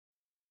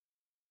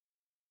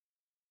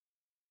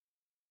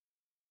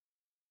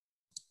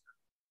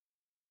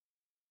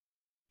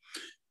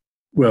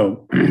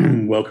Well,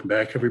 welcome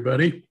back,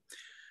 everybody.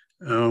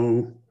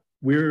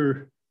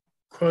 We're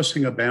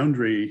crossing a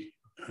boundary,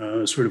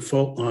 sort of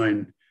fault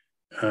line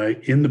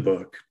in the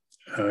book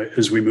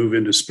as we move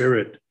into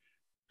spirit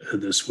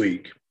this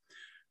week.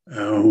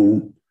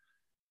 It's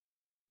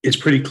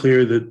pretty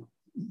clear that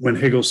when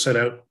Hegel set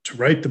out to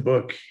write the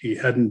book, he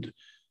hadn't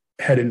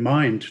had in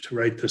mind to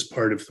write this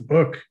part of the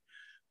book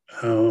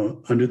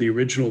under the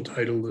original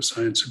title, The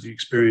Science of the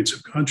Experience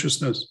of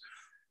Consciousness.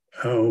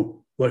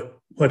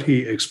 What he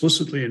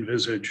explicitly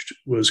envisaged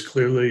was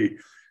clearly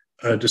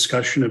a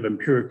discussion of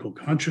empirical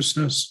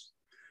consciousness,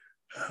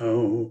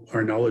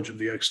 our knowledge of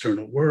the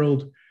external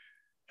world.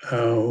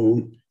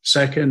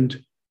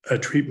 Second, a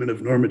treatment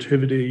of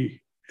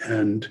normativity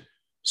and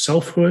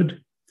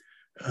selfhood,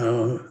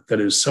 that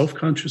is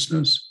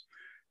self-consciousness,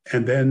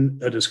 and then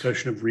a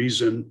discussion of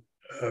reason,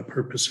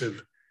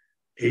 purposive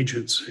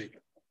agency.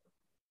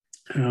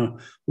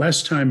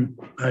 Last time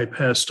I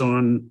passed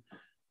on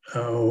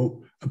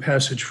a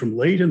passage from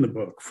late in the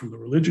book, from the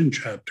religion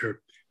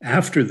chapter,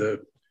 after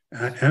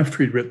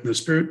he'd written the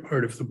spirit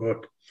part of the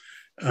book,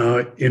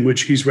 in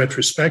which he's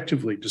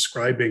retrospectively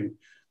describing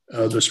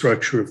the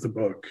structure of the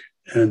book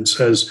and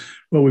says,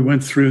 well, we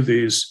went through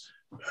these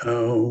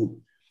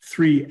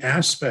three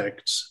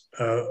aspects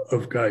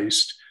of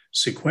Geist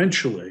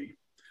sequentially,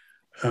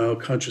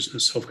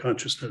 consciousness,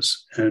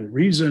 self-consciousness, and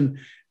reason.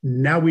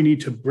 Now we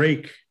need to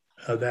break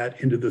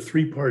that into the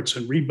three parts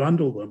and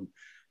rebundle them,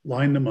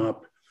 line them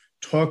up,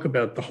 talk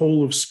about the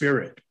whole of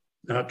spirit,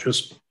 not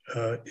just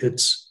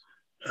its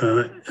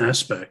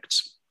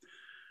aspects.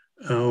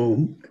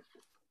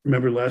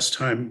 Remember last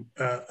time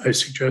I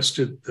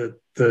suggested that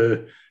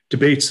the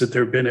debates that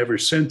there have been ever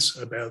since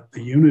about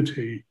the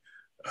unity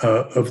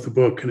of the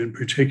book, and in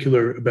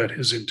particular about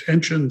his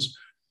intentions,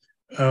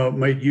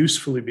 might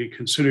usefully be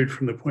considered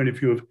from the point of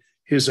view of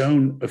his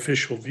own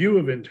official view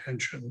of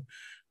intention,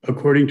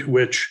 according to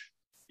which,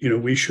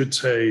 we should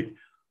say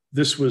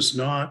this was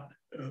not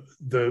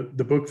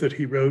the book that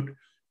he wrote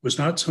was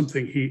not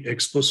something he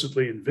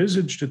explicitly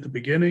envisaged at the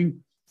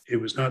beginning. It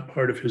was not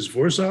part of his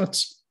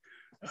Vorsatz,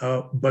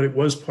 but it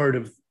was part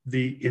of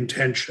the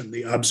intention,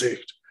 the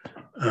Absicht,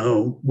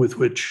 with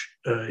which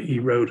he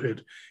wrote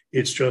it.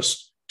 It's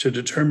just to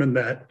determine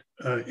that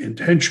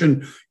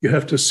intention, you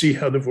have to see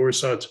how the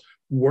Vorsatz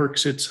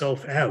works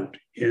itself out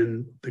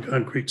in the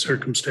concrete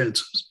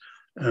circumstances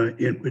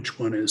in which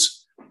one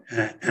is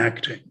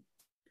acting.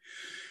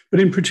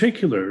 But in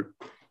particular,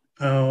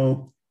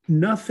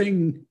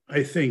 nothing,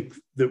 I think,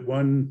 that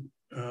one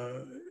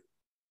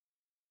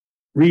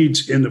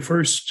reads in the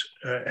first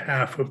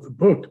half of the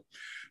book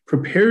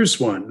prepares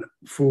one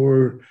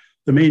for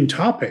the main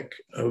topic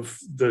of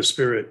the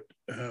spirit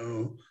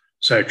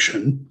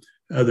section,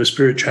 the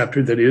spirit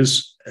chapter that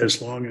is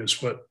as long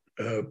as what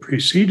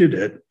preceded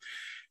it,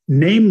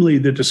 namely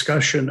the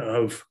discussion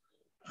of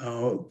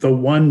the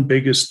one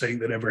biggest thing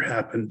that ever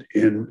happened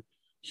in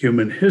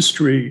human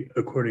history,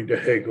 according to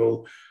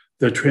Hegel,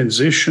 the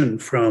transition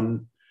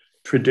from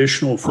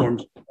traditional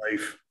forms of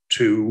life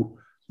to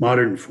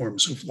modern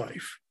forms of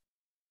life.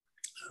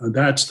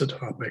 That's the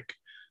topic.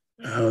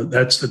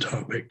 That's the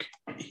topic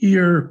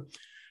here.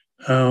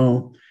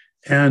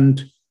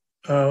 And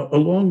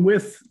along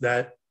with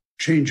that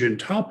change in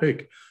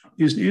topic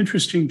is an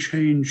interesting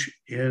change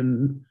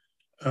in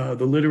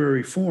the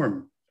literary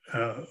form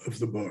of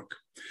the book.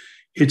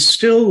 It's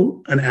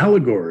still an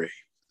allegory,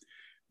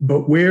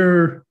 but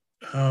where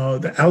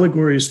the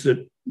allegories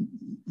that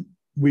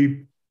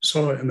we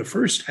saw in the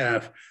first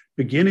half,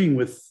 beginning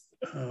with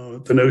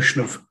the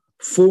notion of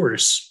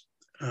force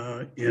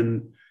at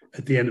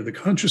the end of the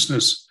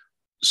consciousness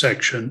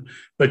section,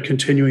 but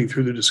continuing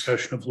through the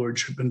discussion of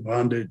lordship and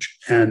bondage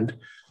and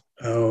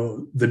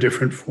the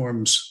different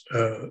forms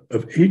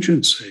of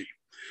agency.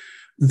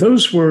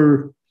 Those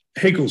were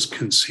Hegel's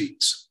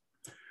conceits.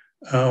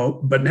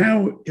 But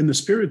now in the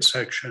spirit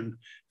section,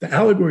 the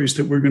allegories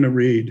that we're going to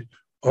read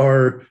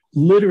are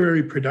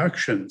literary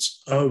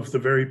productions of the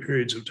very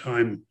periods of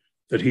time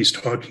that he's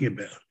talking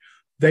about.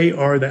 They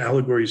are the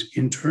allegories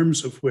in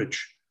terms of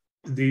which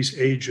these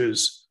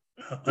ages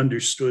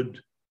understood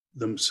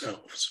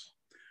themselves.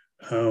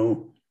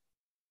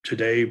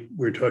 Today,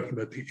 we're talking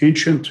about the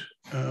ancient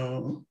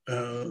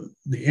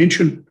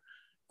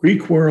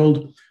Greek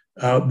world,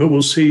 but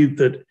we'll see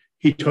that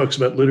he talks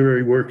about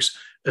literary works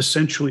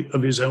essentially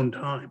of his own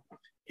time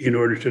in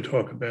order to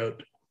talk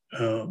about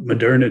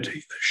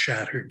modernity,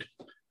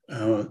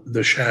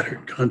 the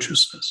shattered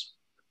consciousness.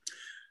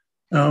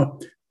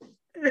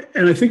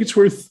 And I think it's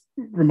worth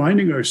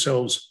reminding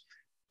ourselves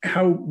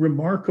how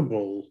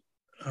remarkable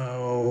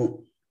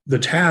the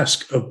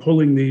task of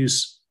pulling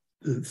these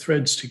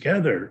threads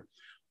together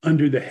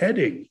under the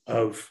heading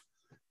of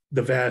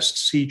the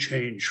vast sea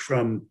change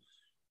from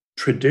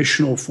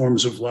traditional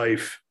forms of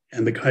life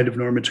and the kind of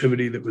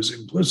normativity that was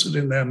implicit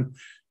in them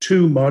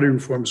to modern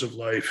forms of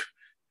life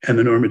and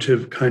the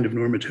kind of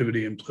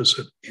normativity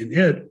implicit in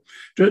it.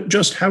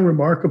 Just how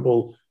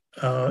remarkable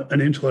an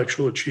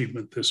intellectual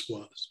achievement this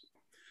was.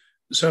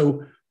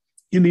 So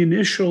in the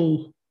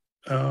initial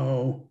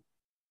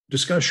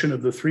discussion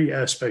of the three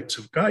aspects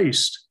of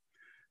Geist,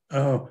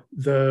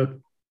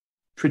 the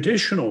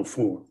traditional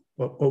form,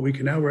 what we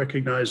can now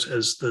recognize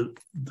as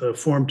the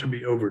form to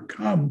be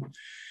overcome,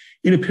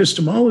 in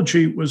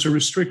epistemology was a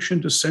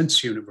restriction to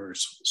sense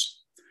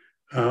universals,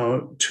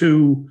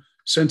 to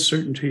sense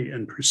certainty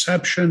and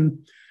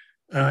perception.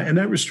 And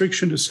that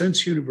restriction to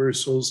sense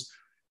universals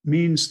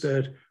means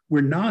that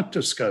we're not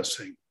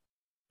discussing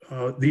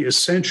the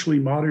essentially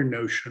modern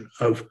notion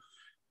of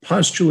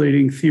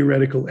postulating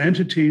theoretical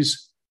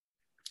entities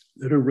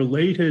that are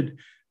related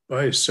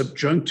by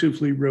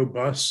subjunctively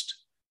robust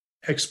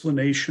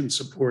explanation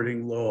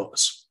supporting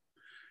laws.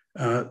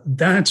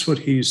 That's what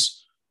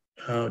he's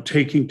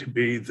taking to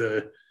be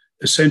the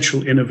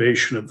essential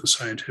innovation of the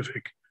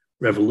scientific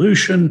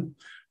revolution.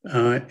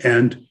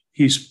 And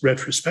he's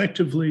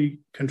retrospectively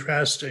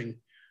contrasting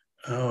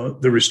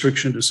the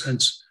restriction to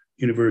sense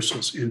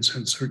universals in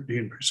sense certainty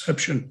and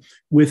perception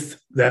with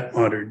that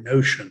modern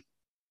notion.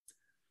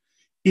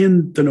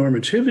 In the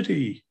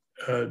normativity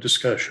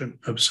discussion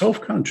of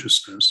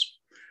self-consciousness,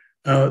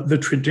 the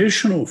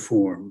traditional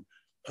form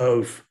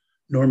of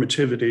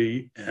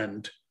normativity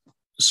and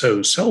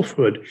so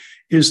selfhood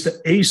is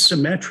the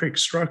asymmetric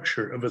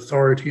structure of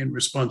authority and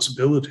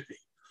responsibility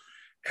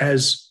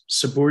as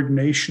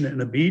subordination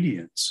and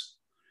obedience,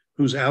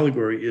 whose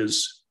allegory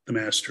is the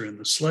master and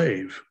the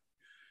slave,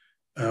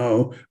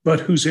 but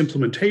whose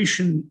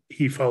implementation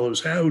he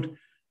follows out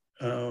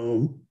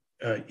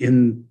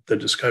in the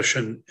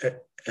discussion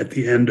at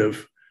the end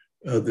of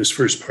this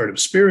first part of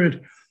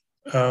Spirit,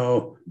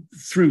 from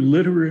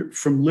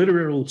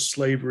literal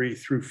slavery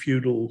through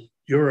feudal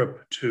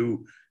Europe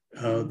to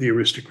the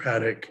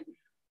aristocratic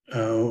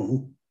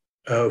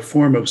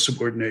form of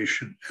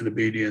subordination and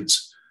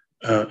obedience,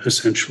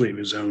 essentially of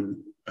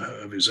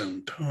his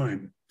own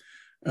time.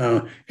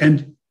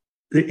 And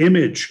the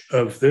image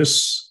of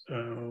this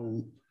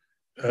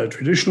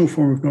traditional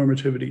form of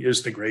normativity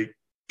is the great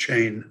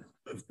chain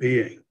of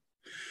being.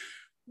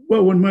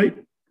 Well, one might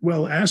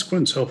well ask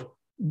oneself,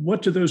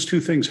 what do those two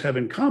things have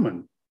in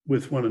common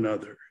with one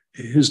another?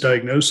 His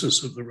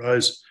diagnosis of the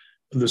rise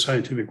of the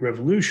scientific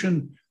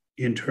revolution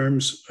in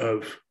terms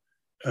of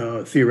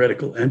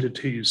theoretical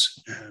entities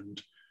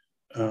and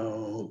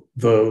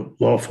the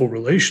lawful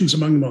relations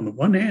among them on the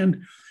one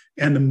hand,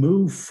 and the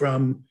move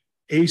from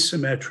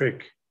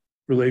asymmetric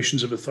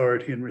relations of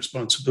authority and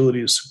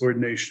responsibility as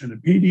subordination and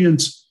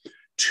obedience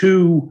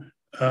to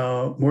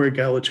more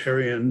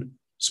egalitarian,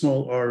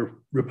 small r,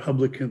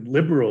 Republican,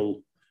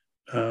 liberal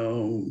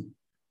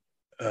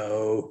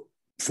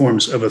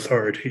forms of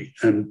authority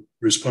and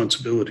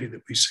responsibility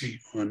that we see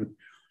on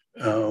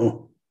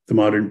the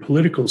modern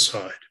political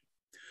side.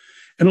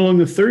 And along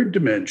the third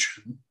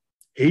dimension,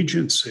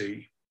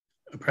 agency,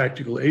 a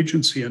practical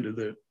agency under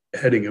the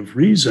heading of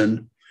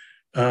reason,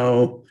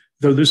 though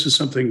this is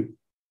something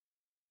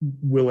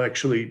we'll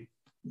actually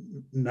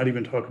not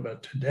even talk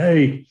about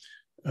today,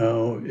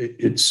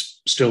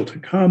 it's still to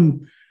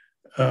come.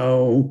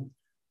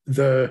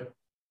 The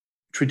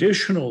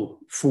traditional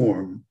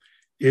form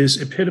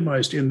is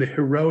epitomized in the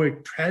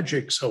heroic,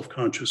 tragic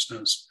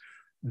self-consciousness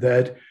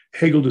that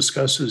Hegel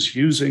discusses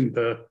using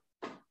the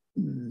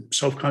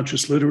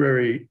self-conscious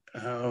literary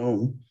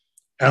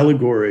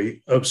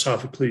allegory of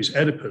Sophocles'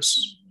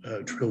 Oedipus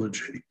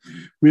trilogy.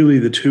 Really,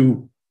 the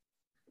two,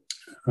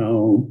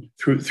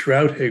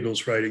 throughout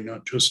Hegel's writing,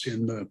 not just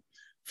in the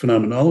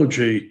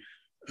Phenomenology,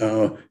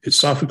 it's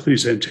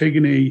Sophocles'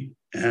 Antigone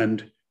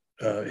and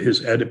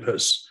his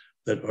Oedipus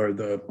that are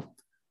the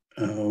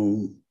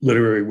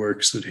literary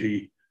works that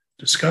he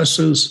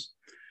discusses.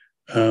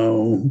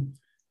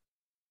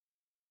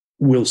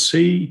 We'll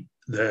see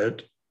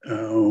that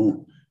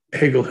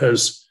Hegel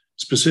has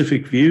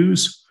specific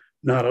views,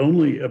 not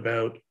only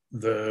about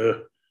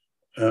the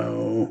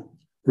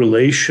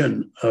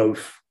relation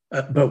of,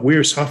 but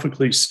where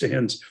Sophocles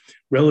stands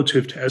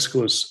relative to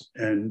Aeschylus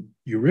and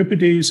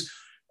Euripides,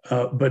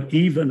 but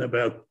even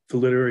about the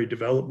literary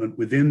development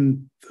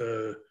within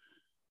the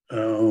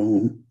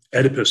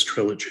Oedipus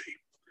trilogy.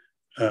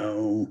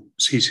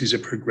 He sees a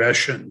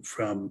progression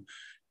from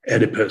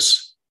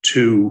Oedipus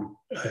to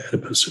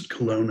Oedipus at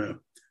Colonna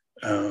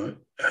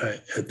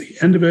at the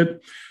end of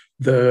it.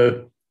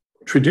 The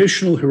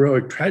traditional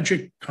heroic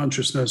tragic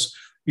consciousness,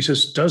 he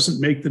says, doesn't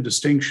make the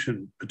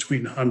distinction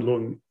between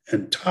Handlung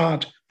and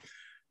Tat,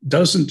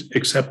 doesn't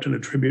accept and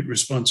attribute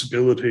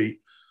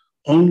responsibility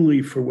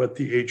only for what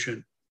the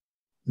agent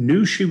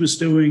knew she was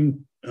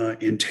doing,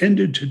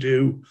 intended to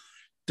do,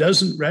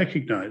 doesn't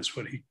recognize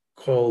what he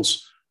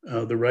calls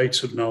the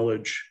rights of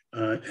knowledge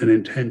and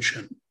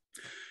intention.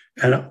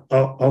 And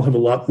I'll have a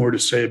lot more to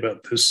say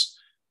about this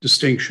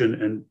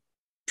distinction and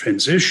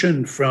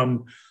transition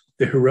from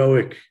the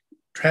heroic,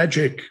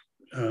 tragic,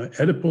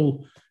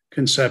 Oedipal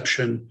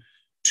conception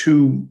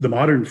to the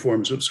modern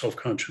forms of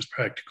self-conscious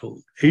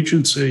practical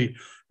agency,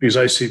 because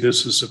I see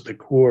this as at the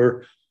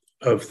core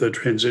of the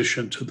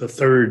transition to the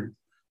third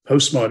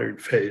postmodern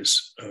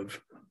phase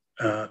of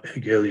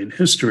Hegelian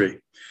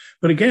history.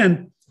 But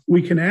again,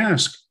 we can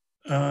ask,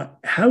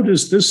 how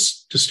does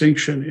this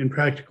distinction in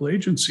practical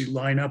agency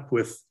line up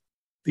with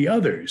the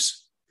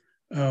others.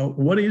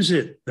 What is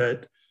it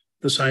that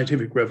the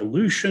scientific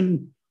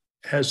revolution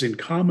has in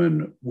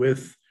common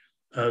with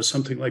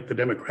something like the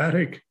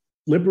democratic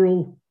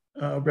liberal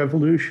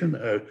revolution,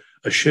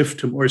 a shift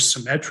to more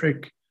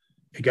symmetric,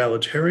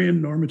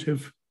 egalitarian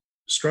normative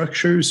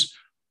structures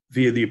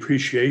via the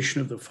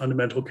appreciation of the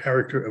fundamental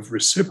character of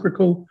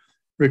reciprocal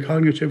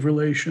recognitive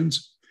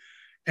relations,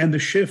 and the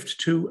shift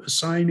to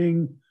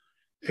assigning,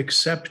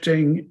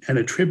 accepting, and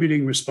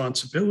attributing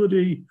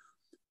responsibility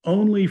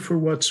only for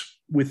what's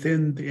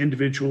within the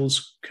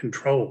individual's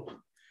control,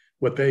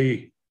 what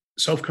they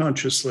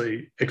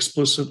self-consciously,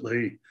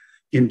 explicitly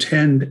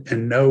intend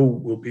and know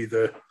will be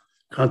the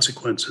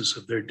consequences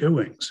of their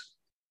doings.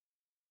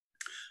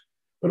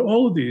 But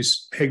all of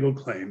these, Hegel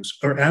claims,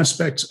 are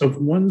aspects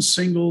of one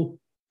single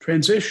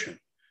transition,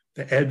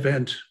 the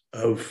advent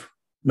of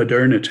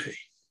modernity.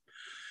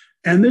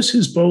 And this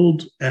is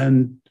bold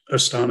and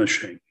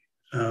astonishing.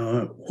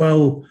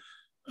 While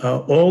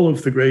all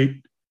of the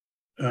great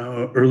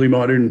early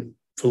modern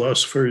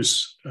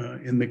philosophers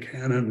in the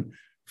canon,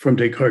 from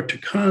Descartes to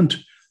Kant,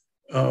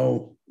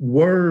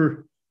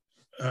 were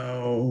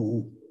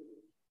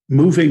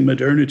moving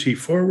modernity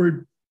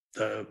forward,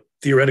 the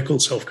theoretical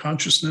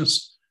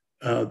self-consciousness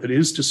that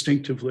is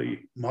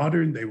distinctively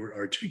modern, they were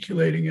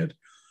articulating it.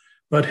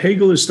 But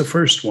Hegel is the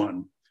first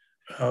one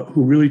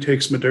who really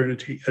takes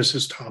modernity as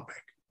his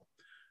topic,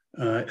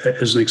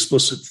 as an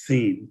explicit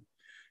theme.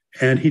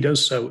 And he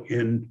does so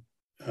in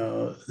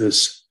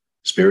this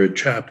Spirit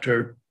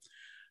chapter.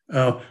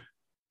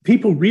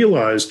 People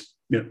realized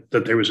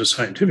that there was a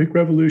scientific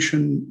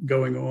revolution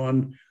going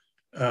on.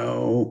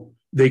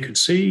 They could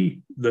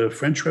see the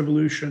French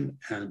Revolution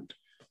and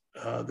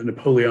the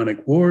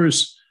Napoleonic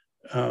Wars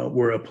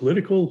were a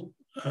political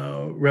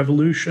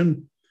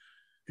revolution.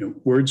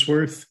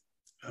 Wordsworth,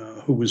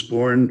 who was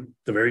born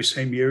the very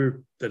same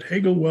year that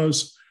Hegel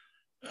was,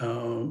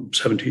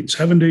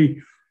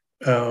 1770,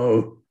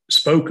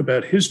 spoke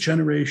about his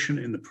generation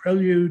in the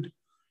Prelude.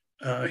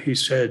 He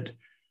said,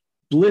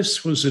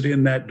 "Bliss was it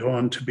in that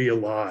dawn to be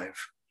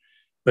alive,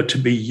 but to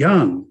be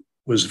young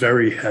was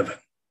very heaven."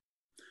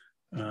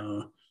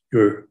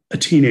 You're a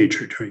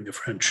teenager during the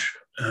French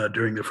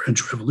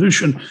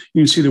Revolution.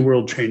 You can see the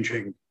world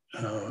changing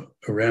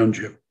around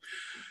you.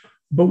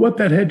 But what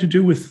that had to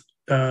do with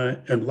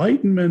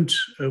enlightenment,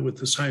 with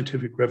the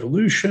scientific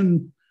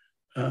revolution,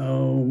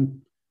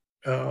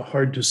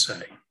 hard to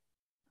say.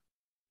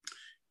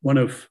 One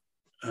of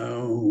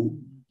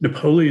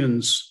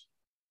Napoleon's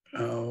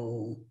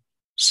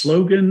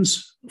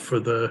slogans for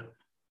the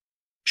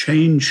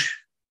change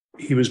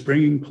he was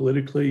bringing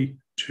politically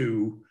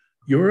to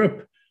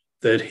Europe,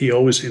 that he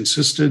always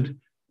insisted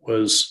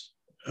was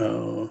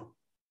to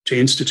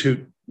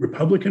institute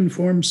republican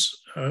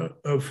forms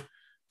of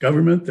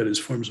government, that is,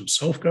 forms of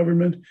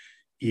self-government,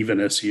 even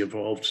as he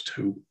evolved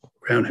to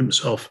crown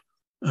himself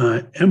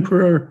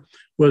emperor,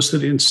 was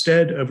that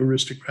instead of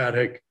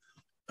aristocratic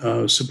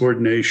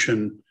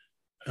subordination,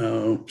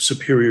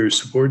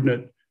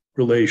 superior-subordinate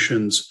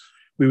relations,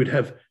 we would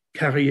have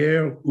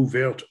carrière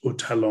ouverte au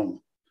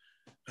talent,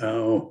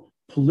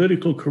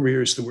 political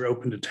careers that were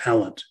open to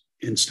talent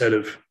instead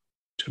of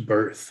to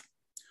birth.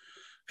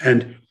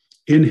 And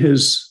in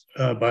his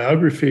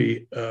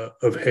biography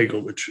of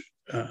Hegel, which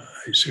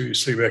I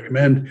seriously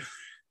recommend,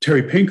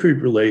 Terry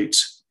Pinkard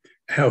relates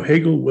how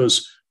Hegel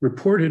was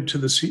reported to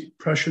the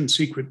Prussian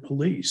secret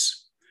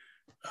police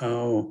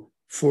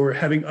for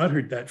having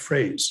uttered that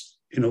phrase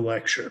in a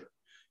lecture.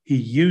 He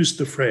used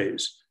the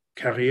phrase,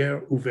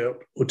 carrière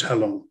ouverte au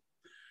talent.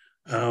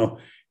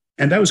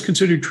 And that was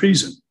considered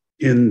treason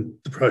in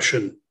the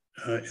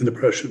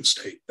Prussian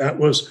state. That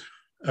was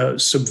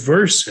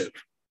subversive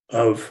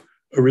of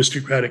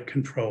aristocratic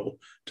control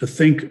to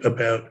think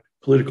about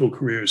political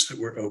careers that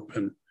were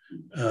open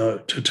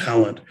to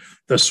talent.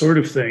 The sort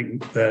of thing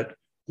that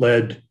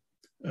led,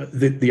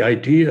 the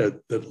idea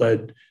that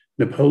led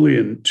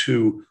Napoleon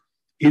to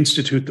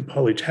institute the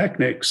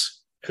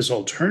polytechnics as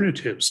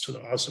alternatives to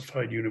the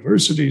ossified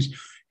universities,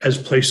 as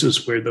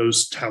places where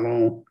those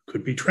talents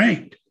could be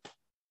trained.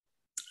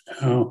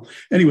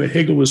 Anyway,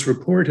 Hegel was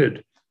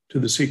reported to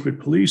the secret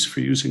police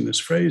for using this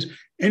phrase.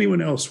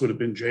 Anyone else would have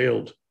been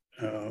jailed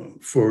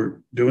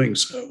for doing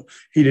so.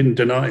 He didn't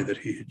deny that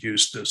he had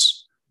used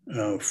this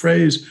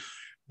phrase,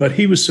 but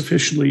he was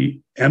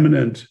sufficiently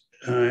eminent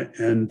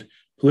and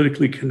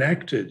politically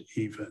connected,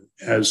 even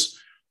as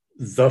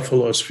the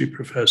philosophy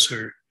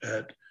professor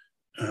at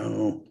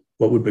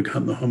what would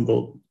become the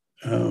Humboldt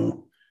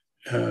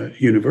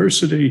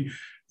University,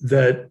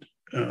 that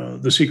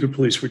the secret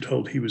police were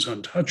told he was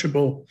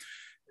untouchable.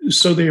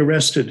 So they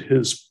arrested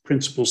his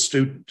principal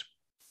student.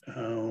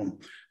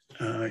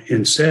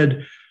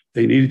 Instead,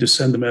 they needed to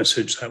send the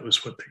message. That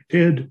was what they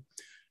did.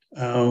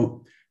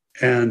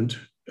 And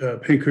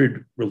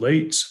Pinkard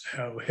relates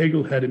how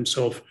Hegel had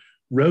himself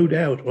rowed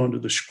out onto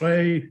the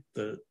Spree,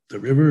 the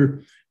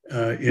river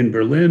in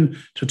Berlin,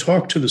 to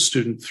talk to the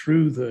student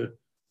through the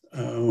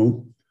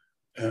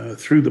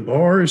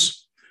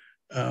bars,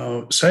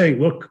 saying,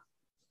 "Look,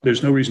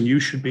 there's no reason you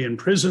should be in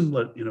prison.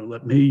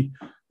 Let me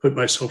put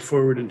myself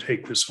forward and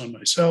take this on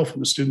myself.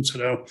 And the student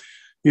said, oh,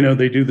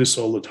 they do this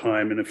all the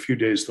time. In a few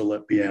days, they'll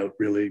let me out.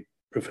 Really,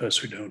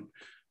 Professor, don't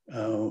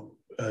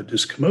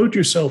discommode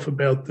yourself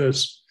about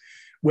this.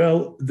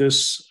 Well,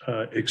 this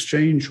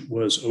exchange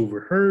was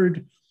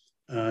overheard,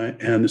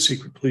 and the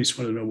secret police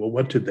wanted to know, well,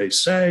 what did they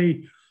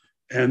say?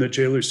 And the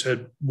jailer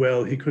said,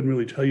 well, he couldn't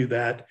really tell you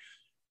that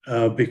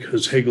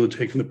because Hegel had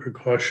taken the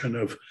precaution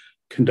of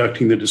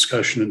conducting the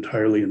discussion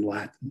entirely in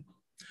Latin.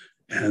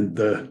 And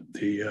the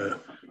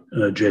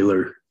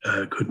jailer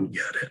couldn't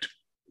get it.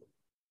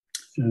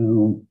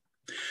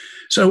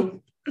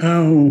 So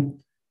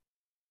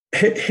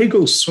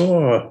Hegel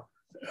saw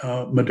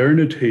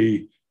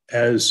modernity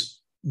as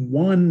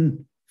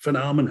one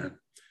phenomenon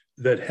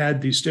that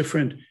had these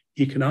different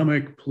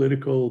economic,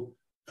 political,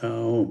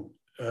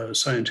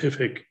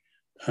 scientific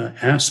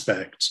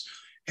aspects,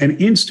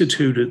 and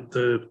instituted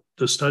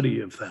the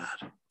study of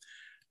that.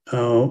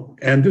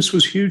 And this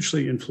was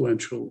hugely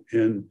influential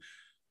in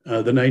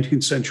the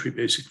 19th century,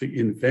 basically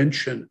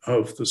invention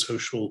of the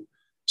social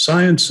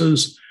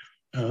sciences,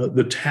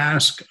 the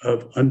task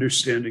of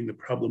understanding the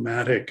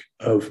problematic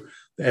of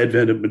the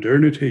advent of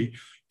modernity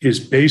is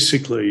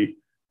basically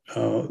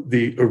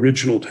the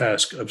original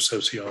task of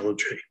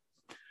sociology.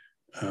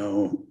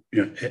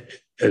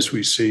 As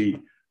we see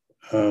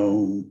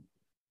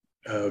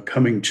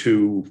coming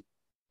to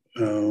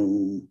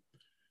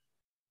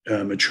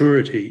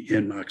maturity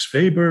in Max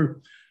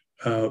Weber,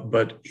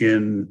 but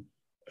in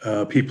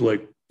people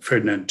like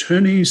Ferdinand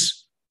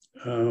Tönnies,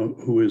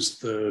 who is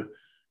the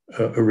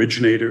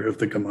originator of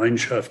the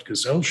Gemeinschaft,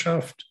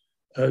 Gesellschaft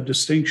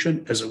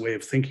distinction as a way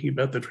of thinking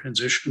about the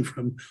transition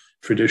from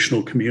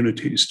traditional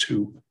communities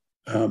to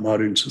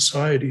modern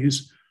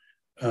societies.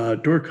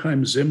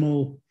 Durkheim,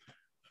 Simmel,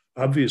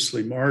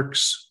 obviously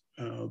Marx,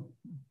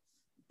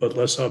 but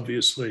less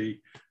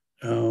obviously,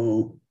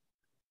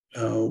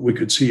 we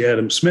could see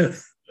Adam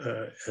Smith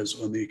as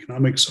on the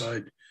economic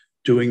side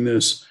doing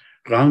this.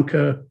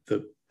 Ranke,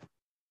 the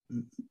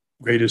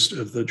greatest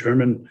of the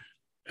German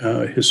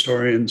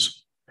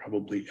historians,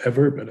 probably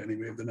ever, but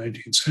anyway, of the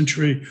 19th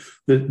century,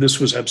 this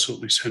was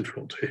absolutely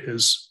central to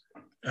his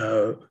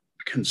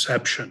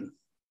conception.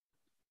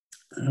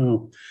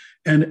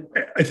 And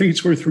I think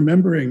it's worth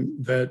remembering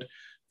that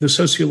the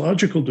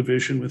sociological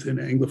division within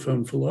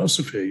Anglophone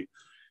philosophy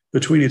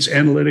between its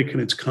analytic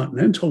and its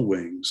continental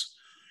wings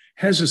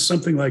has as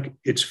something like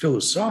its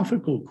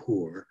philosophical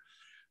core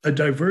a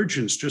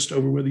divergence just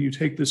over whether you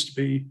take this to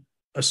be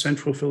a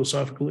central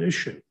philosophical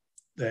issue,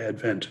 the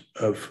advent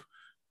of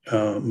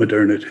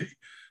modernity.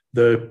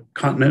 The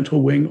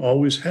continental wing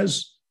always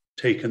has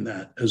taken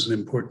that as an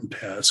important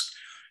task,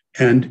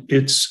 and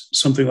it's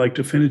something like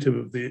definitive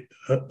of the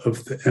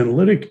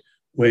analytic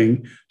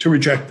wing to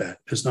reject that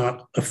as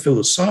not a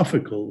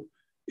philosophical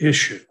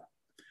issue.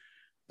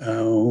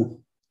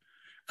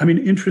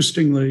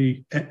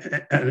 Interestingly,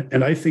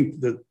 and I think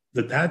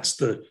that's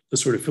the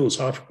sort of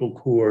philosophical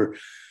core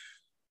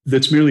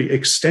that's merely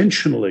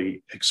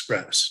extensionally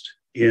expressed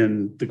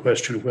in the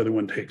question of whether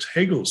one takes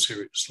Hegel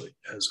seriously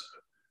as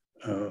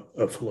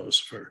a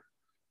philosopher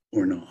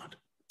or not,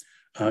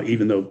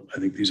 even though I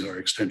think these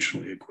are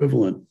extensionally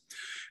equivalent.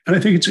 And I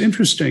think it's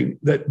interesting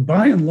that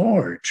by and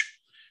large,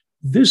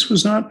 this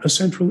was not a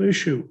central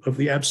issue of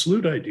the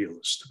absolute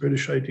idealists, the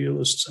British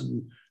idealists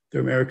and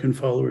their American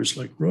followers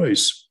like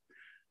Royce.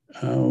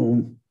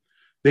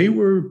 They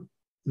were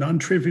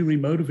non-trivially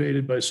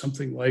motivated by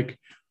something like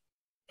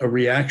a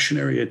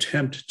reactionary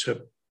attempt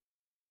to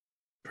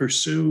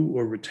pursue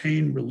or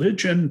retain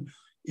religion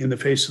in the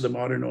face of the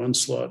modern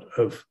onslaught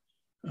of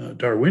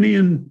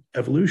Darwinian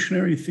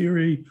evolutionary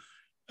theory,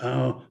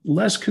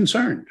 less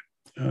concerned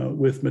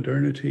with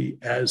modernity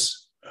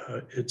as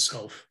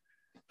itself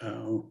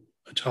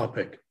a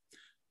topic.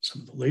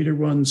 Some of the later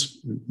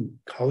ones,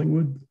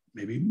 Collingwood,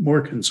 maybe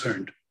more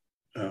concerned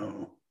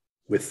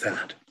with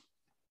that.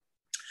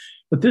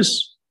 But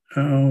this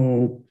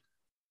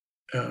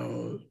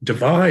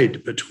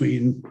divide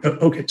between,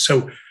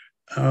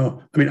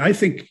 I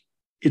think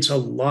it's a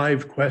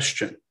live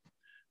question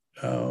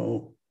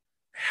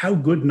how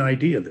good an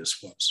idea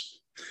this was.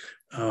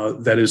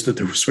 That is, that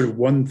there was sort of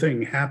one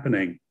thing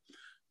happening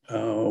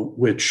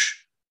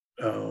which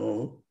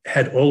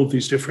had all of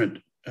these different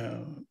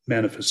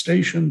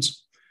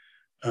manifestations.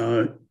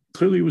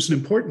 Clearly, it was an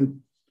important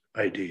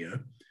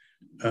idea,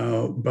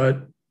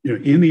 but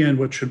in the end,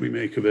 what should we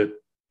make of it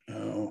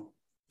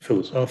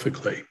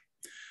philosophically?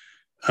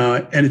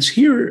 And it's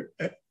here,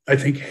 I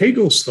think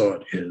Hegel's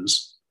thought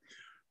is,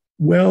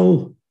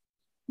 well,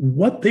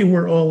 what they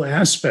were all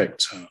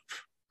aspects of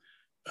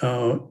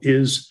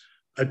is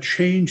a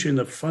change in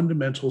the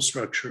fundamental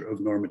structure of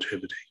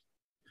normativity.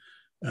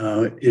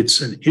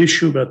 It's an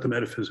issue about the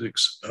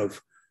metaphysics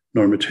of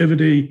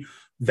normativity.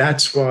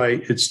 That's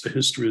why it's the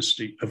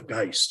historicity of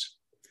Geist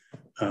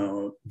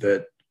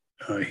that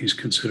he's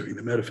considering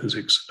the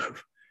metaphysics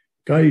of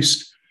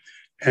Geist.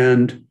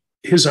 And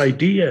his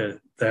idea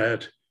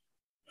that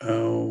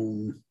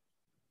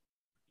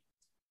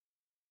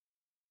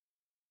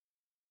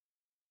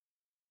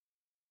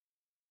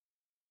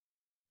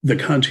the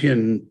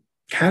Kantian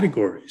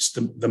categories,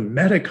 the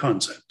meta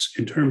concepts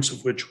in terms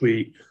of which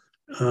we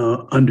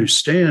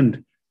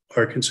understand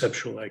our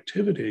conceptual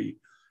activity,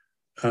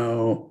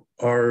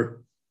 are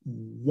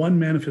one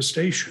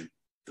manifestation,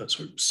 the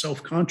sort of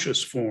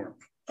self-conscious form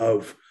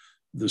of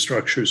the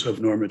structures of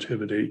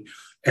normativity,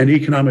 and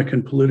economic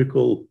and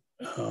political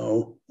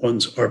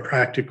ones are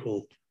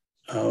practical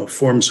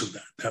forms of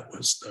that.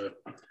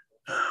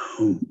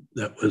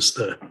 That was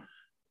the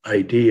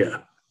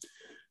idea.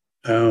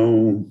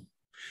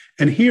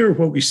 And here,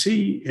 what we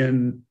see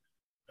in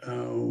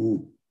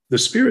the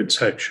spirit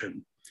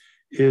section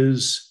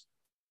is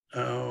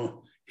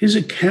his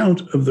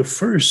account of the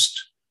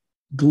first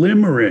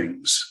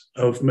glimmerings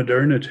of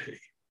modernity,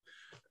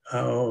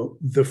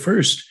 the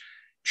first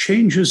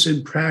changes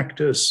in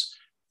practice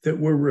that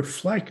were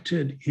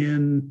reflected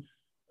in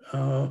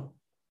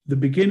the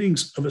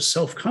beginnings of a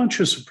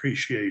self-conscious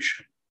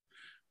appreciation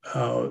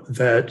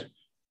that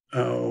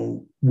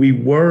we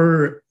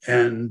were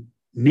and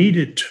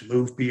needed to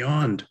move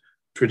beyond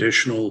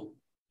traditional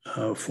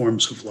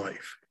forms of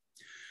life.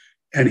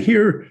 And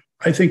here,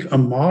 I think a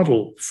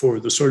model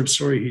for the sort of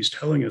story he's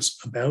telling us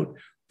about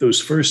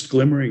those first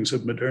glimmerings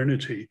of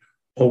modernity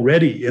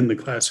already in the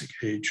classic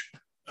age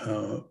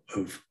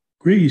of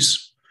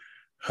Greece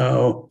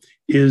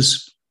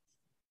is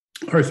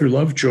Arthur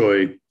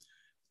Lovejoy,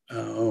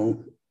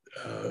 early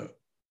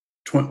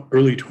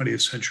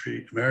 20th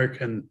century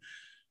American,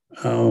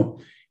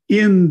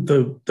 in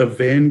the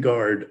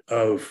vanguard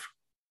of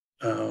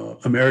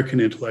American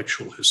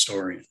intellectual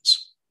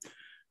historians,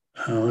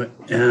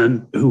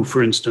 and who,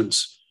 for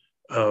instance,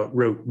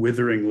 wrote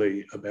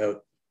witheringly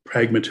about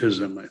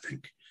pragmatism. I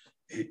think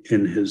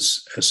in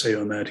his essay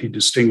on that, he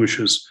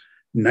distinguishes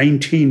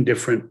 19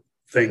 different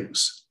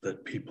things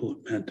that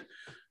people meant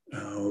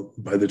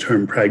by the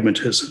term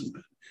pragmatism.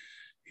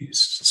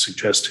 He's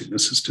suggesting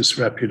this is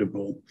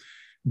disreputable.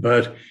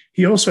 But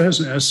he also has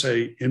an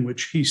essay in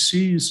which he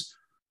sees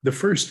the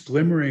first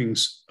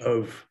glimmerings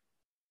of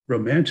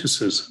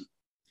romanticism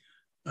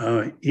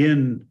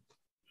in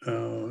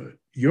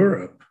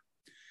Europe,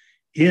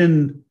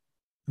 in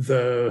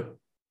the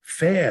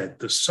fad,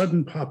 the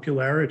sudden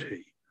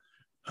popularity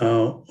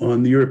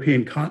on the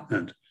European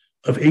continent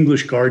of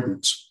English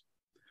gardens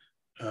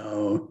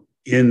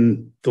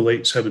in the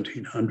late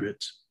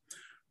 1700s,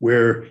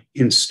 where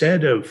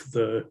instead of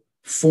the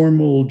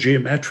formal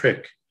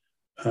geometric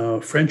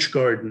French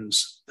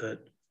gardens that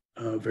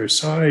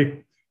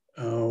Versailles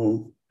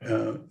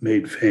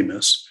made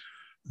famous,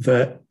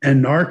 the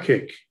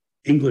anarchic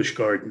English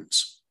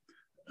gardens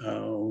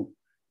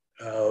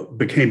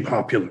became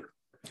popular.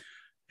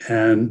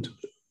 And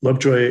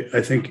Lovejoy,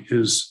 I think,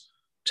 is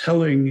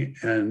telling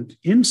and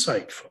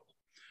insightful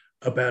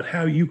about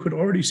how you could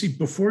already see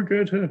before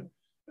Goethe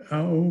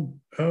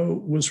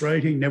was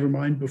writing, never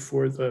mind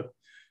before the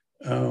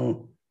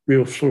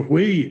real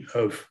fleury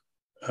of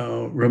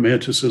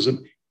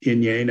Romanticism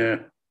in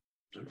Jena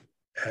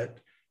at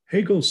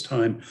Hegel's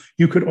time,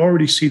 you could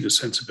already see the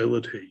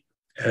sensibility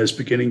as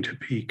beginning to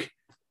peak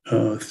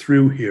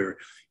through here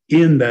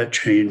in that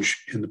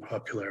change in the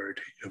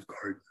popularity of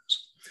gardens.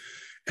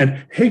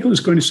 And Hegel is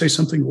going to say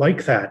something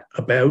like that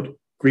about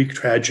Greek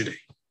tragedy,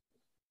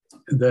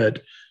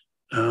 that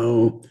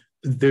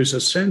there's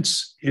a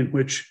sense in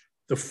which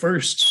the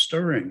first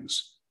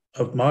stirrings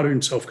of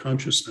modern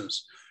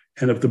self-consciousness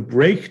and of the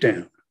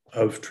breakdown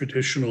of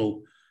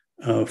traditional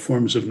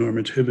forms of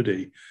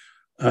normativity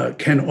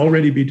can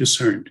already be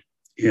discerned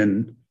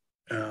in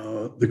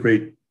the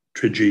great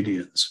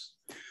tragedians.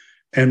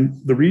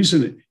 And the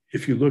reason,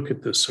 if you look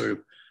at this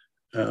sort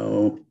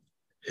of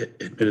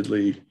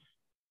admittedly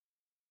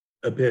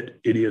a bit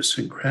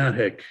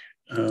idiosyncratic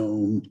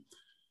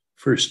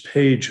first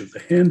page of the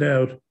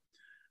handout,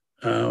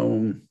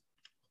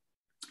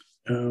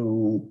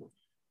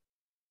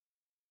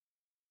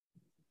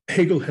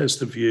 Hegel has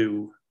the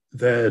view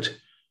that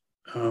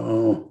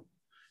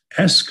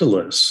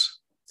Aeschylus,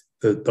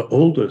 the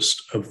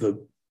oldest of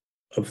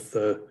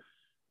the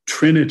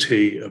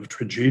trinity of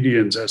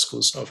tragedians,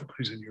 Aeschylus,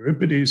 Sophocles, and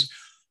Euripides,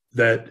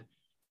 that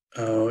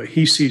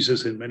he sees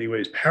as in many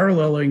ways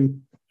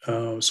paralleling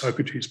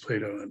Socrates,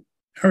 Plato, and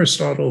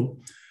Aristotle,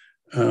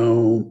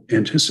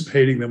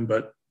 anticipating them,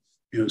 but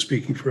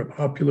speaking for a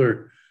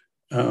popular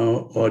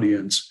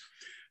audience,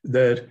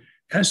 that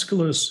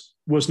Aeschylus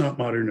was not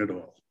modern at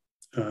all.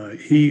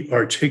 He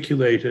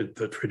articulated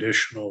the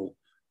traditional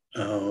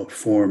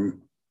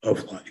form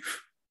of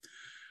life.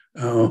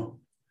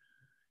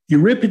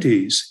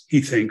 Euripides,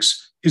 he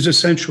thinks, is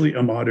essentially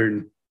a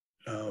modern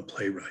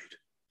playwright,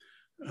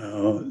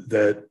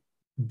 that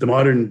the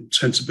modern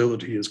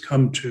sensibility has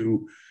come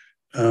to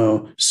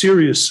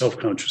serious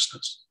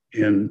self-consciousness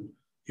in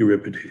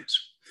Euripides.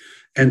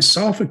 And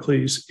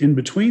Sophocles, in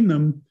between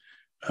them,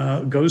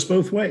 goes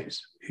both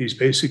ways. He's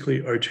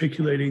basically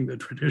articulating the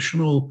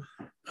traditional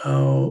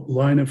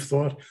line of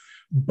thought,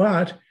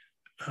 but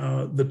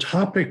the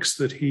topics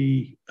that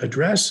he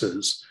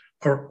addresses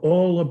are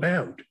all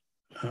about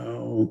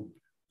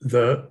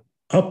the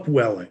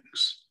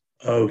upwellings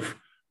of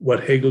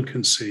what Hegel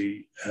can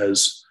see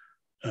as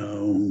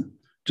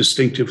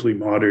distinctively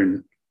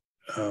modern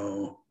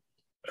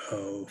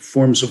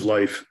forms of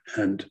life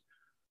and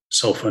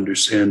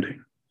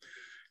self-understanding.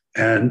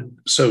 And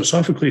so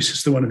Sophocles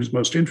is the one who's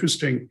most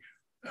interesting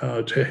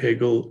to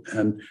Hegel.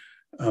 And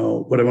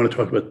what I want to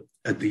talk about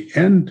at the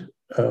end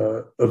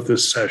of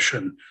this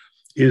session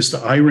is the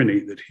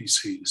irony that he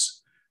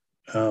sees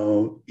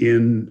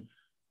in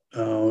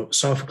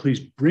Sophocles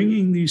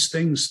bringing these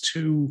things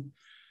to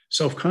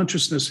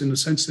self-consciousness in the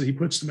sense that he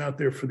puts them out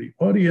there for the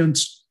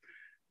audience,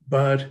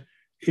 but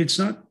it's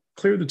not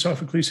clear that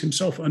Sophocles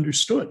himself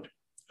understood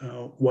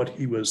what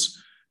he was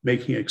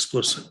making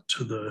explicit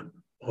to the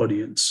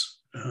audience.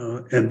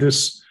 And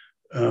this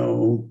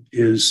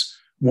is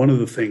one of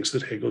the things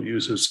that Hegel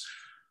uses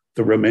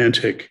the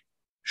romantic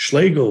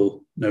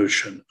Schlegel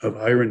notion of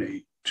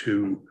irony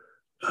to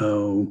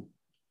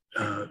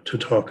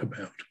talk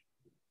about.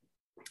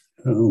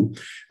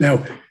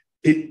 Now,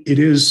 it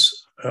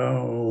is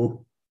a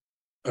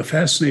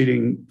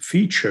fascinating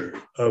feature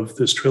of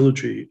this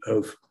trilogy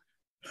of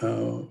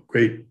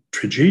great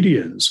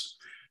tragedians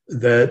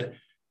that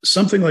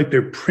something like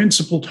their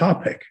principal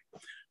topic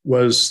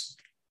was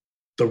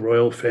the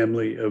royal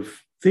family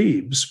of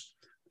Thebes,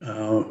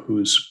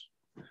 whose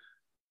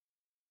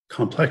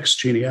complex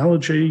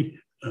genealogy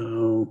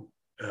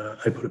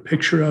I put a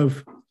picture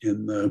of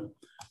in the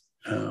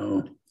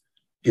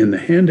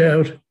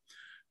handout.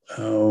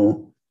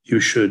 You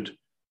should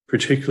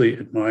particularly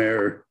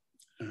admire.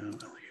 Here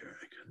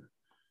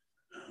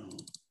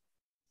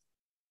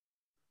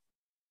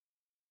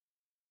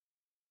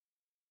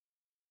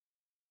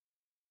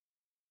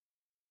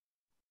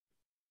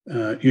I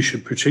can. You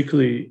should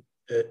particularly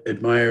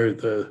admire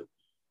the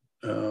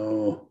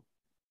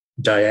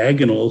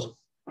diagonal,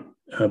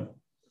 the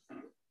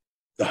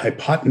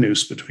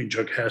hypotenuse between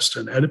Jocasta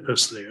and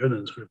Oedipus there, and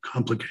a sort of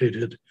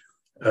complicated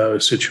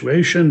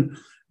situation.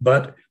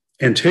 But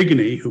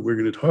Antigone, who we're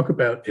going to talk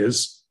about,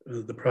 is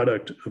the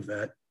product of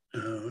that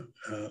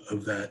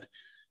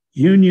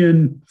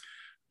union.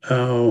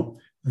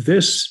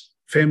 This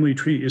family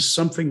tree is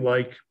something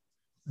like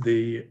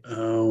the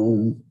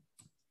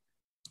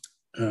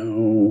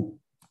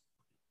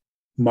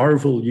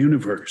Marvel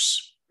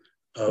universe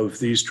of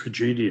these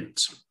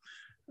tragedians.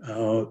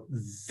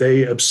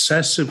 They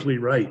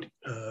obsessively write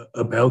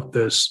about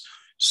this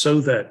so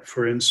that,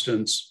 for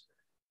instance,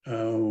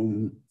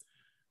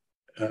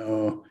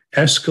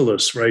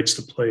 Aeschylus writes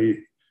the play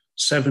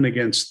Seven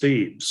Against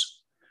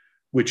Thebes,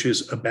 which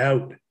is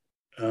about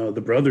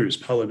the brothers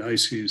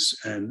Polynices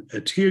and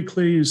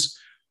Eteocles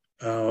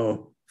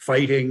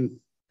fighting,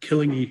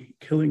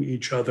 killing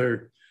each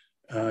other.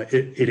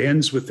 It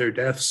ends with their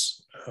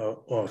deaths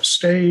off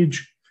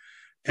stage.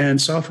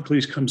 And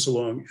Sophocles comes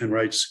along and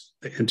writes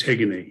the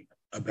Antigone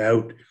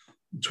about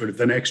sort of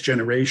the next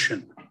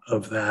generation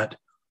of that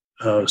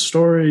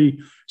story.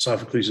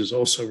 Sophocles is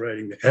also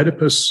writing the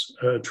Oedipus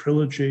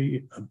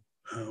trilogy,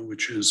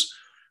 which is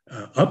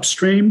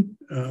upstream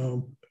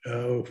from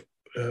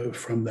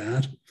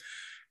that.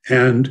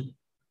 And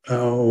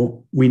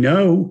we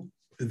know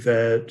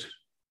that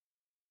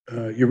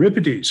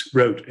Euripides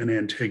wrote an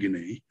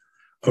Antigone,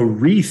 a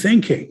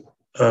rethinking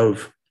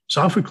of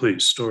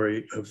Sophocles'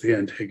 story of the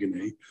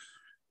Antigone,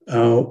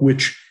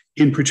 which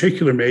in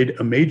particular made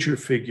a major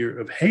figure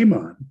of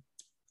Haemon,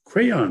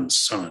 Creon's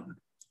son,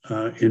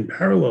 in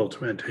parallel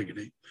to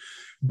Antigone.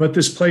 But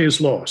this play is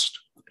lost.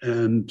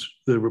 And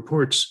the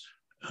reports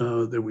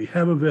that we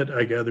have of it,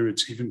 I gather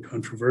it's even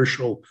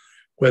controversial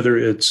whether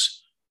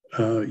it's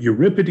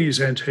Euripides'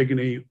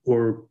 Antigone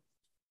or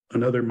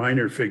another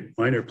minor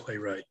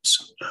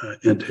playwright's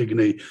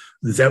Antigone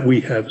that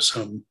we have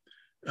some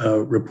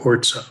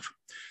reports of.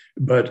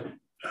 But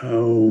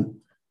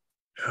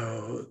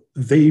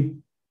they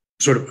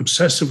sort of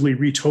obsessively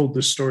retold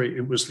this story.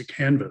 It was the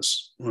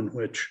canvas on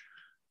which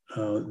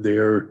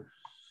their,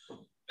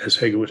 as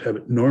Hegel would have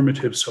it,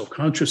 normative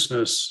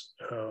self-consciousness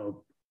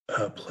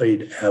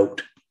played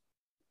out.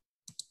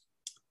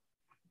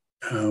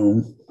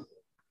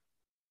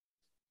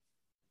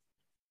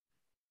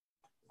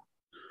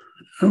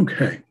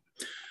 Okay.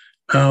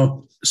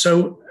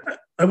 So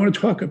I want to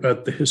talk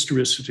about the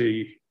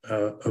historicity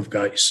of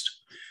Geist,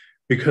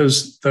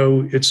 because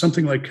though it's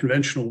something like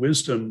conventional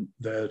wisdom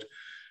that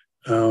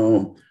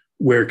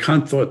where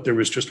Kant thought there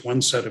was just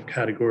one set of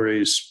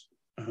categories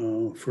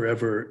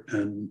forever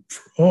and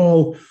for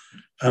all,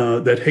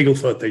 that Hegel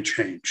thought they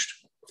changed.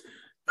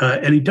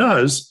 And he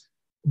does,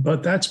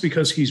 but that's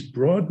because he's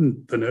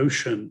broadened the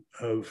notion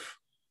of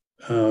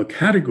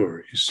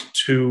categories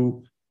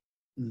to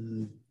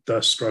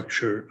the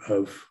structure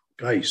of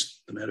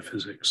Geist, the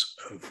metaphysics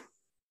of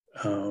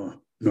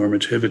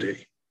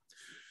normativity.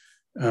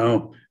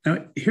 Now,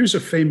 here's a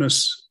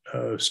famous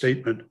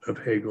statement of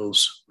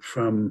Hegel's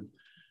from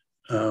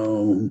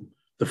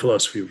The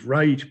Philosophy of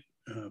Right,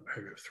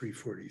 paragraph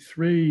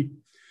 343.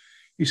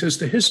 He says,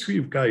 the history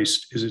of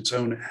Geist is its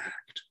own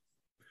act.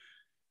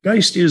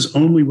 Geist is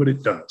only what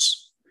it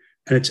does,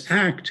 and its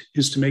act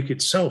is to make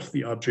itself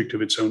the object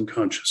of its own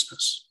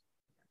consciousness.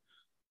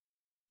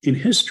 In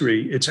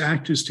history, its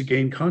act is to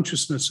gain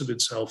consciousness of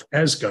itself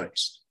as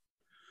Geist.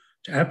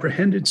 to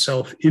apprehend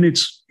itself in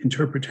its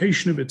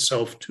interpretation of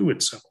itself to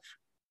itself.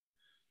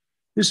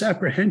 This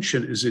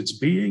apprehension is its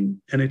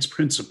being and its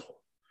principle,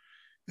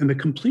 and the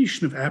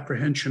completion of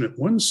apprehension at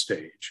one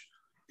stage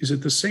is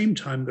at the same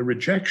time the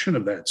rejection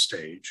of that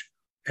stage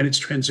and its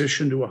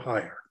transition to a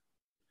higher.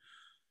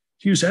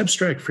 To use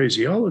abstract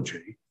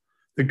phraseology,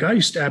 the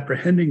Geist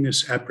apprehending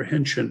this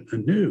apprehension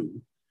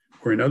anew,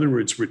 or in other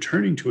words,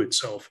 returning to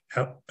itself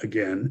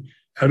again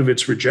out of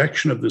its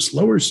rejection of this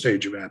lower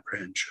stage of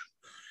apprehension,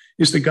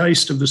 is the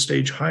Geist of the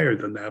stage higher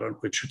than that on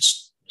which it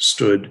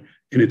stood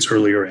in its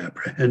earlier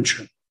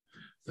apprehension.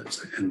 That's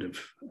the end of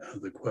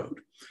the quote.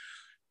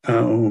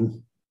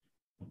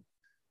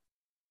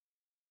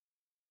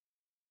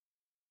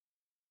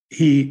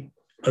 He,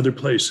 other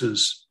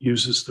places,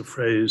 uses the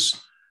phrase,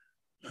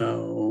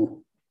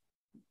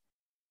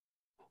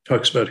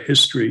 talks about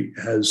history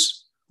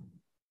as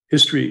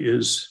history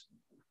is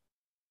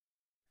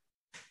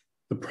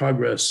the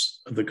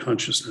progress of the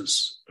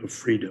consciousness of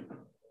freedom.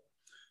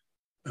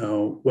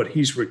 What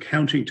he's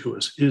recounting to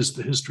us is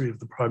the history of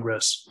the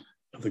progress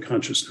of the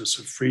consciousness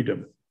of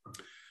freedom.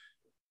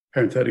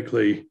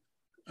 Parenthetically,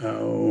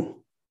 I've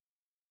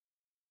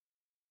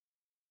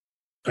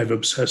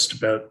obsessed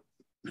about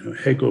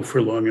Hegel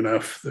for long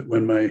enough that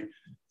when my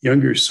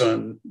younger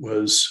son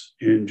was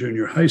in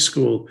junior high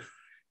school,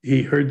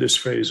 he heard this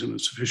phrase and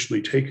was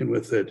sufficiently taken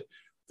with it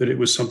that it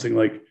was something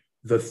like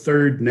the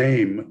third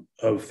name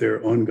of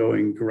their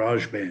ongoing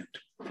garage band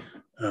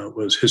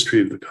was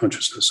History of the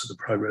Consciousness of the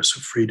Progress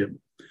of Freedom.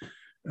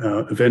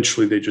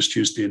 Eventually, they just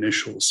used the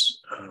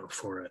initials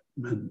for it.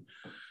 And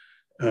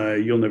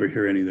you'll never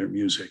hear any of their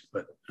music,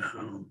 but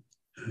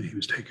he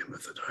was taken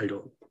with the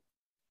title.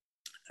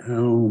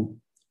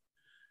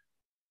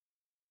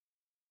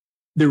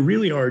 There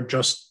really are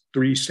just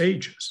three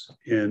stages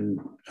in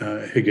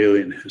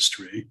Hegelian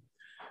history.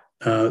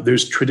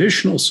 There's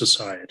traditional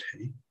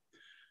society,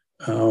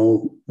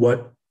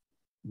 what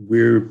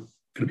we're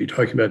going to be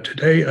talking about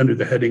today under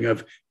the heading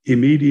of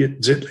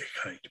immediate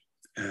Sittlichkeit.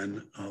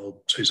 And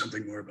I'll say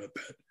something more about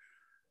that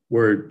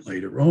word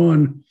later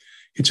on.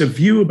 It's a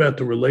view about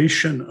the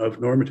relation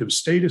of normative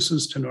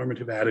statuses to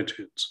normative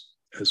attitudes,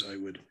 as I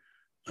would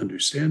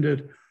understand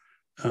it,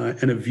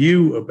 and a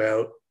view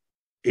about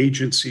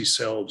agency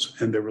selves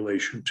and their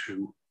relation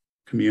to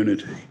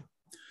community.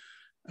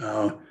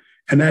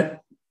 And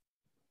that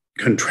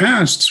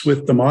contrasts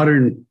with the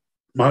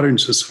modern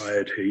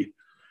society,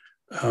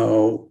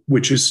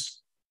 which is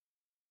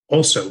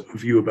also a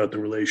view about the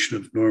relation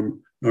of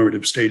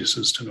normative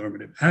statuses to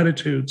normative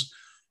attitudes.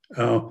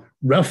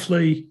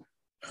 Roughly,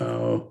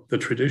 the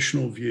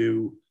traditional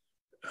view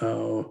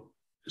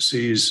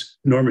sees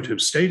normative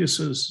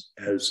statuses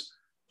as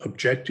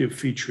objective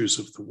features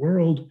of the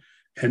world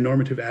and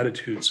normative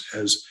attitudes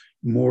as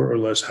more or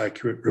less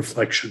accurate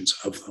reflections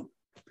of them.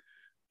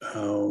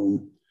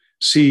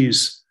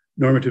 Sees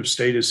normative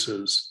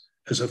statuses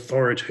as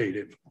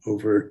authoritative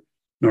over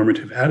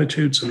normative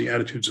attitudes, and the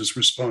attitudes as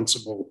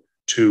responsible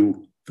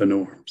to the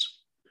norms.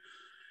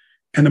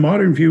 And the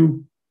modern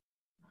view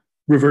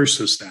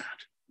reverses that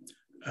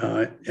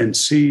and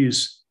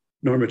sees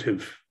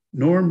normative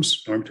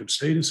norms, normative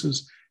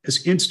statuses,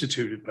 as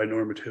instituted by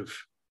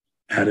normative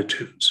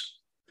attitudes.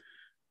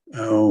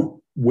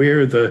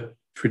 Where the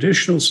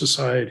traditional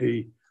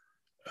society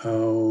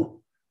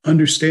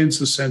understands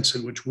the sense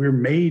in which we're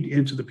made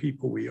into the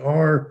people we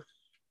are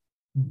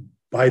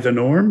by the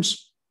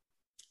norms.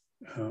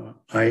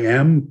 I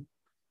am,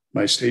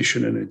 my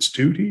station and its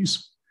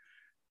duties.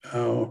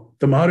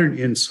 The modern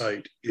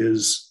insight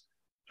is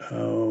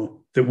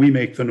that we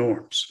make the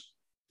norms,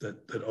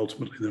 that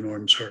ultimately the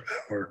norms are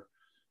our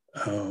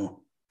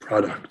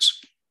products.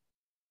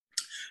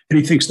 And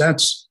he thinks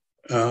that's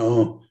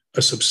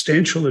a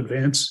substantial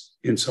advance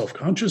in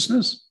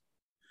self-consciousness,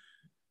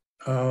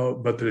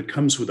 but that it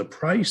comes with a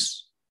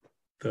price.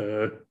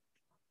 The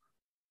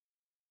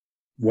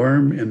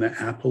worm in the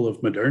apple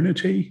of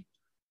modernity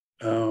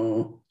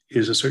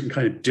is a certain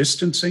kind of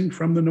distancing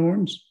from the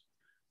norms,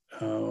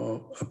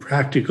 a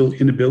practical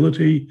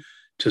inability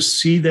to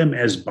see them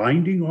as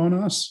binding on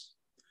us,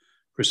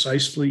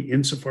 precisely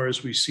insofar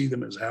as we see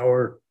them as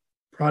our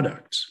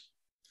products.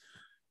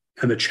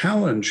 And the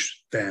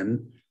challenge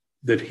then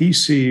that he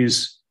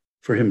sees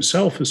for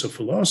himself as a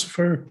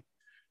philosopher,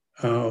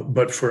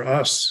 but for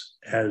us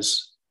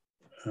as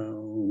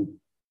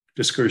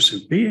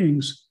discursive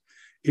beings,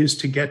 is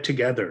to get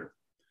together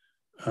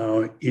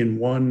in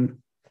one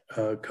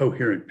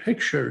coherent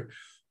picture,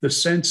 the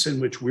sense in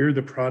which we're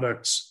the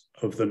products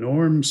of the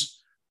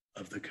norms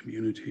of the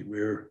community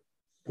we're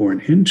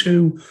born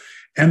into,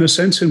 and the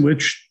sense in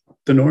which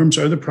the norms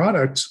are the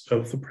products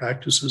of the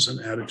practices and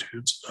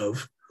attitudes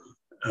of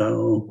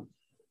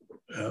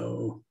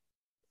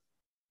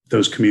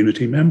those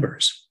community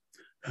members.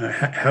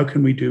 How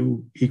can we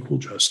do equal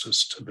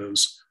justice to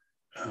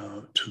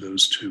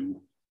those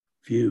two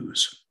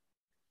views?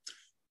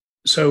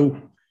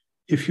 So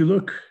if you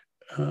look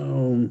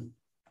on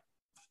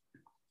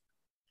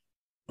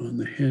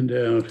the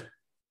handout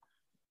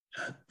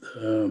at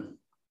the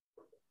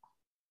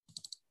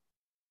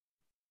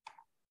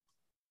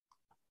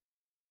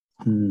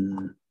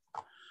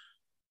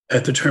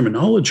at the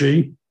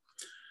terminology,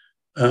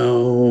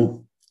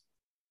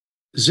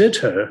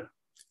 Sitte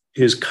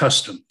is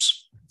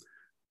customs.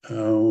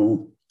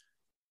 The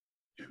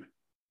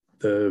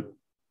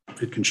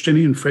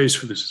Wittgensteinian phrase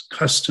for this is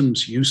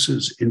customs,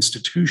 uses,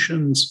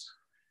 institutions,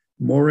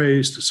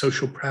 mores, the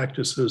social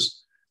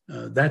practices.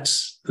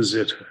 That's the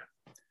Sitte.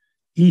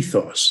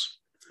 Ethos.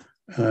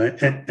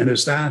 And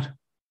as that,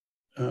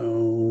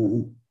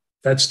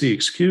 that's the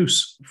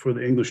excuse for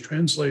the English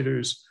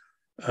translators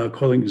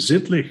calling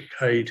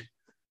Sittlichkeit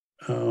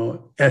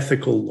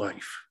ethical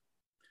life.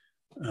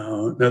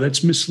 Now,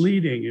 that's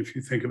misleading if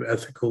you think of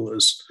ethical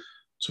as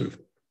sort of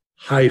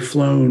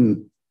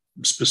high-flown,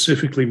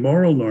 specifically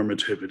moral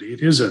normativity.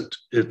 It isn't.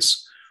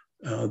 It's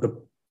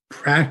the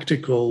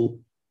practical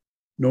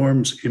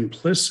norms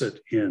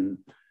implicit in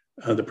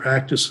the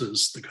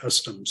practices, the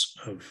customs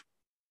of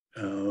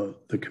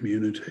the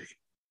community.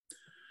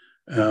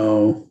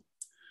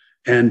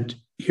 And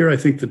here I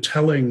think the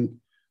telling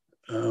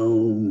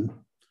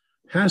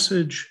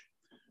passage,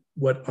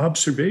 what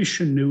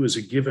observation knew as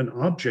a given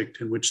object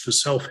in which the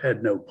self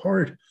had no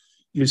part,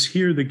 is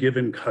here the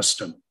given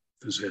custom,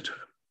 the Sitte.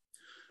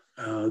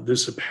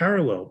 There's a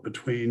parallel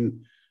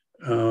between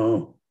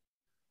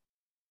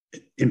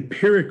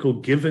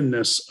empirical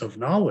givenness of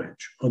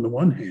knowledge on the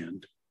one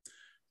hand,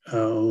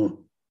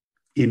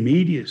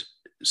 immediate,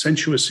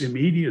 sensuous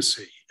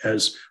immediacy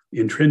as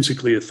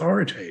intrinsically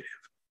authoritative,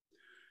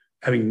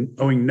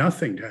 owing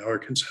nothing to our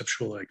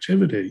conceptual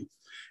activity,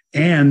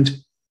 and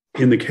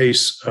in the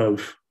case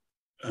of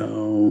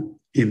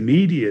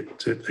immediate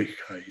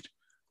Sittlichkeit,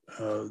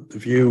 the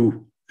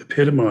view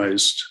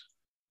epitomized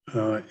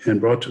and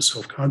brought to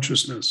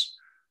self-consciousness,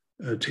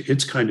 to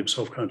its kind of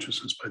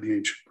self-consciousness by the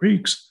ancient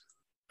Greeks,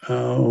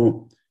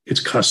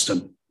 it's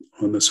custom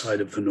on the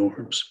side of the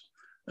norms,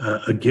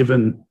 the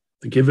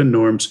given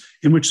norms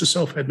in which the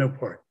self had no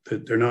part,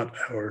 that they're not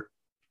our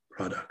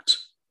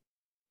products.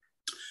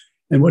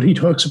 And what he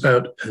talks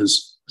about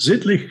as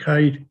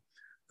Sittlichkeit,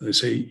 they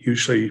say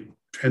usually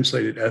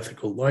translated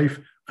ethical life,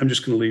 I'm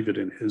just going to leave it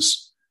in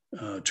his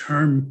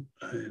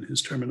in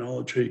his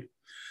terminology,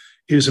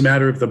 is a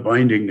matter of the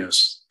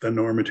bindingness, the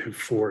normative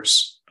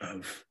force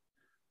of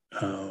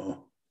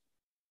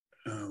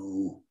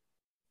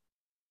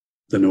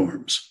the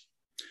norms.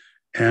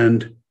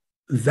 And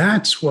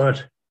that's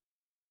what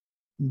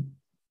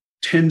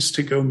tends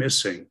to go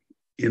missing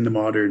in the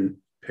modern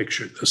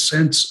picture, the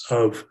sense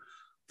of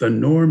the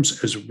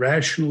norms as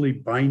rationally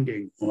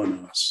binding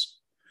on us,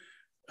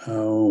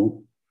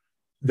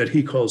 that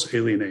he calls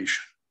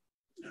alienation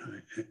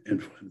in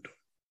Brandom.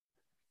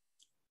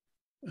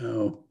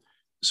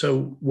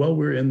 So while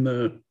we're in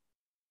the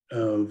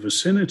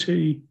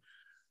vicinity,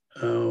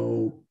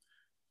 two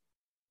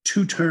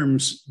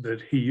terms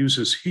that he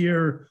uses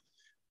here,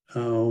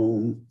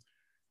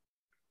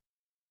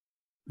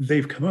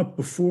 they've come up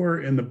before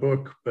in the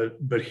book,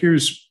 but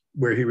here's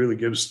where he really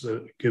gives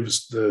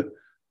the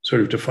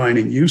sort of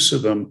defining use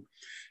of them.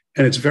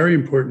 And it's very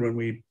important when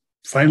we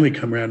finally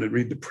come around and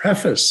read the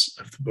preface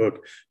of the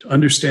book to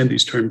understand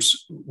these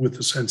terms with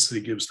the sense that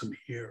he gives them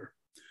here.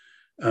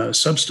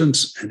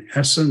 Substance and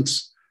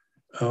essence,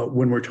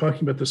 when we're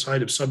talking about the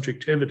side of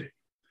subjectivity,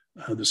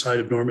 the side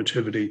of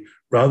normativity,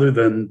 rather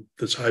than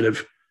the side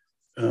of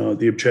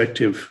the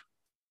objective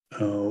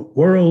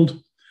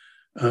world,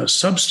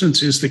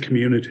 substance is the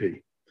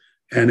community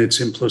and its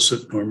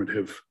implicit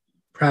normative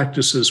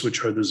practices,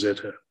 which are the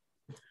Sitte.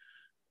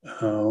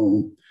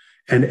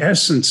 And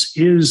essence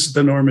is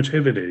the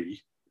normativity,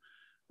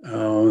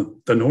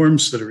 the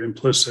norms that are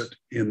implicit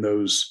in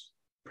those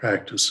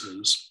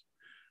practices.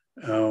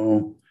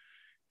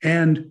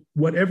 And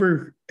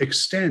whatever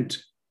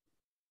extent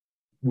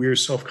we're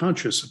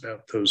self-conscious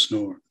about those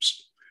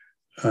norms,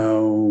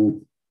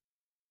 the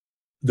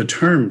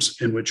terms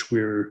in which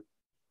we're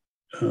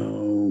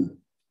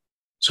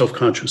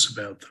self-conscious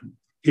about them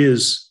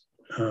is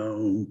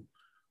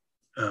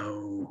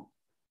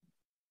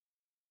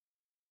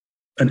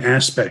an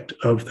aspect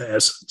of the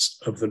essence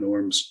of the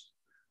norms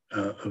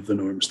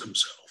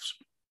themselves.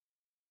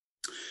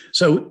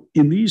 So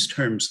in these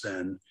terms,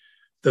 then,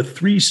 the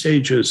three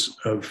stages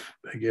of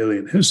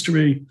Hegelian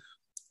history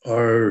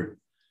are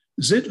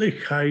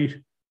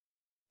Sittlichkeit,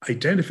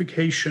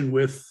 identification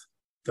with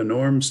the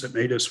norms that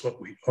made us what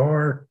we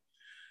are,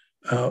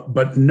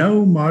 but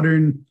no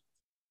modern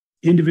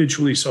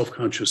individually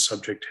self-conscious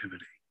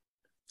subjectivity.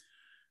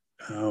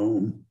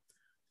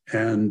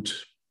 And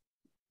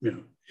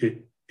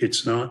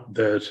it's not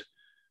that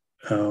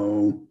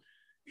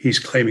he's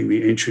claiming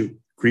the ancient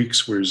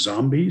Greeks were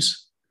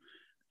zombies,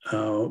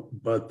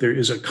 but there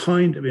is a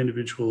kind of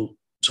individual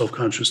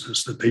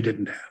self-consciousness that they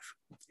didn't have,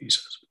 he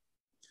says.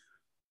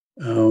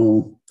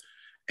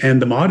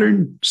 And the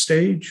modern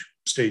stage,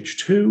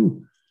 stage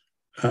two,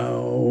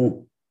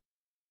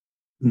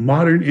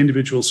 modern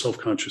individual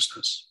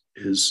self-consciousness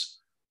is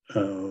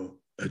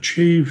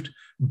achieved,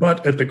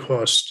 but at the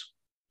cost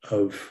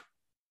of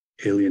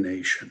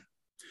alienation.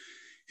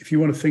 If you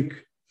want to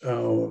think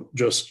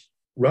just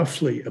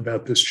roughly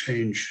about this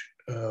change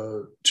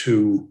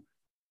to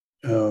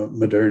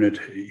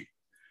modernity.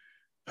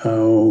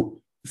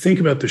 Think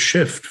about the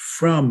shift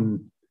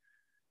from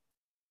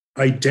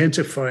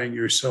identifying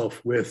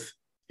yourself with,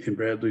 in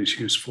Bradley's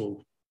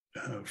useful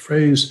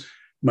phrase,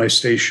 my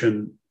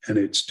station and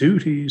its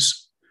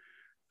duties,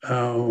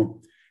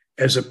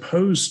 as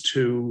opposed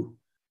to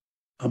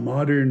a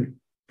modern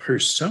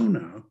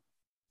persona.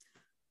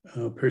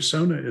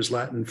 Persona is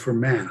Latin for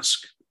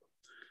mask.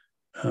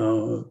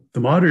 The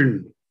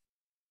modern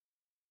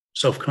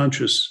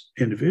self-conscious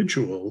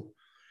individual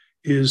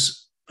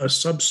is a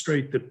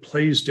substrate that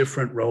plays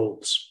different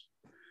roles.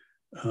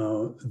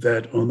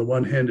 That on the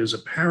one hand is a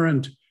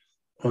parent,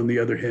 on the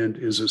other hand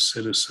is a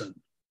citizen,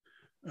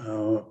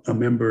 a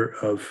member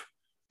of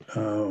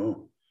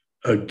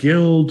a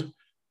guild,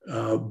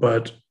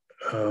 but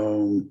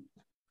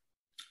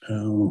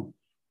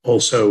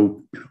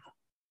also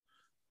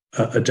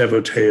a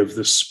devotee of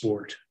this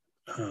sport,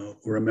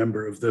 or a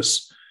member of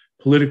this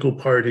political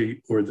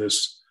party or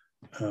this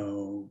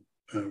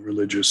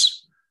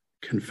religious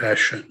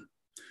confession.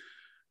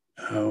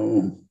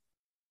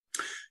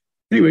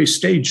 Anyway,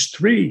 stage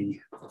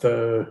 3,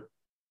 the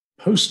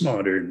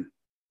postmodern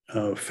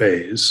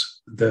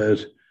phase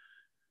that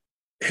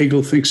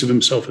Hegel thinks of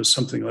himself as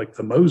something like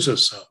the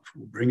Moses of,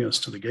 who will bring us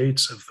to the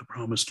gates of the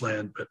promised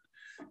land, but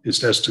is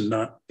destined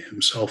not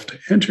himself to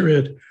enter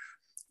it,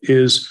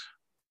 is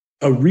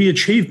a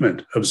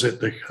reachievement of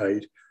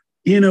Sittlichkeit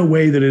in a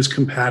way that is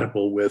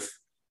compatible with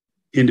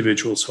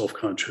individual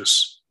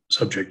self-conscious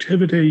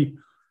subjectivity,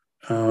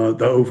 the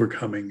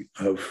overcoming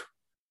of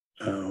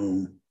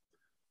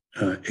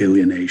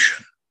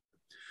alienation.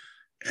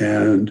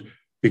 And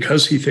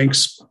because he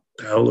thinks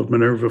the owl of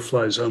Minerva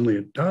flies only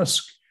at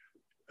dusk,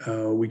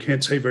 we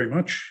can't say very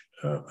much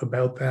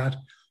about that.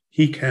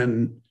 He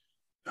can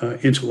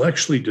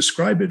intellectually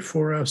describe it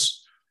for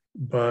us,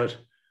 but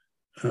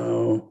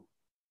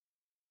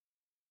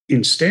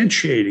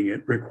instantiating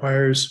it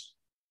requires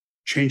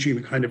changing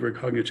the kind of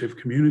recognitive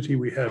community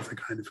we have, the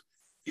kind of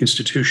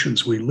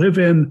institutions we live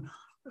in,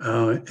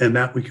 and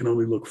that we can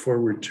only look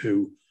forward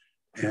to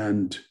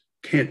and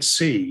can't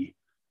see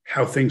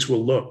how things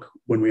will look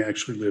when we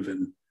actually live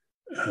in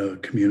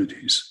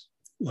communities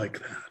like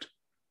that.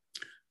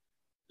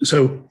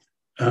 So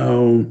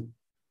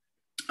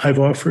I've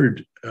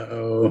offered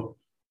a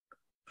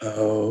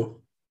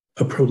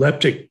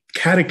proleptic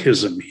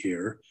catechism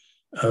here,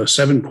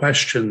 7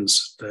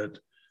 questions that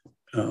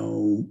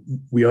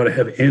we ought to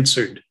have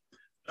answered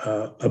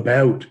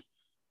about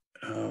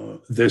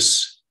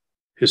this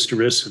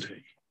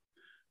historicity.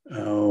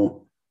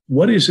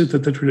 What is it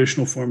that the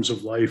traditional forms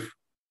of life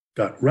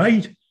got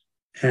right,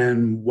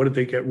 and what did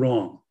they get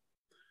wrong?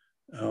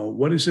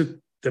 What is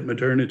it that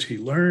modernity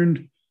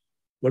learned?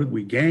 What did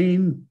we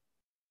gain?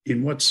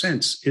 In what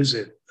sense is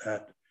it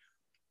that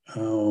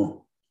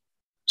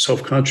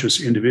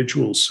self-conscious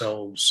individual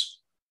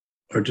selves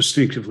are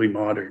distinctively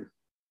modern?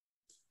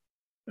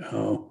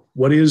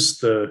 What is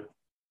the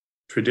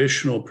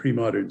traditional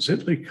pre-modern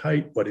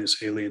Sittlichkeit? What is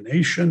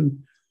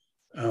alienation?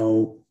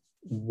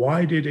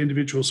 Why did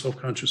individual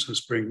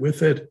self-consciousness bring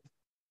with it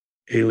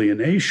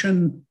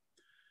alienation?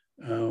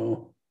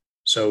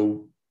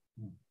 So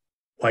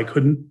why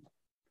couldn't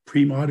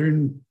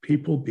pre-modern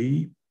people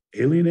be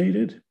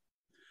alienated?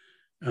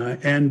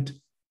 And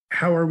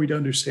how are we to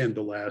understand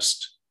the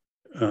last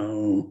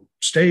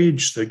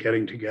stage, the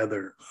getting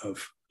together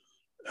of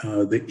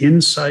the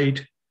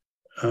insight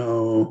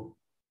of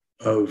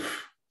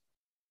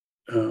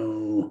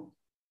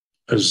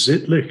a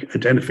Sittlich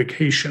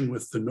identification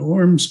with the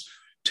norms,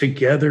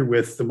 together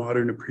with the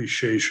modern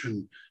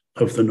appreciation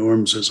of the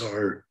norms as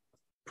our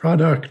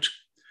product?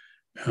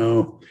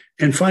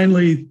 And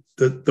finally,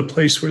 the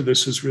place where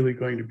this is really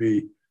going to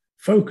be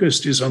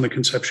focused is on the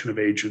conception of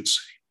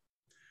agency.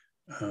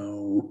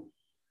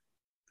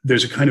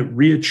 There's a kind of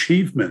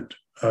reachievement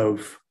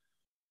of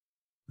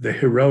the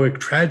heroic,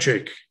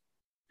 tragic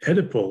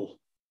Oedipal,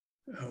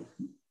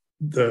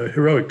 the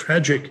heroic,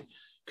 tragic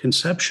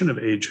conception of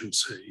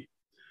agency,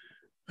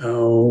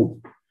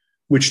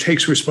 which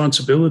takes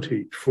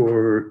responsibility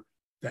for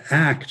the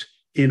act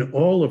in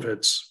all of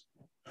its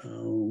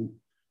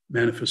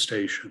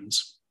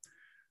manifestations.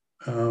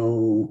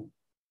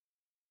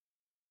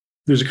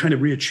 There's a kind of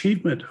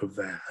reachievement of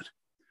that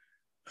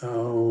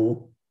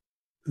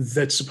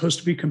that's supposed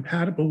to be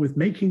compatible with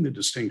making the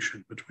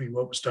distinction between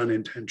what was done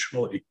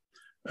intentionally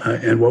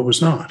and what was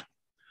not.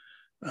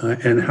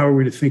 And how are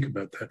we to think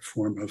about that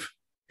form of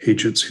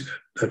agency,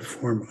 that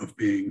form of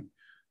being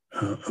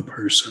a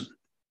person?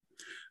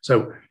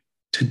 So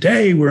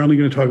today we're only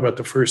going to talk about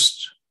the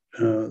first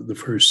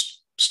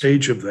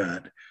stage of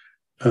that,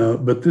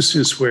 but this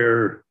is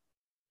where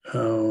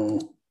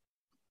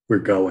we're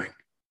going.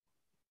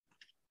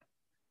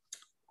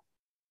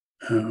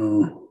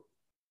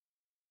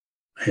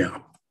 Yeah.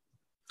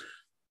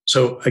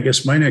 So I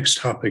guess my next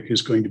topic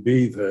is going to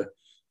be the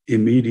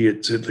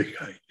immediate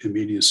Sittlichkeit,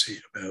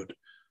 immediacy about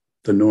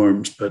the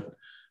norms, but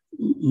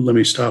let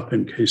me stop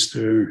in case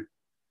there are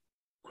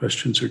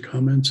questions or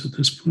comments at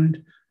this point.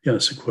 Yeah,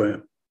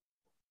 Sequoia.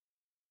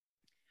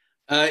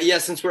 Yeah,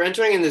 since we're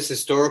entering in this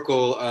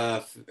historical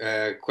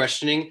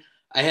questioning,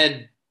 I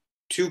had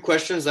two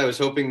questions I was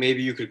hoping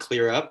maybe you could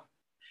clear up.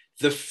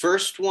 The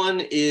first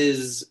one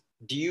is,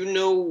 do you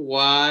know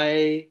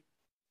why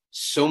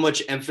so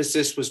much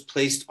emphasis was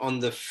placed on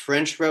the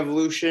French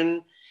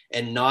Revolution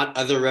and not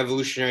other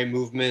revolutionary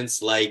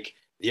movements like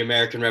the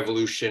American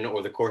Revolution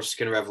or the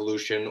Corsican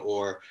Revolution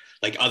or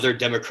like other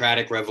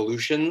democratic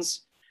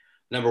revolutions?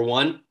 Number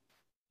one.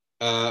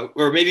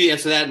 Or maybe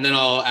answer that and then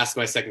I'll ask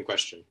my second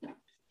question.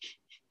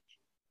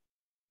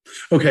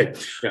 Okay.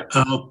 Yeah.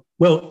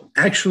 Well,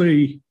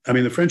 actually, I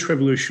mean, the French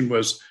Revolution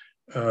was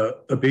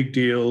a big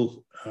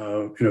deal.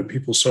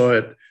 People saw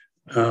it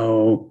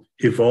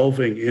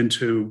evolving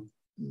into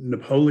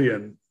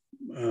Napoleon.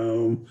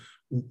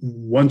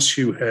 Once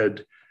you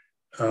had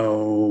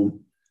overthrown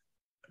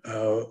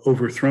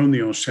the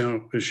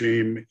Ancien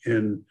regime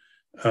in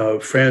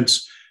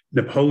France,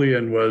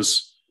 Napoleon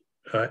was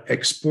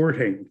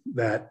exporting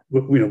that,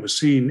 was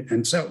seen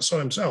and saw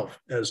himself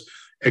as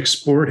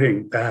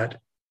exporting that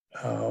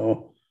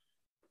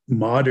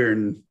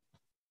modern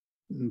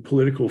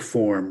political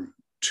form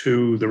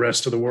to the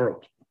rest of the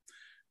world.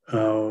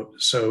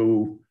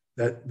 So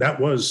that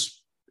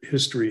was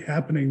history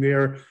happening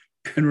there.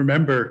 And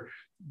remember,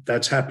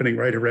 that's happening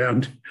right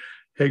around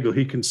Hegel.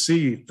 He can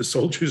see the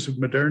soldiers of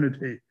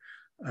modernity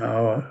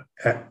out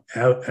at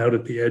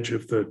the edge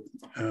of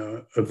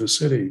the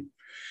city.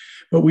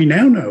 But we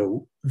now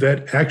know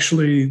that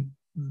actually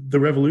the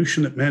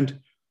revolution that meant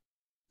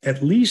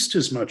at least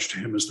as much to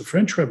him as the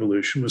French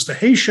Revolution was the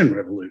Haitian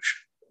Revolution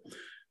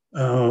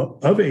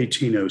of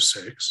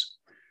 1806,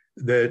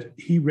 that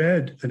he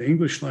read an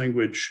English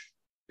language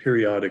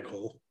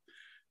periodical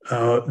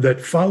that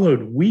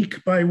followed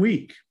week by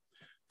week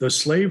the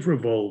slave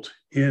revolt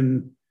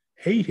in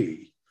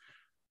Haiti,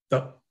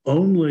 the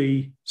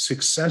only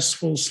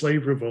successful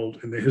slave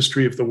revolt in the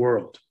history of the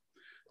world,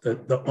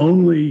 the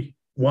only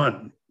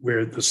one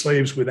where the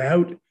slaves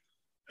without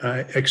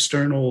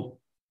external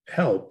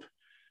help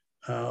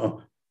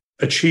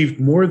achieved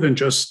more than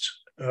just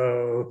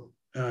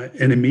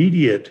an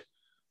immediate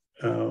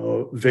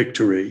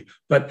victory,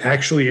 but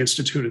actually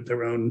instituted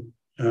their own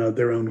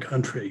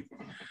country.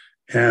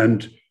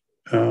 And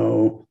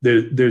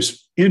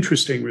there's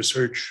interesting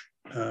research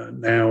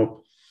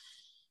now.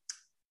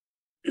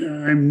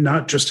 I'm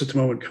not just at the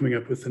moment coming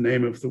up with the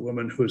name of the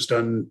woman who has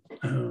done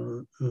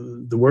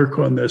the work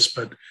on this,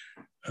 but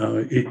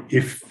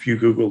if you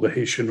Google the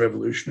Haitian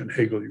Revolution and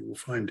Hegel, you will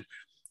find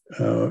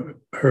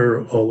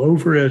her all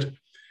over it.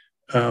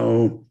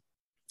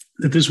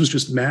 That this was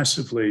just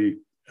massively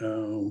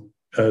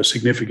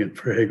significant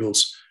for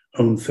Hegel's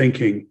own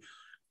thinking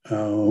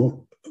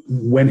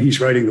when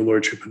he's writing the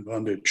Lordship and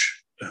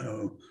Bondage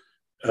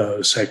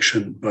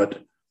section,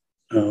 but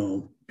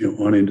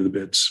on into the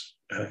bits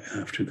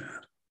after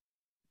that.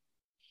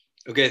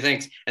 Okay,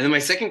 thanks. And then my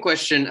second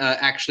question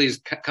actually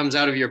comes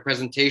out of your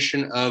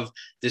presentation of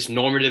this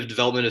normative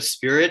development of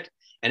spirit.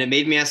 And it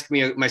made me ask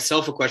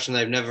myself a question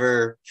that I've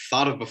never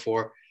thought of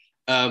before.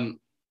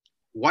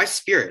 Why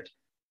spirit?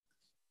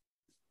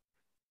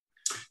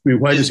 I mean,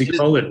 why does he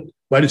call it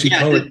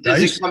Geist?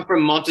 Does it come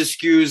from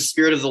Montesquieu's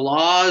Spirit of the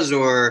Laws,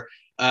 or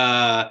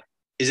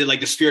is it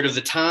like the spirit of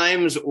the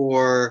times,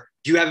 or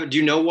do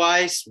you know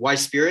why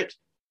spirit?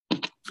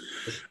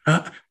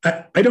 I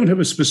don't have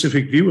a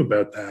specific view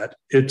about that.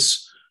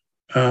 It's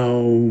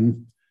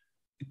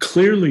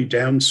clearly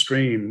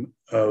downstream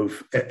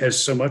of,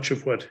 as so much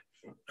of what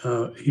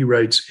he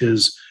writes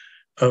is,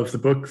 of the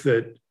book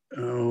that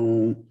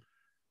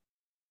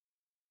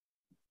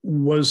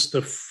was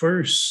the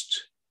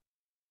first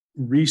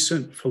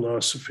recent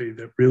philosophy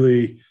that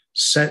really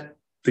set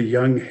the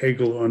young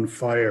Hegel on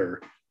fire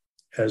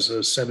as a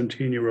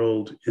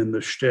 17-year-old in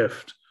the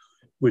Stift,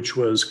 which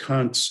was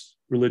Kant's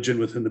Religion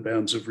Within the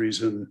Bounds of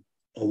Reason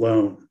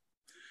Alone.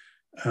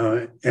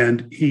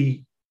 And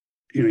he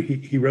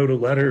wrote a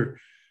letter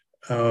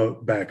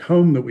back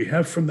home that we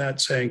have from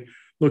that saying,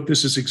 look,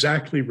 this is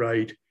exactly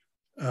right.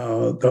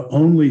 The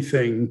only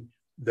thing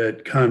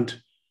that Kant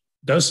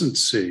doesn't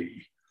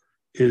see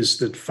is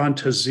that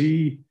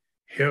Fantasie,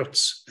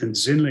 Herz, and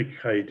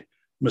Sinnlichkeit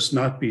must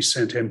not be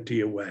sent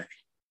empty away.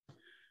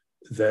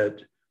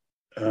 That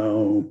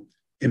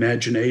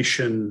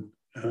imagination,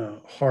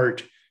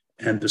 heart,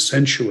 and the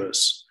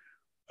sensuous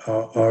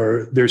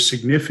their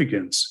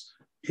significance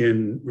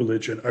in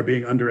religion are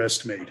being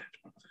underestimated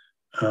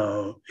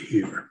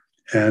here.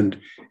 And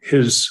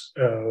his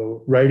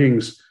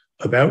writings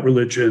about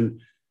religion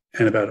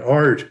and about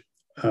art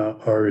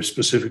are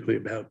specifically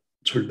about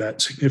sort of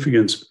that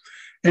significance.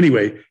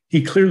 Anyway,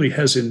 he clearly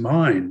has in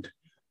mind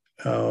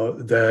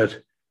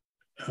that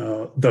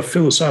the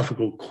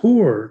philosophical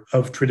core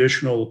of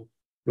traditional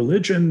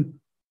religion,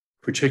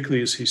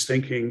 particularly as he's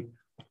thinking,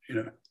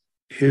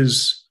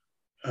 his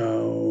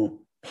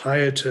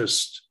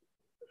pietist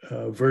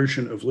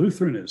version of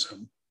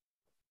Lutheranism,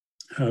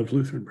 of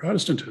Lutheran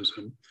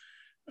Protestantism,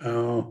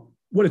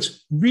 what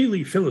it's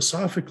really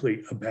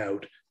philosophically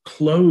about,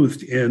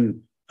 clothed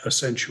in a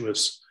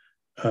sensuous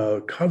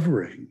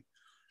covering,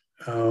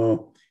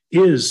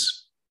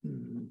 is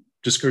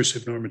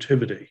discursive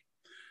normativity.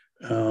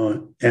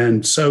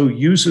 And so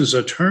uses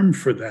a term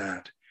for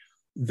that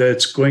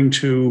that's going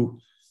to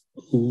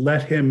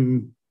let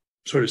him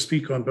sort of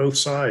speak on both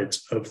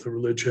sides of the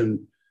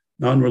religion,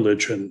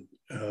 non-religion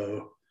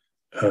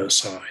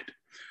side.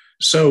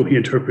 So he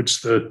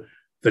interprets the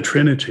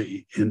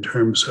Trinity in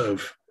terms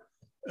of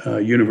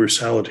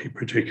universality,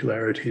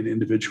 particularity, and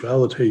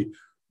individuality,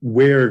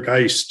 where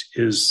Geist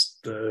is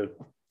the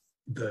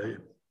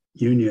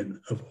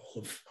union of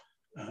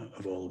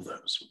all of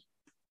those.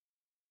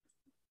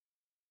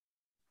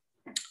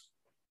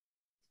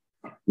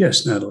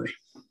 Yes, Natalie.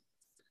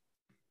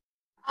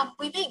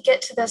 We may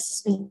get to this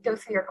as we go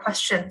through your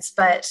questions,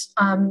 but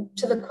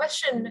to the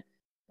question,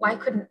 why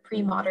couldn't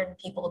pre-modern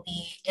people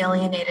be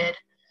alienated?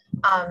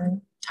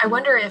 I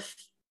wonder if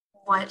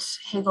what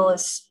Hegel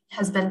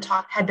had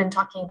been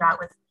talking about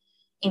with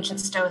ancient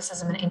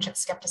Stoicism and ancient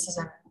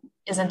skepticism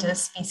isn't a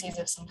species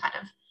of some kind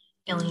of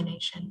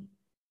alienation.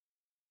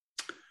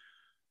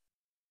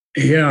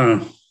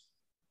 Yeah,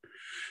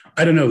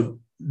 I don't know.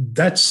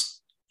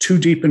 That's too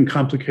deep and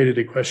complicated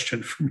a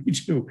question for me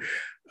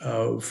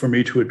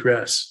to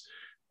address.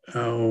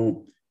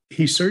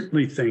 He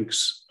certainly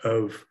thinks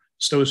of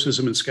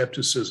Stoicism and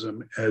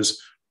skepticism as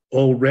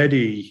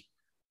already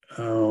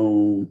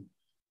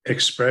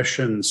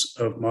expressions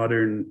of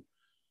modern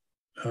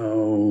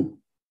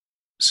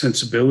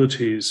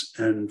sensibilities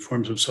and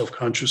forms of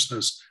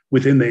self-consciousness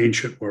within the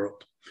ancient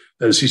world.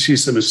 As he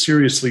sees them as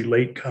seriously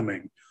late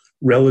coming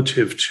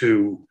relative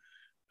to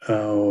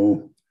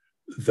the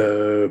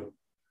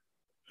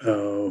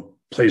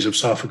plays of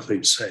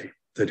Sophocles, say,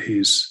 that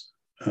he's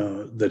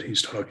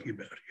talking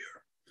about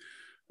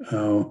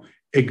here.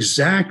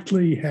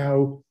 Exactly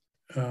how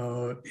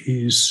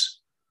he's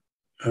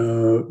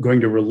going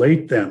to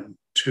relate them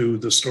to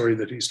the story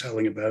that he's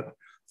telling about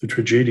the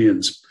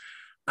tragedians,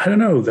 I don't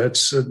know.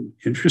 That's an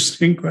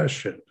interesting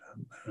question.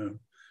 I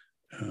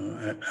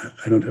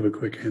don't have a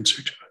quick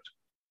answer to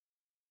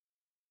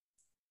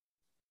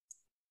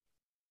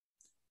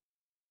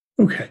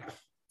it. Okay.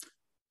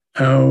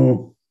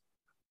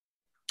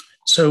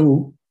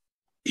 So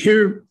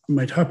here,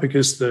 my topic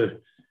is the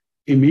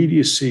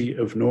immediacy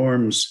of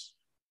norms,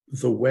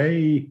 the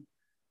way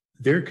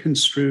they're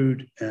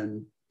construed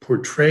and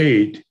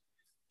portrayed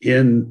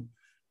in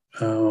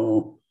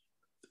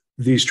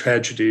these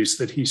tragedies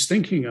that he's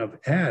thinking of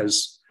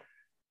as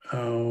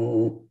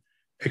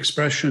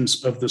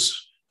expressions of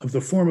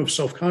the form of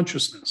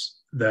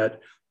self-consciousness that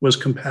was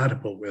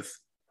compatible with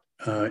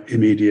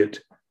immediate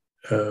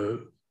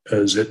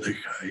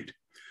Sittlichkeit.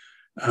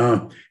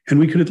 And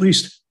we could at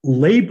least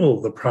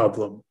label the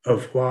problem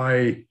of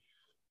why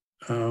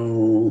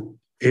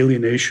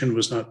alienation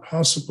was not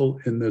possible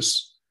in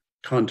this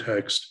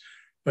context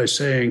by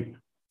saying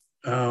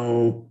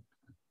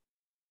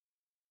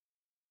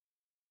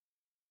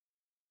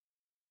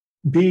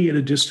being at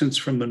a distance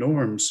from the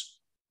norms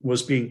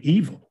was being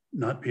evil,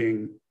 not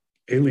being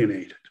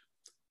alienated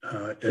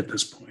at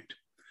this point.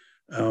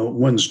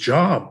 One's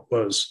job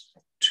was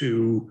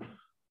to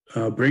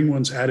bring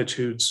one's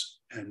attitudes,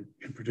 and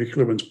in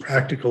particular one's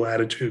practical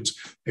attitudes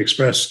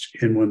expressed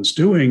in one's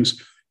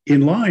doings,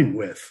 in line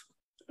with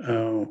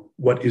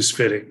what is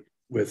fitting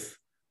with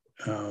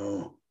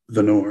the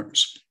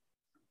norms.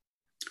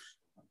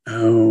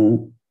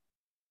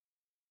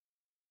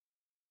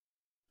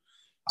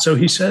 So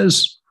he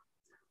says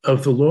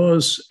of the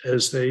laws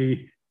as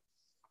they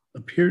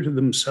appear to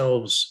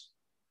themselves,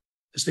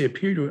 as they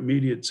appear to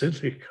immediate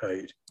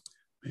Sittlichkeit,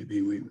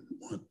 maybe we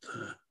want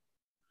the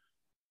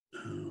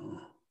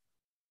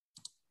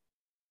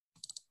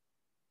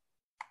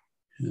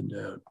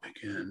handout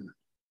again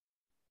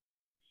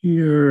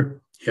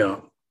here.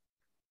 Yeah.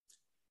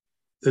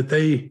 That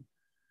they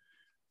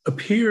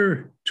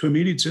appear to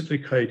immediate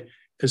Sittlichkeit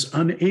as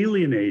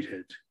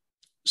unalienated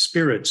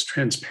spirits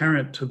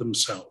transparent to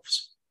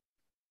themselves.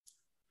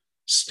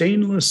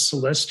 Stainless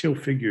celestial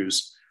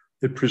figures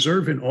that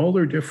preserve in all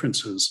their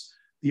differences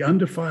the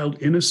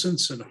undefiled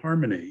innocence and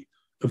harmony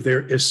of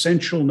their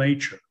essential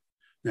nature.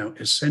 Now,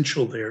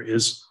 essential there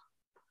is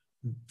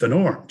the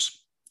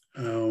norms.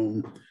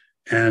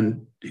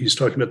 And he's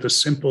talking about the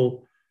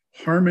simple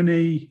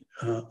harmony,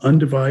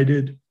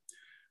 undivided.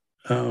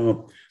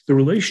 The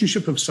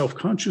relationship of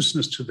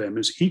self-consciousness to them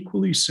is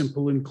equally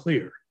simple and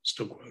clear,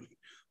 still quoting.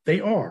 They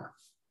are.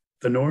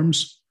 The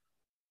norms,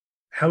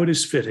 how it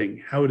is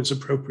fitting, how it is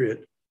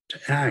appropriate to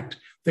act,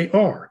 they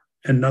are,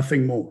 and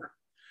nothing more.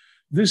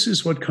 This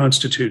is what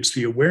constitutes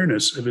the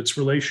awareness of its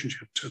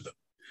relationship to them.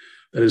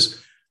 That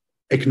is,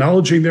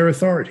 acknowledging their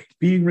authority,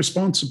 being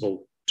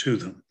responsible to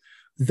them.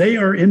 They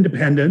are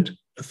independent,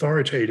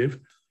 authoritative.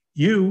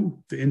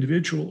 You, the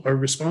individual, are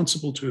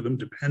responsible to them,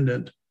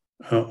 dependent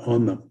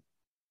on them.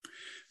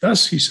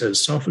 Thus, he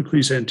says,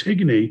 Sophocles'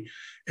 Antigone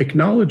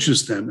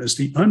acknowledges them as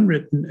the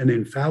unwritten and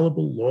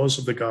infallible laws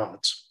of the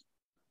gods.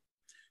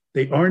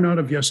 They are not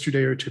of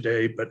yesterday or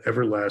today, but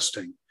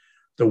everlasting,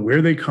 though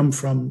where they come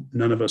from,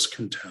 none of us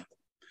can tell.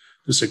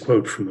 This is a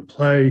quote from the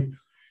play.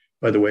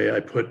 By the way, I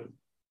put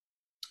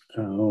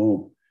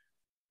in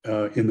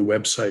the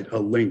website a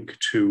link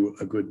to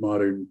a good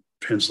modern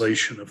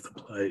translation of the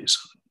play, so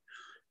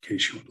in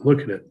case you want to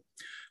look at it.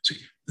 See,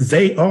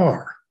 they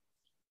are.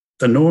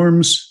 The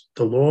norms,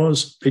 the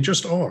laws, they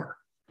just are.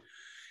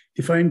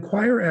 If I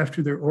inquire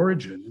after their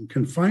origin and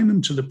confine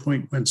them to the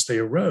point whence they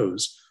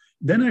arose,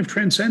 then I've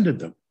transcended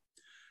them.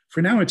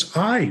 For now it's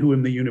I who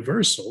am the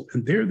universal,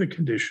 and they're the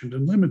conditioned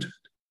and limited.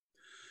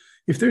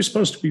 If they're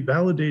supposed to be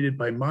validated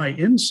by my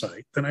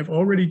insight, then I've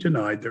already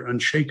denied their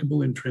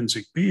unshakable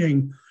intrinsic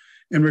being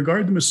and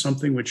regard them as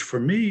something which for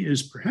me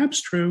is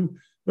perhaps true,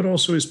 but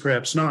also is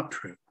perhaps not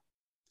true.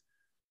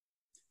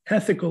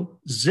 Ethical,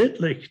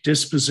 Sittlich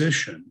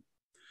disposition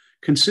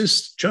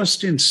consists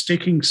just in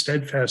sticking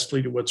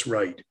steadfastly to what's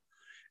right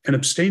and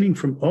abstaining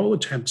from all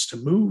attempts to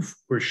move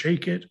or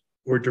shake it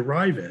or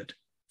derive it,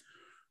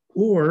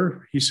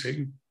 or, he's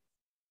saying,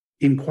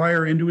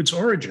 inquire into its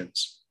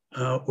origins,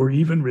 or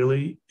even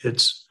really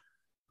its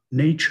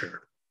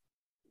nature.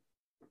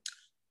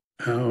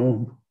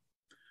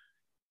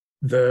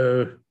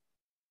 The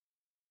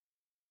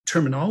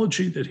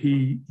terminology that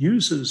he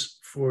uses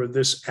for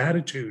this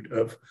attitude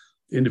of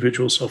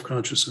individual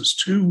self-consciousness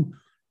to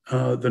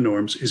the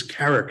norms is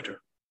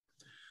character.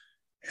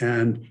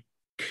 And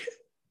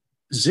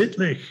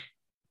Sittlich,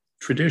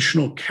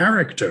 traditional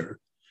character,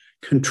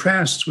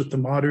 contrasts with the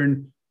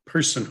modern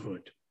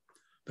personhood,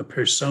 the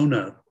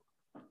persona,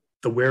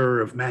 the wearer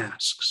of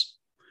masks.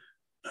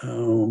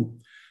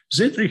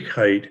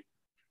 Sittlichkeit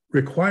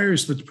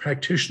requires that the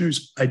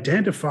practitioners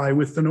identify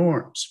with the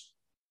norms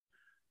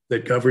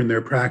that govern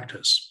their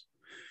practice.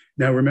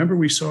 Now, remember,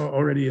 we saw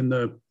already in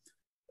the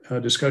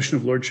discussion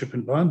of lordship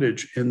and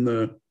bondage in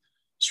the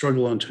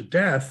struggle unto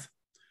death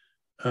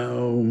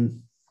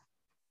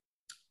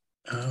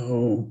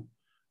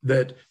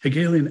that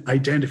Hegelian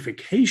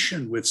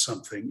identification with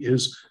something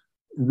is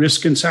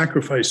risk and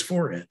sacrifice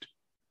for it.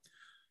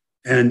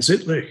 And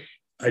Sittlich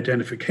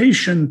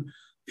identification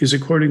is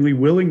accordingly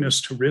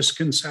willingness to risk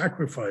and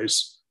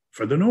sacrifice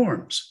for the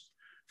norms,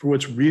 for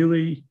what's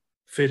really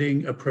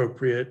fitting,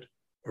 appropriate,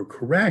 or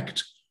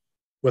correct,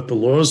 what the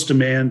laws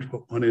demand,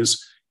 what one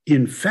is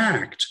in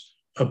fact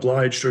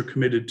obliged or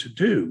committed to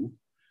do,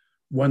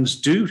 one's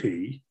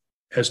duty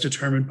as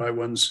determined by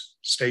one's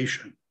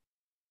station.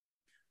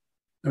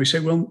 Now we say,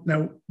 well,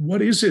 now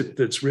what is it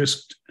that's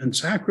risked and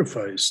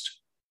sacrificed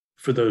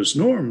for those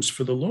norms,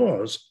 for the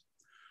laws?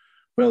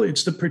 Well,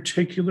 it's the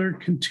particular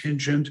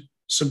contingent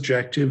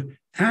subjective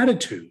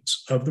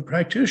attitudes of the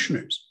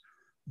practitioners,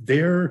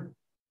 their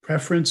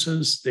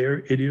preferences,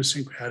 their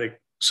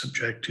idiosyncratic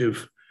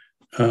subjective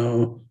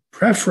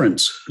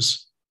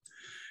preferences.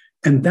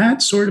 And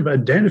that sort of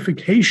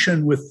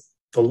identification with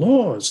the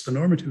laws, the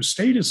normative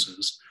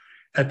statuses,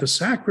 at the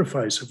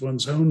sacrifice of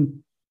one's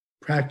own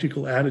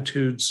practical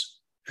attitudes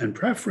and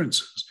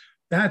preferences,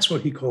 that's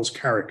what he calls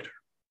character.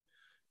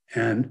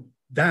 And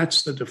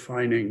that's the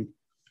defining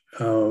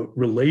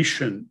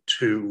relation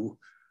to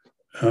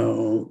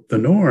the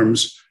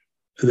norms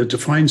that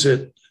defines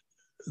it,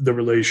 the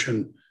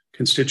relation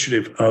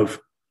constitutive of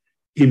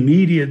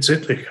immediate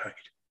Sittlichkeit.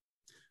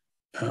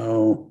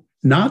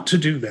 Not to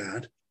do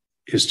that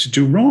is to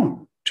do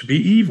wrong, to be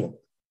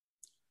evil.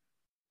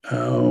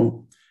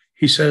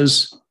 He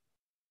says,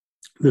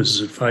 this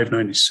is at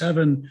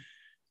 597,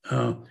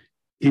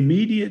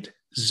 immediate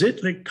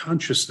Sittlich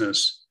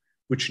consciousness,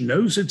 which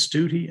knows its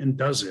duty and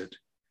does it,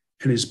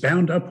 and is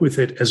bound up with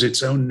it as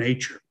its own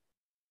nature.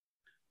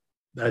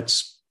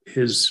 That's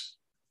his,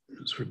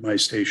 sort of my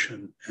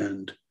station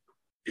and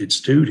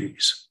its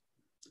duties.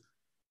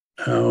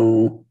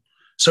 So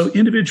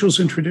individuals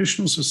in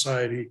traditional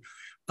society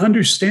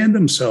understand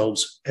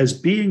themselves as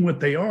being what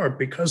they are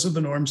because of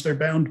the norms they're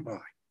bound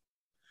by.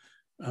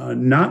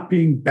 Not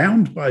being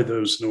bound by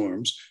those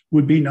norms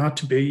would be not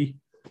to be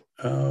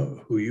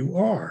who you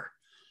are.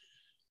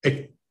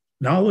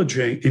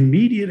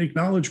 Immediate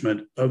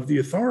acknowledgement of the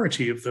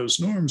authority of those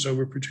norms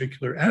over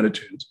particular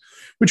attitudes,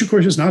 which of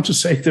course is not to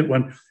say that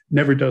one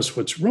never does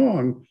what's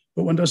wrong,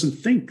 but one doesn't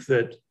think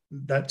that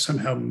that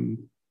somehow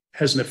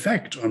has an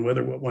effect on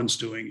whether what one's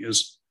doing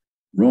is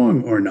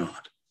wrong or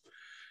not.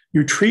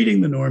 You're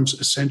treating the norms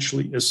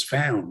essentially as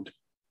found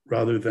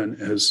rather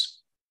than as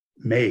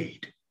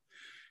made,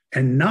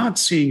 and not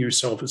seeing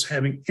yourself as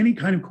having any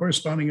kind of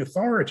corresponding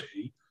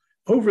authority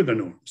over the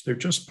norms. They're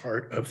just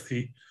part of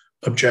the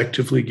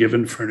objectively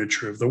given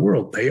furniture of the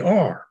world. They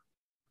are.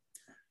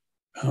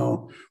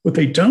 What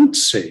they don't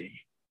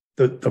see,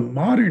 the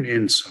modern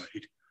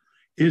insight,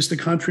 is the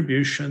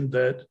contribution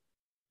that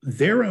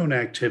their own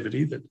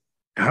activity, that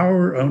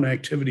our own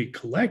activity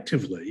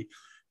collectively,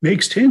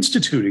 makes to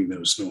instituting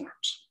those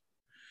norms.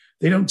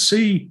 They don't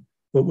see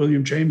what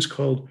William James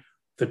called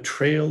the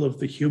trail of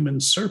the human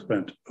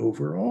serpent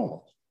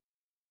overall.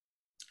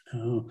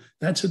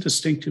 That's a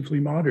distinctively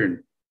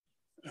modern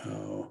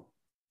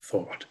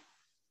thought.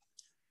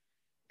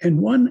 And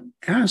one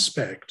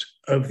aspect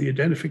of the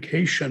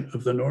identification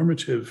of the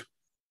normative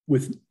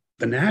with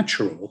the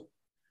natural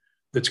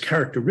that's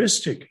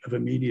characteristic of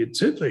immediate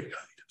Sittlichkeit,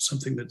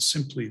 something that's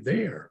simply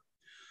there,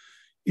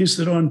 is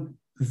that on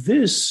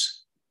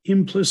this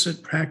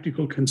implicit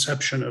practical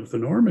conception of the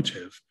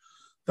normative,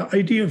 the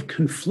idea of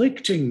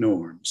conflicting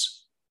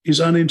norms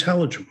is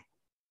unintelligible.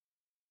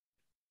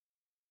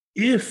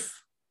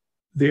 If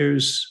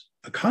there's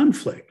a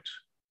conflict,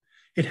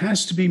 it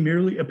has to be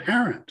merely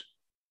apparent.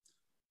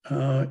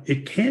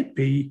 It can't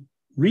be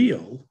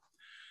real.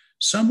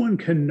 Someone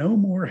can no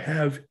more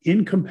have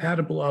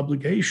incompatible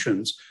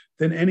obligations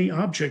than any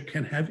object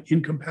can have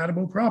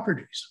incompatible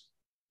properties.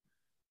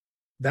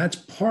 That's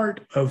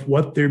part of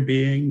what there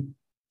being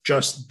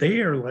just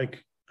there,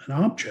 like an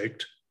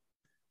object,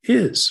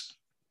 is.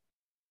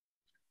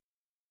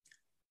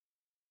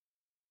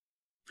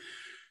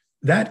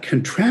 That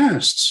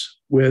contrasts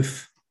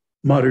with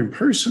modern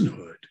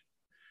personhood,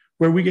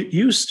 where we get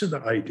used to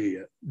the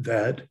idea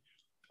that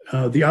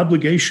the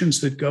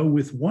obligations that go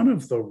with one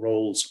of the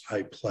roles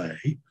I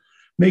play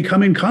may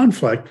come in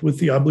conflict with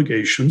the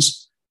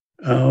obligations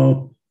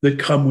that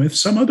come with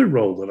some other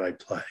role that I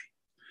play.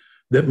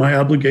 That my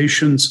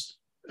obligations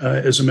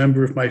as a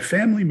member of my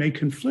family may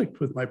conflict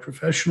with my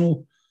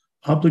professional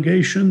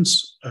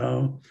obligations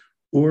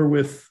or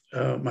with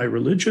my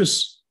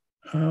religious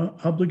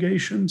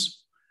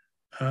obligations.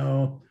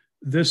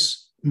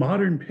 This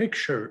modern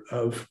picture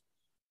of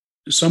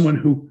someone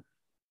who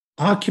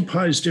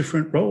occupies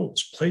different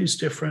roles, plays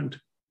different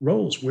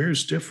roles,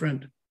 wears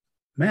different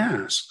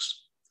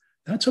masks,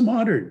 that's a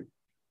modern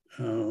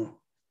idea.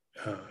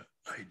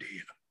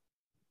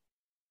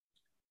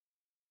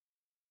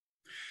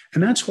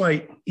 And that's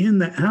why in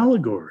the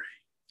allegory,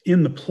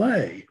 in the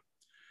play,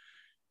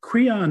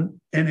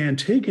 Creon and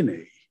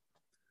Antigone,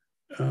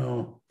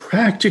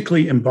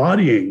 practically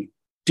embodying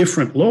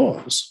different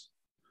laws,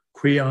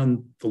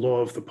 Creon, the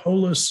law of the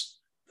polis,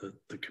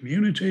 the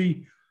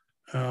community,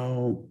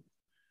 the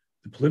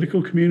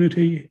political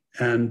community,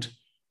 and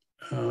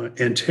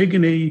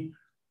Antigone,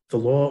 the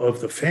law of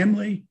the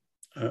family,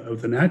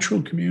 of the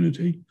natural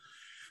community,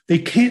 they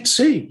can't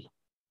see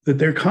that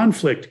their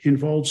conflict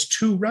involves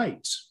two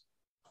rights,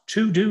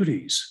 two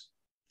duties,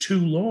 two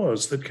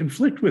laws that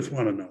conflict with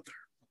one another.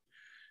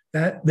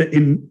 That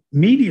the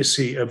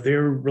immediacy of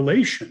their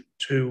relation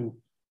to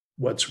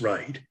what's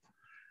right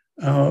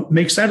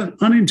makes that an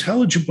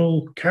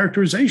unintelligible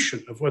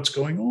characterization of what's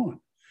going on.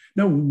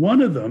 No,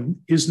 one of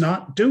them is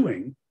not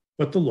doing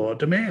what the law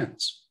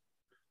demands,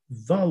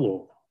 the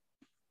law.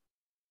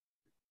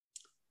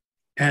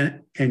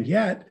 And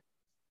yet,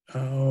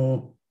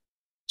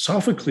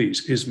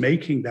 Sophocles is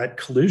making that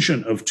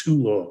collision of two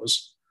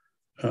laws,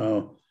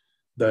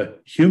 the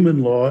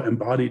human law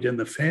embodied in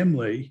the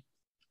family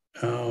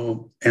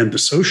and the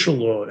social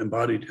law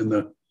embodied in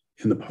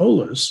the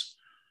polis.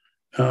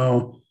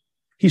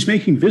 He's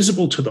making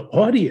visible to the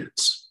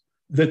audience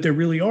that there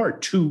really are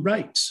two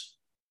rights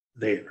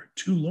there,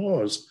 two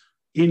laws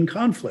in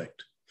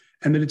conflict,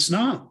 and that it's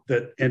not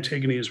that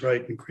Antigone is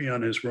right and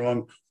Creon is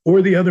wrong,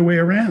 or the other way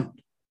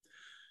around.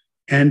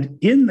 And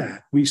in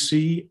that, we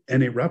see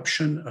an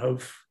eruption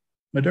of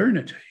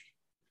modernity,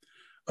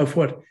 of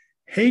what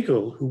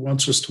Hegel, who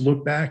wants us to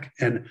look back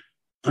and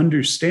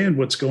understand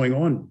what's going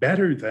on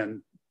better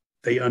than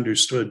they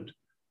understood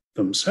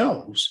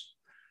themselves,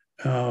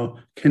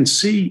 can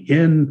see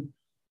in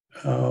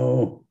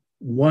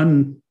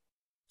one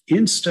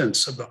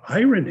instance of the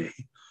irony,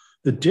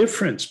 the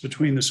difference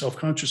between the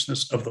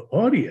self-consciousness of the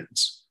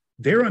audience,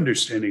 their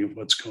understanding of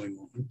what's going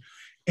on,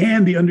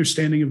 and the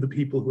understanding of the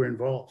people who are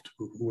involved,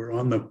 who are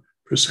on the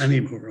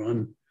proscenium, who are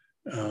on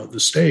the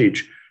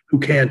stage, who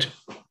can't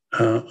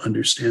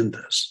understand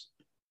this.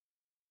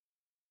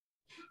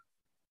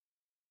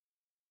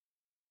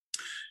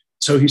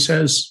 So he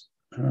says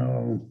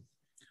at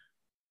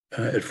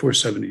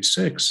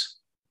 476,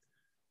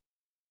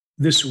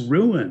 this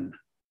ruin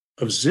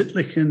of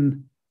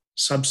Sittlichen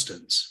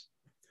substance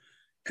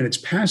and its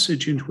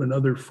passage into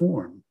another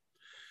form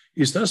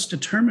is thus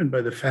determined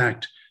by the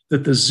fact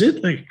that the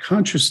Sittlich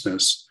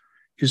consciousness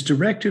is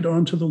directed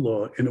onto the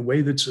law in a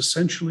way that's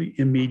essentially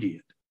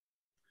immediate.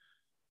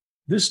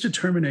 This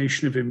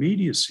determination of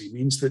immediacy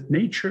means that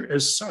nature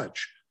as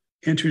such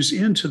enters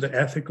into the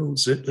ethical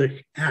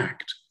Sittlich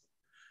act,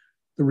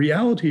 the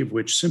reality of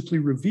which simply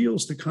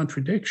reveals the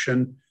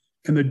contradiction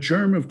and the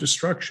germ of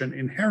destruction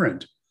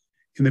inherent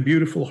in the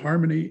beautiful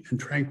harmony and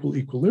tranquil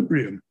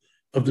equilibrium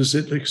of the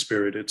Sittlich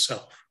spirit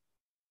itself.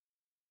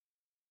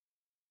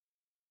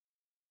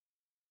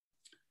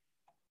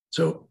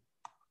 So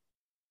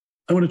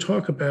I want to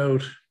talk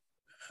about,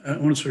 I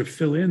want to sort of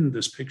fill in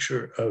this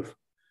picture of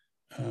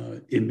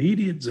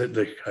immediate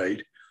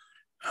Sittlichkeit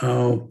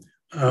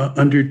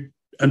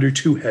under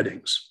two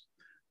headings.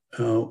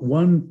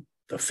 One,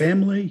 the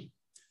family,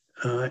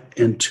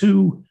 and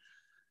two,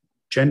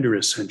 gender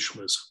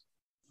essentialism.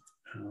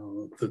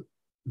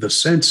 The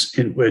sense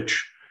in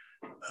which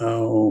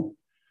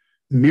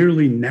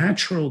merely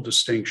natural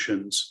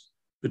distinctions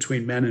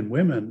between men and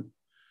women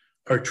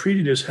are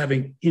treated as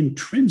having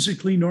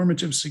intrinsically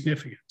normative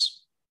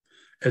significance,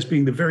 as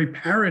being the very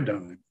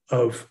paradigm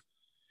of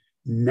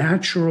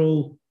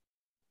natural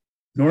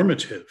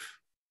normative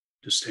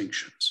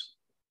distinctions.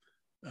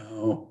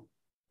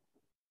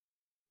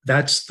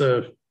 That's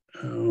the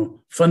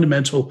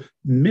fundamental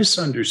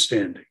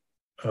misunderstanding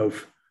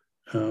of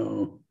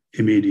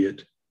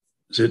immediate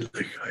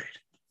Sittlichkeit.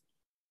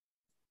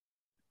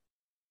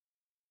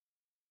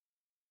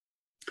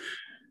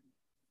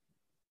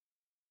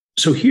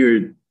 So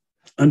here,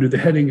 under the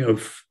heading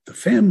of the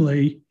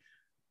family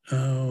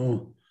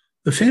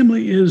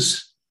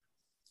is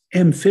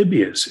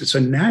amphibious. It's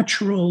a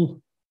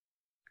natural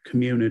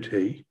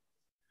community,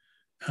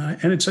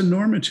 and it's a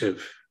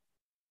normative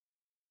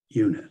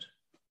unit.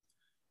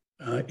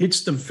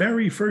 It's the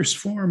very first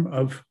form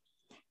of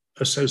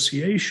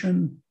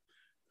association,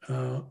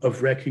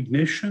 of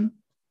recognition.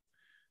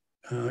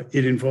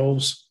 It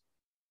involves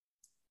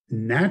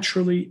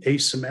naturally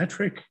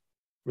asymmetric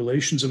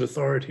relations of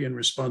authority and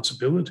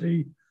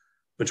responsibility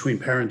between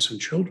parents and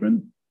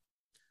children,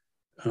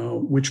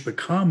 which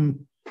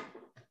become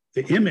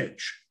the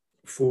image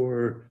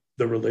for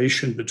the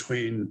relation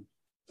between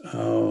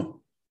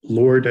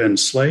lord and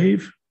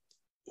slave,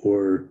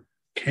 or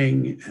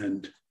king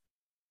and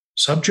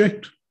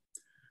subject.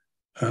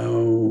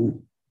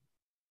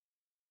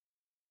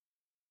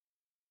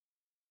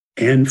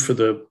 And for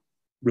the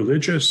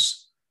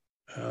religious,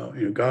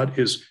 God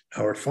is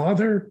our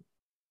Father,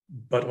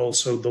 but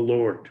also the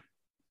Lord.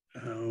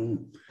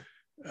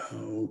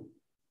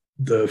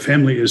 The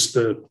family is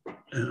the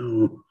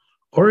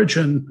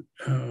origin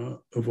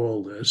of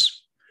all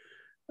this.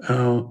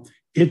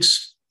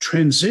 It's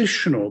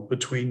transitional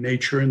between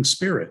nature and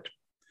spirit.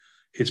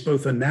 It's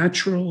both a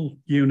natural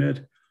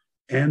unit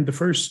and the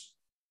first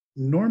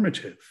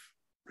normative,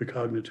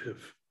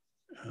 recognitive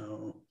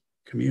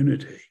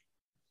community.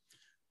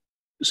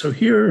 So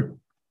here,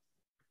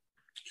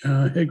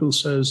 Hegel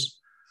says,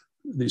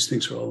 these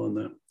things are all in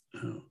the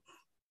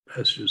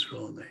passages are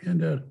all in the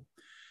handout.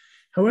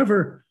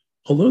 However,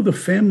 although the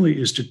family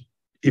is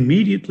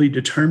immediately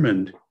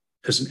determined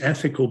as an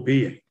ethical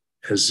being,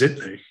 as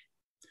Sittlich,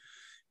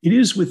 it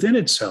is within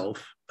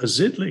itself a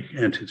Sittlich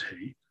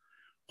entity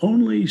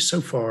only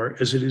so far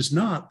as it is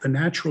not the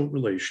natural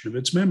relation of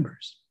its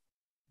members.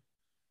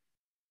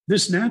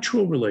 This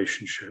natural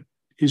relationship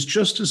is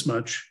just as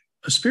much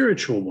a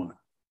spiritual one,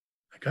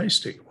 a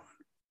geistic one.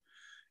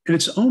 And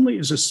it's only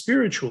as a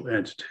spiritual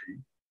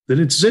entity that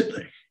it's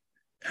Sittlich,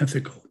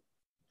 ethical.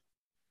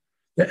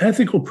 The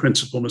ethical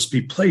principle must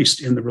be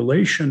placed in the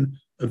relation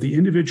of the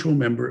individual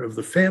member of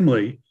the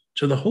family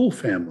to the whole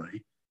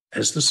family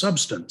as the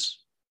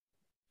substance.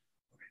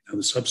 Now,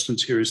 the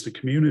substance here is the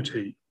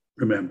community,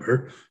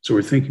 remember. So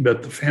we're thinking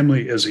about the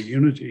family as a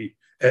unity,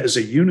 as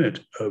a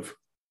unit of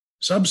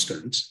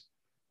substance.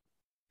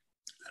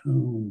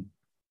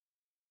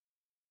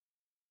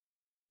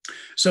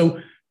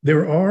 So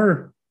there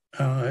are,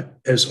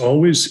 as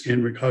always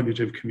in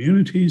recognitive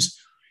communities,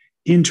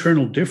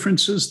 internal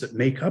differences that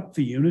make up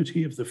the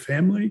unity of the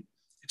family.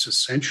 It's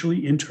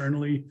essentially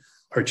internally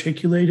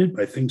articulated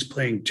by things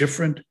playing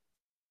different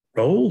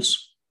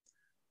roles.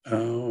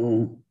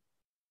 The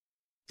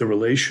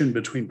relation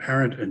between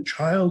parent and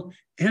child,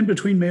 and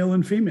between male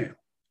and female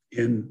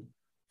in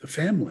the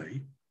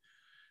family.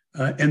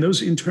 And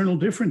those internal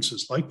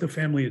differences, like the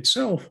family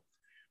itself,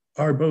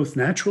 are both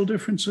natural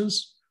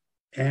differences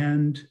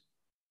and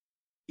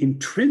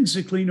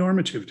intrinsically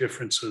normative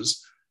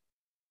differences,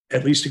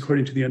 at least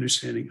according to the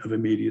understanding of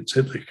immediate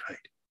Sittlichkeit.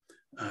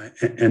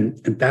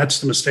 And that's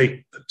the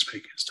mistake that's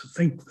made, is to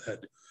think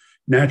that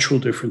natural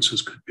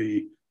differences could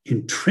be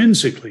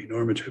intrinsically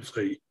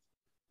normatively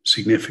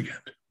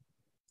significant.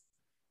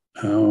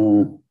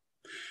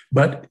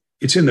 But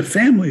it's in the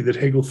family that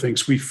Hegel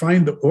thinks we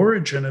find the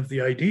origin of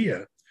the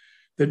idea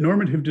that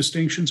normative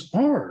distinctions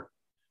are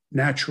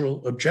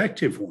natural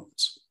objective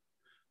ones.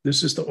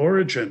 This is the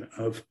origin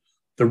of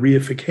the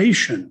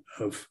reification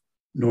of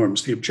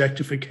norms, the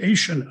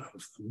objectification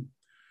of them,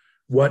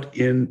 what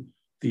in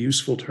the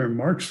useful term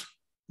Marx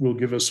will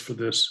give us for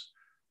this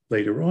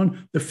later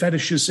on, the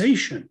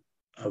fetishization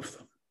of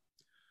them.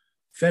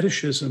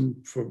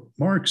 Fetishism for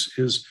Marx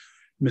is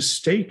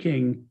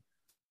mistaking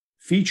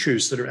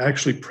features that are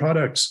actually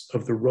products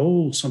of the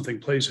role something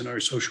plays in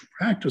our social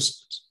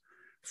practices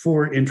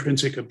for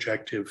intrinsic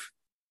objective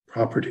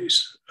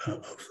properties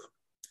of them.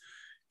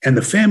 And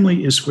the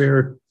family is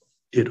where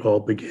it all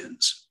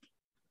begins.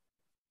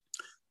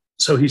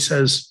 So he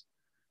says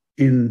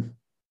at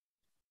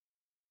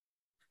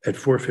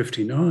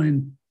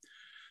 459,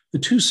 the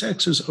two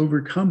sexes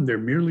overcome their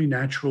merely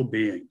natural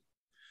being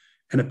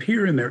and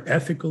appear in their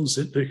ethical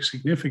Sittlich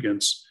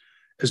significance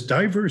as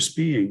diverse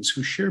beings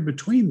who share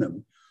between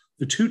them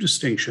the two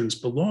distinctions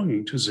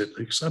belonging to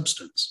Sittlich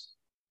substance.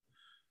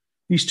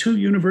 These two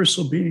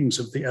universal beings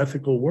of the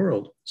ethical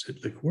world,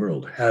 Sittlich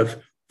world,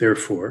 have,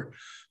 therefore,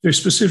 their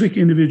specific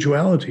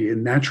individuality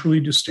and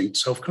naturally distinct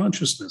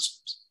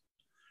self-consciousnesses.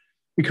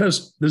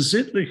 Because the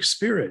Sittlich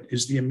spirit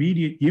is the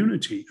immediate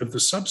unity of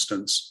the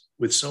substance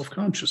with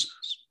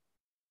self-consciousness.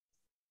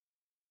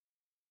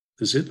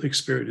 The Sittlich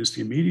spirit is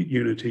the immediate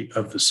unity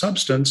of the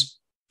substance,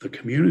 the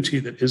community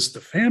that is the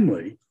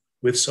family,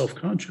 with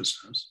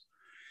self-consciousness,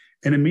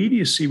 an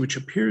immediacy which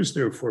appears,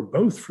 therefore,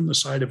 both from the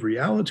side of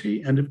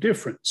reality and of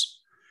difference,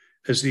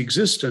 as the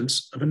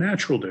existence of a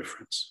natural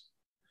difference.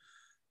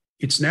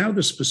 It's now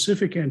the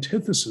specific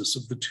antithesis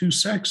of the two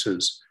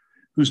sexes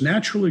whose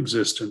natural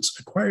existence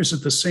acquires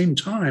at the same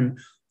time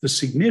the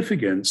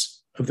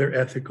significance of their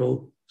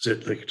ethical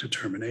sittlich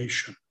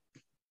determination.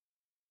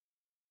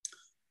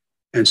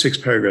 And 6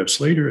 paragraphs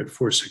later at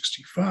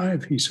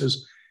 465, he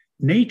says,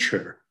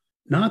 nature,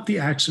 not the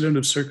accident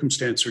of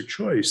circumstance or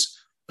choice,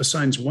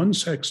 assigns one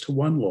sex to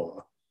one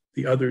law,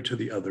 the other to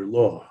the other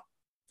law.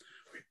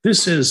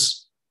 This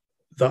is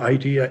the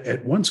idea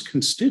at once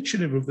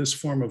constitutive of this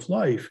form of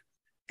life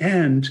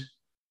and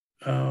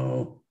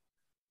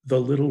the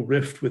little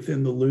rift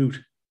within the lute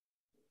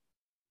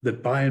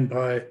that by and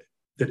by,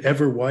 that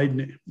ever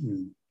widening,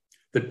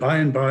 that by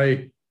and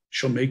by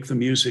shall make the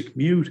music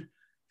mute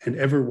and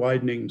ever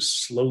widening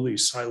slowly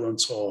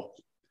silence all.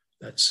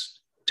 That's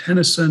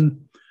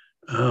Tennyson.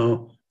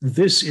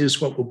 This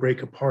is what will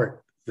break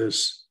apart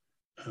this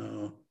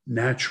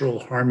natural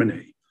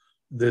harmony,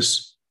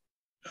 this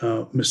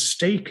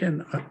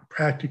mistaken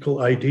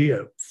practical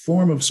idea,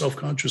 form of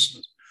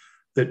self-consciousness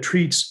that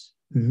treats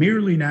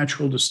merely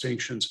natural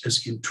distinctions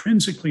as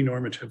intrinsically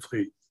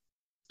normatively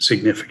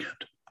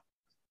significant.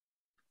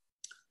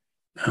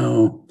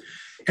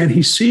 And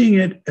he's seeing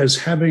it as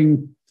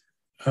having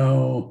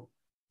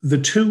the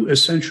two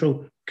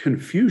essential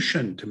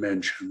Confucian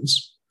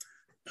dimensions,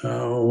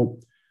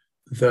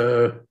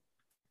 the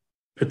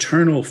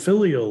paternal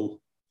filial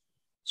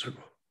sort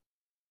of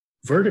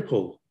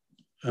vertical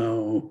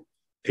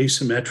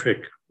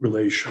asymmetric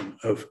relation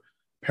of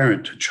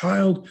parent to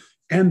child,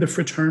 and the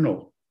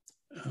fraternal,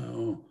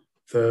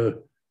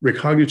 the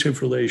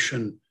recognitive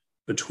relation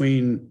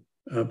between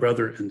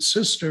brother and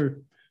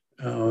sister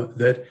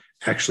that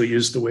actually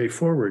is the way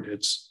forward.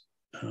 It's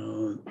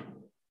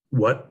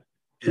what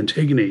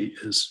Antigone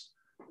is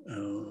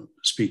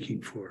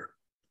speaking for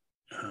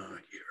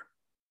here.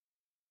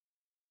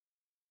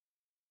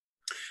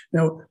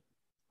 Now,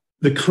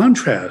 the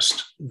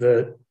contrast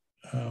that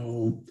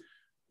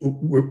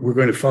we're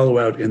going to follow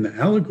out in the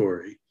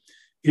allegory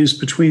is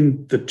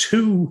between the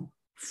two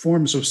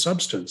forms of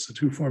substance, the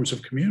two forms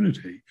of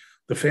community,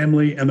 the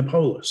family and the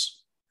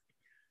polis.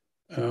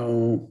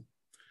 The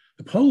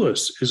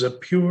polis is a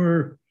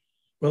pure,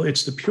 well,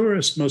 it's the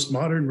purest, most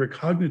modern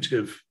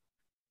recognitive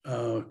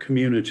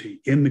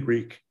community in the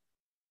Greek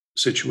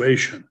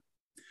situation.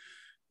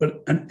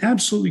 But an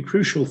absolutely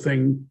crucial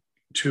thing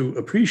to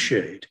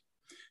appreciate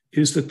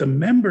is that the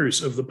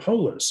members of the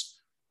polis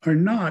are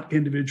not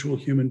individual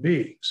human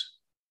beings.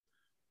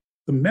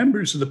 The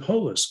members of the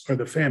polis are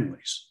the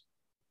families.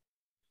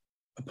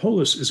 A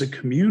polis is a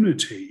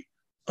community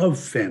of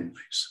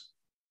families.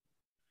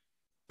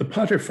 The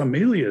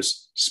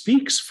paterfamilias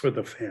speaks for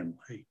the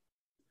family,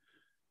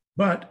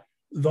 but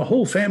the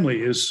whole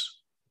family is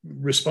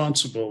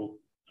responsible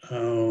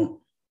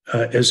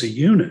as a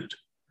unit.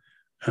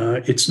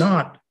 It's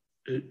not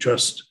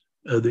just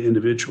the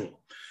individual.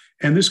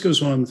 And this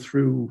goes on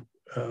through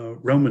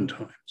Roman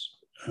times,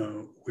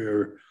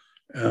 where,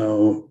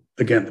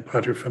 again, the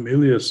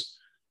paterfamilias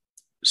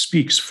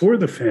speaks for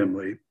the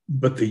family,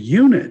 but the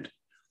unit,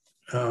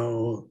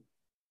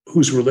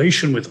 whose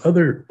relation with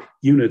other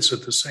units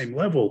at the same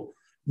level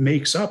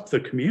makes up the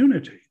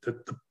community, the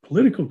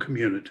political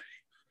community,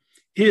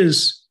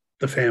 is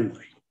the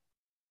family.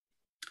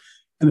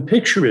 And the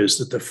picture is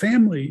that the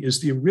family is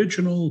the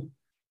original,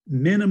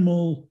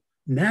 minimal,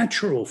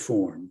 natural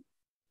form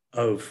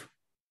of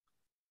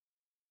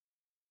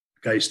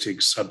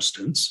geistig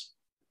substance,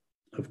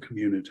 of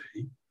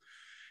community.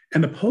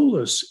 And the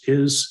polis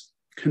is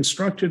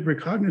constructed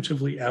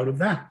recognitively out of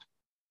that,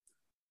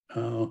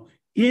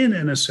 in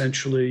an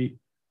essentially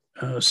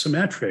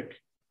symmetric,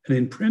 and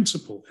in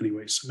principle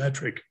anyway,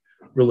 symmetric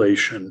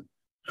relation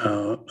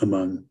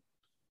among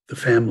the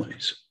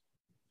families.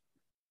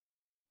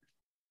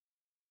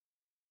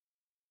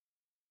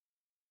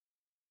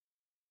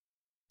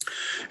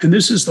 And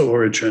this is the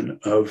origin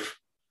of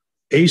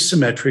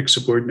asymmetric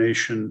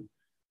subordination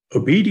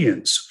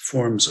obedience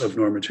forms of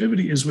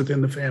normativity is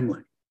within the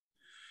family.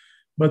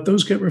 But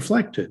those get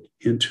reflected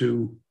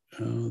into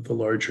the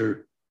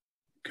larger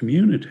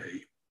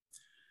community.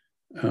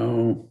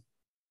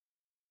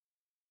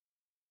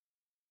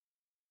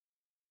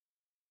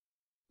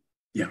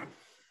 Yeah.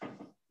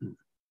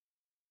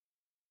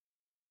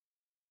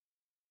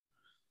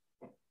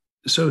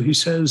 So he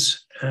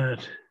says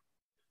at,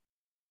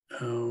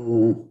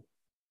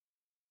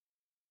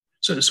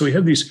 so we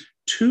have these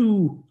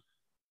two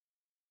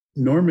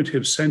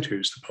normative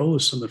centers, the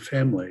polis and the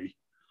family.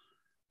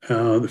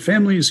 The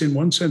family is in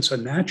one sense a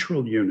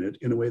natural unit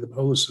in a way the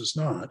polis is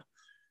not.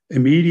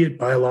 Immediate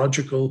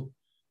biological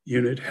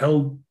unit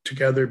held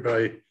together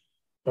by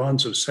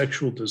bonds of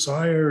sexual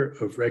desire,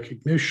 of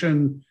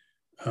recognition,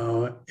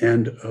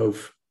 and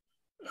of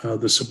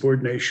the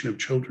subordination of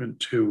children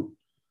to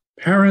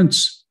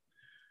parents.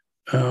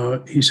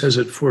 He says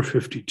at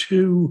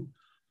 452,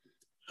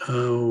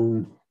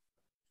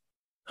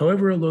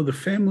 however, although the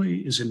family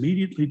is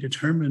immediately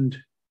determined,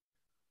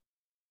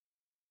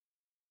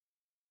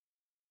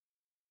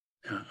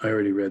 I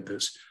already read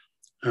this,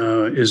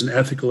 is an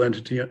ethical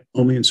entity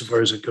only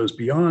insofar as it goes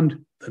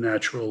beyond the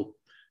natural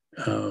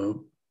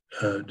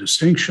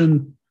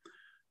distinction.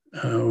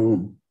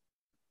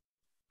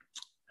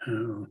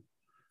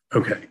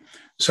 Okay,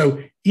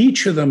 so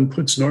each of them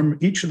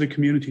each of the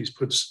communities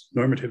puts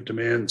normative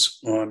demands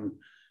on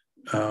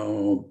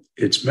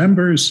its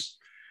members.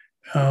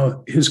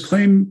 His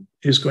claim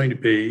is going to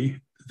be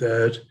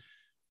that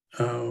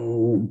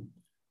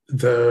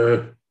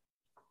the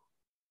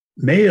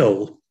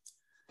male,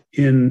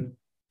 in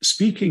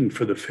speaking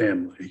for the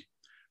family,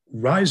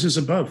 rises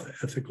above the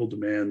ethical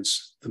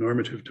demands, the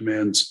normative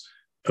demands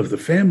of the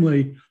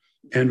family,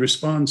 and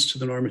responds to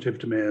the normative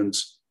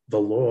demands, the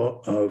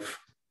law of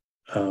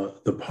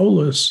the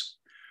polis,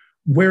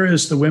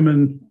 whereas the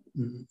women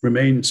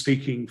remain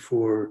speaking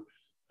for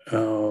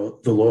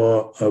the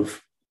law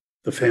of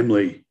the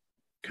family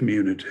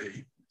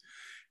community.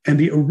 And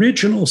the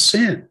original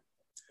sin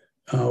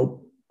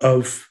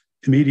of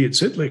immediate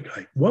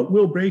Sittlichkeit, what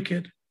will break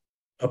it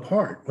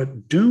apart,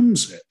 what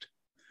dooms it,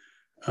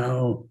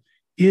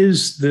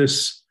 is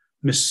this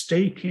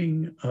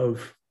mistaking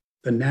of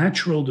the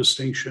natural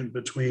distinction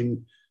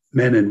between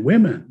men and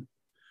women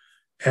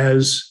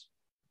as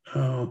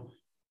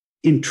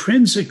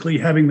intrinsically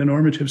having the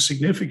normative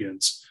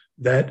significance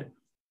that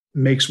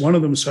makes one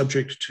of them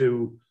subject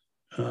to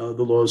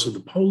the laws of the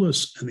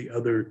polis and the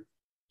other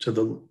to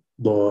the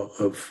law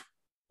of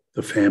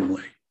the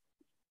family.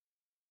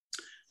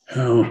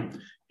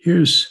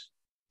 Here's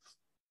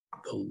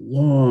the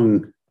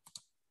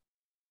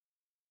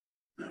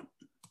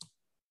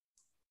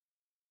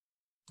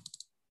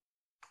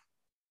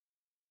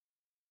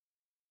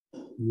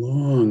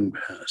long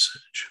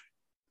passage.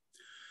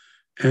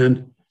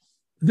 And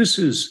this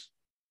is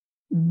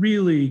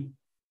really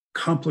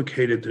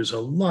complicated. There's a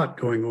lot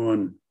going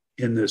on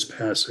in this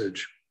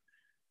passage.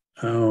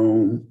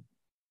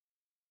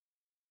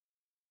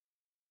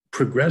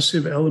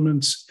 Progressive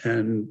elements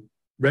and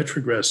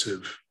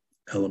retrogressive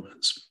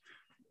elements.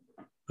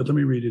 But let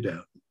me read it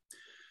out.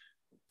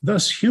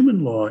 Thus,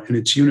 human law in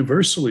its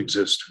universal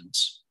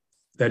existence,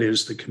 that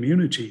is, the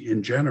community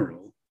in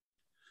general,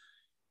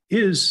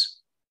 is,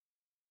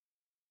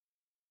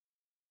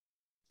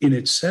 in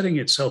its setting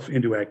itself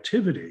into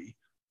activity,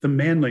 the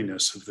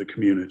manliness of the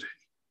community.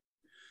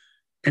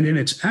 And in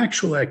its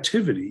actual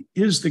activity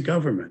is the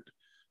government,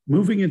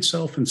 moving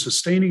itself and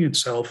sustaining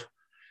itself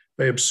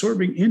by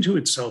absorbing into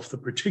itself the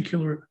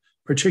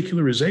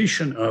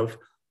particularization of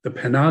the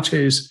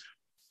penates,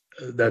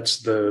 that's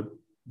the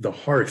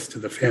hearth to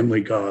the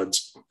family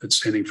gods that's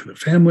standing for the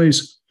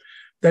families,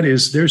 that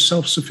is, their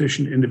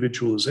self-sufficient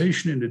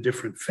individualization into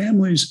different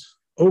families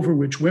over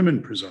which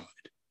women preside,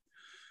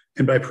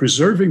 and by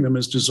preserving them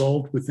as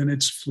dissolved within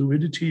its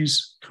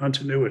fluidity's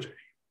continuity.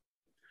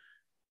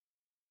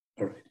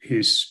 All right,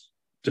 he's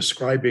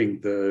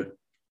describing the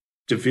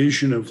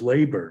division of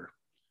labor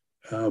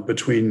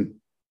between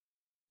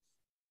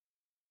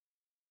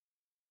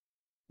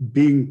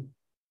being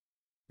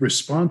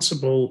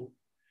responsible,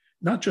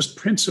 not just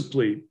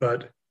principally,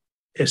 but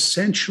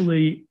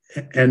essentially,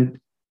 and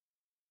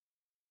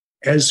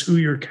as who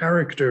your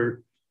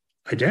character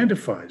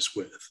identifies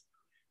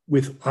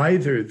with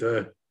either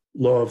the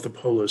law of the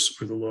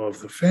polis or the law of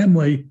the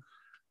family,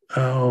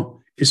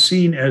 is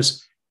seen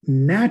as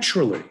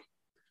naturally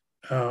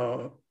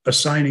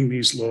assigning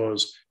these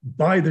laws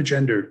by the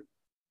gender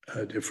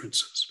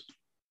differences.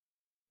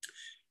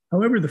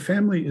 However, the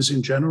family is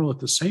in general at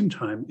the same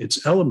time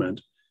its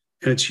element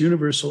and its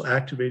universal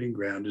activating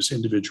ground is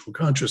individual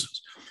consciousness.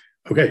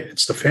 Okay,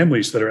 it's the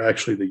families that are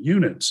actually the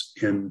units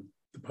in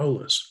the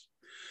polis.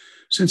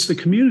 Since the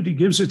community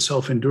gives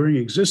itself enduring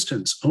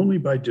existence only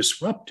by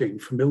disrupting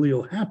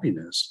familial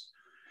happiness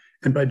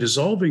and by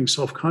dissolving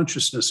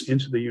self-consciousness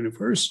into the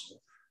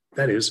universal,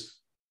 that is,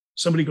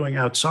 somebody going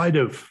outside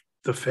of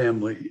the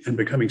family and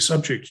becoming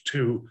subject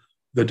to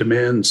the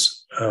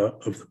demands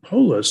of the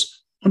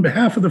polis on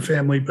behalf of the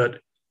family, but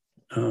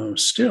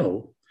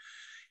still,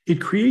 it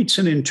creates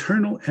an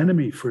internal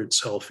enemy for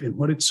itself in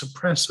what it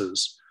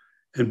suppresses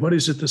and what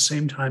is at the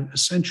same time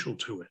essential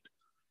to it,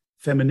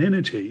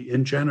 femininity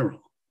in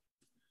general.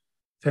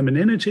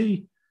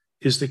 Femininity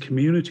is the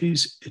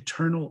community's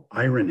eternal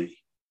irony,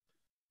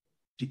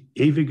 die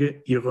ewige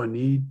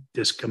Ironie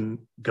des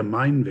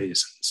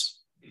Gemeinwesens,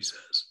 he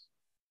says.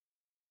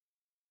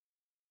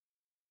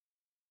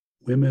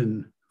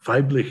 Women,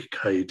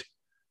 Weiblichkeit,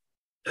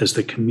 as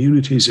the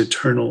community's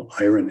eternal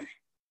irony.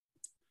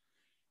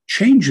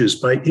 Changes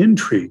by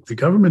intrigue the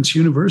government's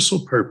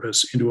universal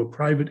purpose into a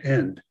private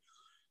end,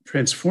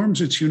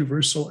 transforms its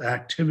universal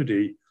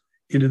activity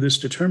into this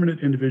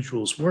determinate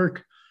individual's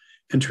work,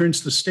 and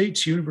turns the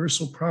state's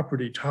universal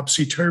property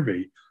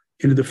topsy-turvy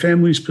into the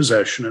family's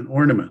possession and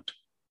ornament.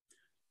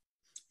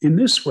 In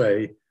this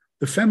way,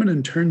 the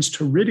feminine turns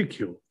to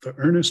ridicule the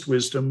earnest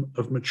wisdom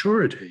of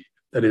maturity,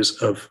 that is,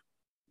 of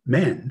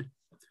men,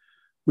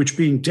 which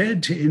being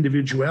dead to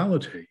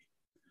individuality,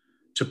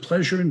 to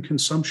pleasure and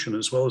consumption,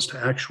 as well as to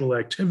actual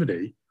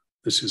activity,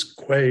 this is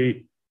qua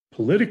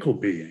political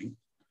being,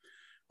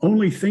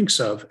 only thinks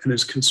of and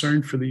is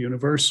concerned for the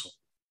universal.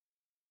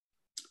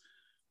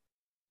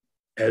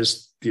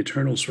 As the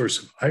eternal source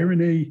of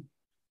irony,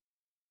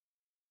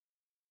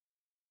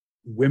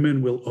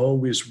 women will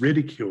always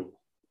ridicule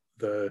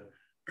the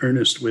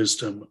earnest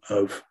wisdom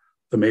of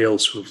the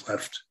males who have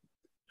left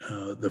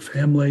the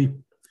family.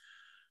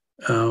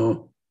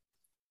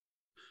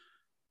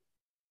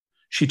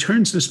 She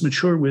turns this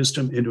mature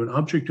wisdom into an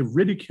object of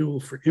ridicule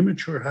for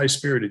immature,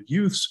 high-spirited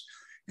youths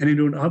and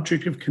into an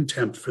object of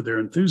contempt for their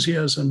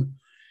enthusiasm,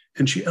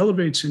 and she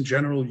elevates in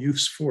general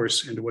youth's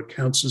force into what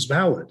counts as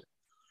valid,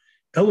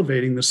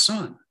 elevating the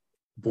son,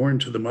 born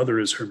to the mother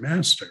as her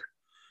master,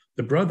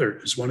 the brother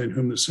as one in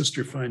whom the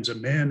sister finds a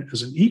man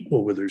as an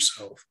equal with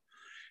herself,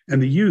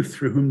 and the youth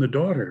through whom the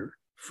daughter,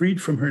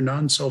 freed from her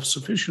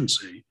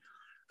non-self-sufficiency,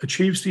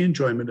 achieves the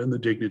enjoyment and the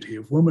dignity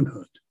of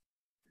womanhood.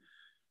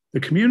 The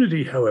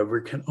community,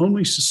 however, can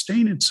only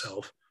sustain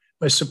itself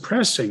by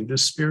suppressing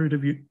this spirit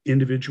of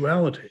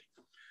individuality.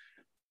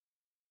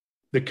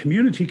 The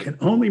community can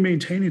only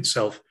maintain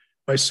itself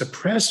by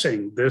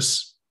suppressing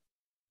this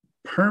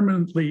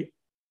permanently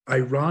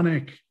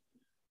ironic,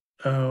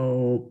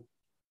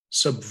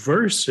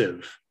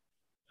 subversive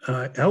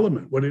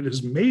element, what it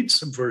has made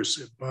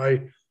subversive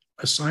by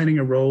assigning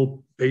a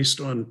role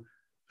based on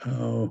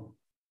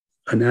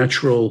a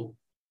natural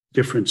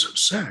difference of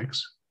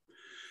sex.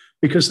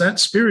 Because that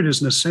spirit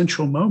is an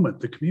essential moment.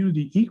 The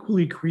community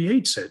equally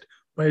creates it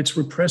by its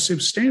repressive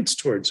stance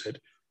towards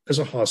it as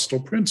a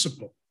hostile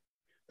principle.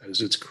 That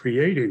is, it's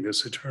creating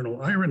this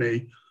eternal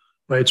irony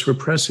by its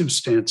repressive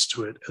stance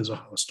to it as a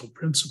hostile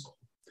principle.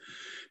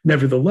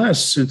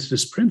 Nevertheless, since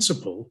this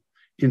principle,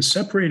 in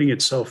separating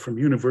itself from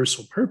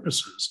universal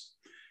purposes,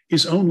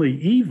 is only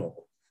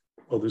evil,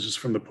 well, this is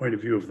from the point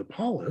of view of the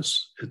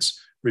polis, it's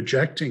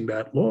rejecting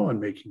that law and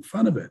making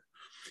fun of it,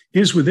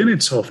 is within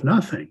itself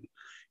nothing.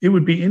 It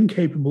would be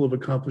incapable of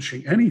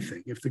accomplishing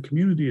anything if the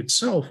community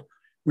itself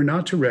were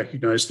not to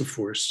recognize the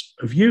force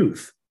of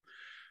youth.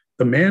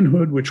 The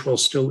manhood, which while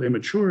still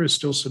immature, is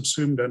still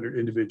subsumed under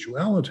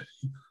individuality,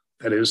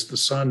 that is, the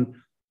son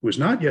who has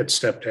not yet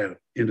stepped out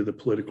into the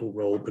political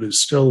role, but is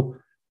still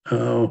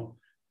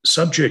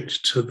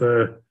subject to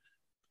the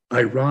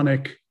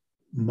ironic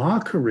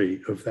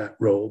mockery of that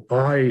role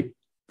by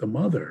the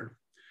mother.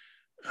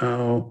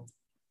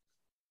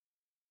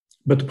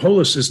 But the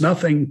polis is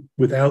nothing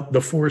without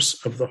the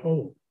force of the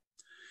whole.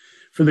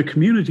 For the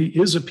community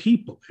is a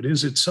people. It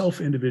is itself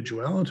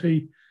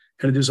individuality,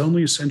 and it is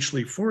only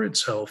essentially for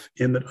itself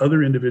in that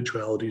other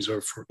individualities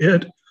are for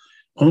it,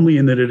 only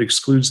in that it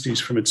excludes these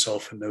from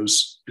itself and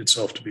knows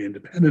itself to be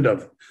independent of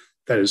them.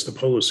 That is, the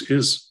polis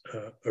is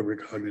a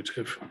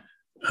recognitive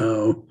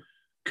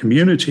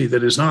community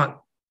that is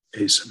not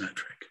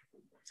asymmetric.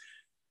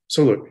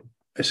 So look,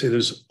 I say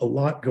there's a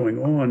lot going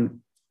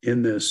on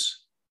in this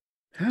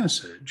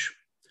passage,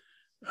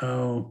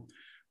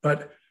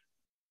 but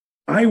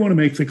I want to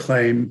make the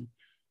claim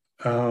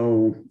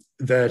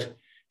that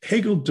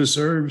Hegel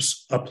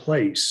deserves a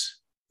place,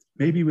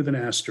 maybe with an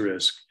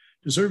asterisk,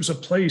 deserves a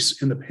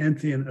place in the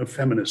pantheon of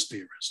feminist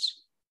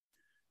theorists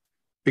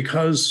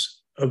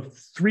because of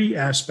three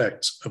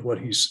aspects of what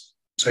he's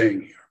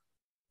saying here.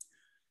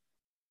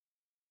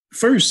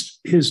 First,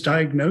 his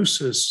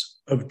diagnosis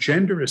of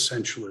gender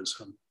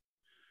essentialism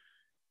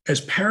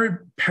as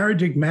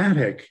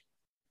paradigmatic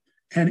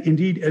and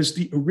indeed as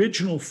the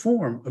original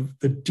form of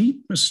the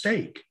deep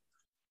mistake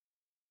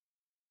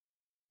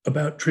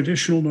about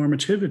traditional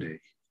normativity,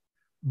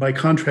 by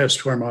contrast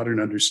to our modern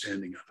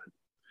understanding of it.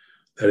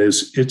 That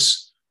is,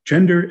 its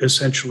gender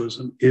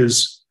essentialism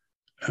is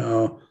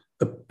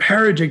the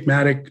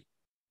paradigmatic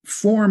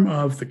form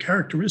of, the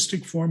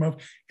characteristic form of,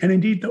 and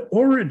indeed the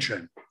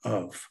origin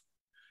of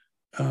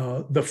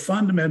the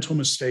fundamental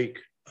mistake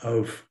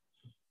of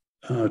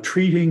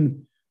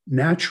treating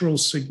natural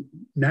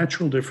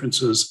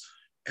differences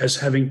as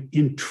having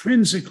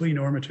intrinsically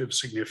normative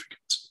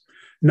significance,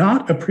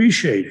 not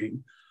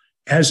appreciating,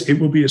 as it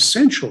will be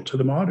essential to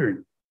the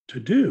modern to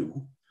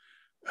do,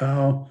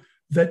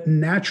 that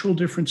natural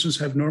differences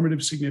have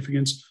normative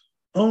significance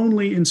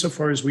only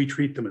insofar as we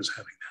treat them as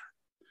having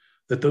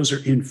that those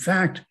are in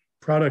fact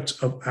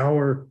products of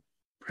our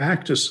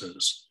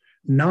practices,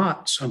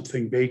 not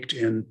something baked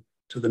in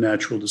to the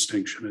natural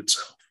distinction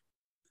itself.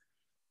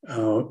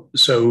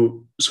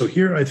 So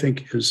here I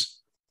think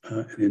is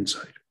an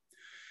insight.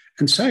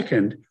 And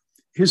second,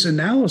 his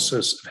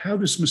analysis of how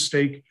this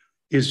mistake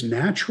is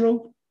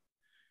natural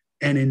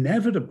and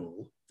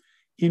inevitable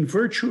in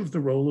virtue of the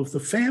role of the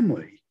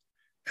family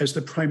as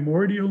the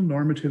primordial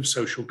normative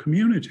social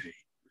community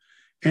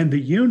and the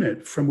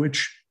unit from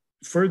which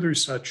further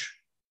such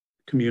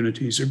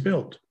communities are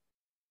built.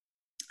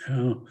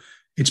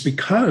 It's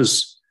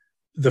because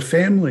the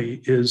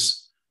family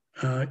is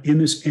in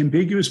this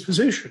ambiguous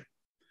position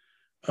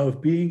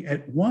of being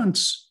at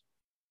once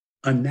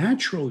a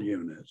natural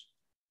unit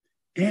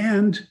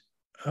and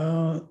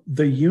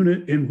the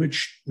unit in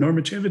which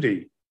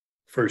normativity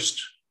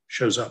first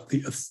shows up,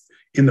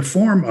 in the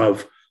form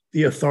of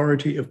the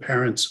authority of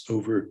parents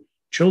over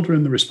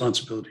children, the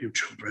responsibility of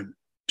children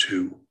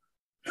to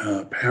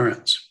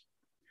parents.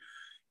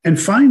 And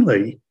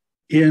finally,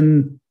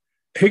 in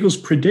Hegel's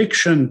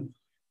prediction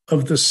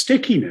of the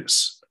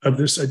stickiness of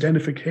this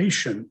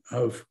identification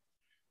of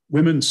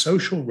women's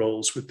social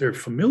roles with their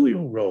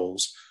familial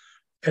roles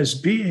as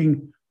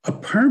being a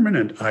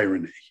permanent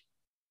irony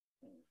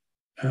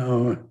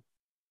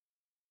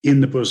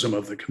in the bosom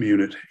of the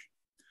community.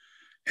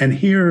 And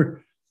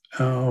here, I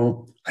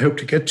hope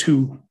to get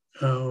to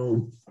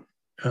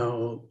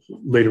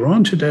later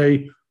on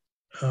today,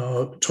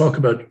 talk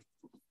about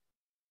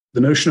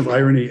the notion of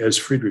irony as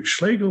Friedrich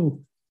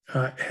Schlegel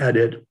had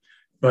it,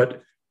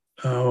 but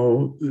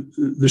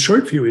the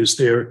short view is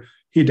there.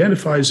 He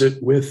identifies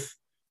it with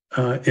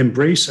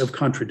embrace of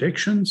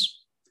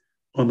contradictions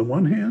on the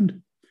one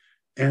hand,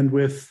 and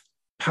with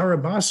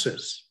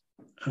parabasis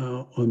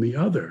on the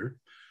other.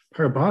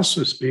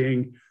 Parabasis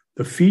being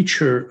the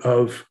feature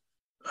of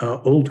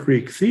Old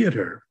Greek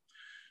theater,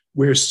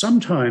 where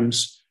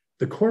sometimes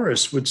the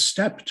chorus would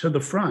step to the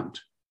front,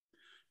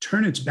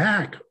 turn its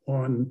back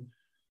on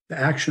the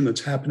action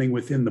that's happening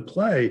within the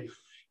play,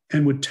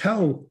 and would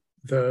tell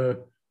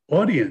the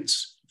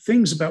audience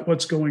things about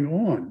what's going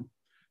on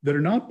that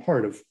are not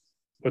part of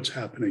what's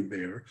happening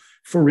there.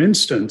 For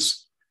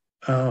instance,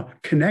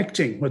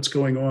 connecting what's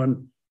going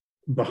on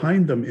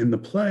behind them in the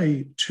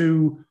play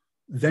to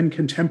then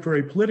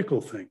contemporary political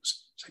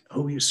things. It's like,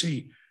 oh, you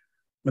see,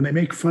 when they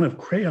make fun of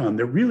crayon,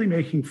 they're really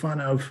making fun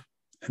of,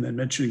 and then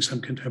mentioning some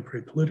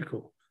contemporary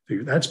political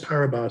figure. That's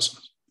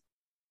parabasis.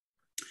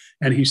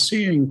 And he's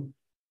seeing,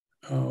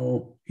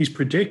 he's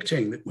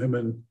predicting that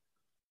women,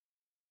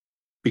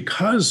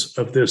 because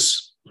of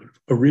this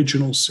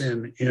original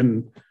sin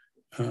in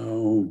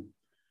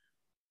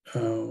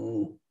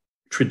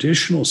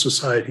traditional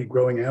society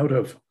growing out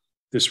of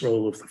this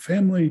role of the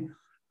family,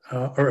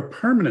 are a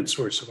permanent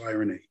source of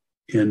irony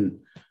in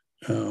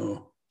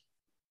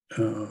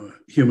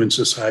human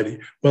society,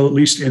 well, at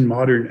least in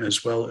modern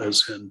as well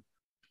as in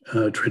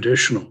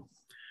traditional.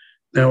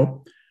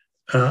 Now,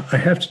 I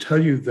have to tell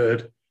you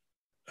that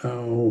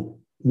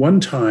one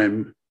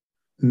time,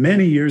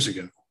 many years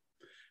ago,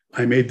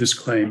 I made this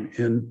claim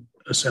in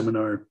a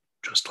seminar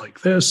just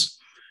like this,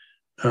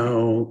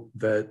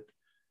 that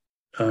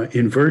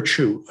in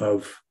virtue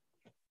of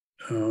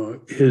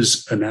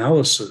his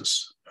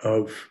analysis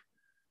of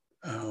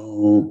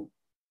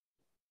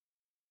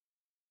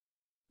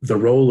the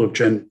role of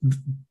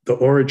the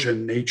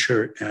origin,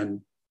 nature,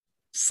 and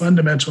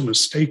fundamental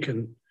mistake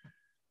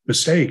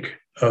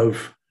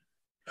of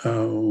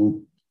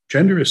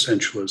gender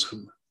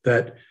essentialism,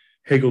 that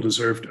Hegel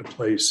deserved a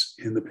place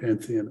in the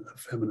pantheon of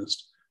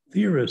feminist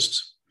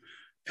theorists.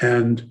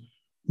 And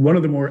one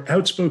of the more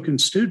outspoken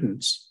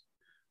students,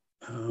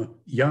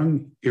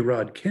 young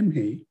Irad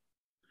Kimhi,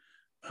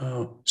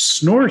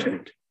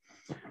 snorted.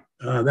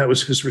 That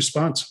was his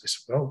response. I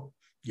said, well,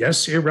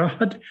 yes,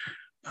 Irad.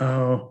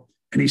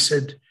 And he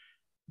said,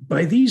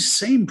 by these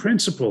same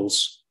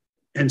principles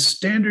and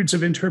standards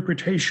of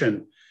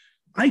interpretation,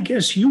 I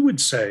guess you would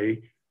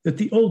say that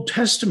the Old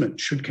Testament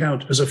should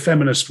count as a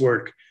feminist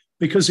work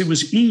because it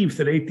was Eve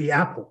that ate the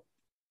apple.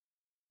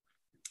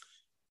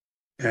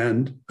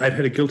 And I've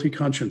had a guilty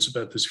conscience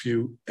about this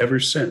view ever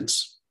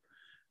since,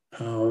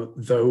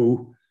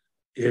 though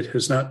it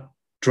has not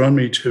drawn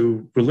me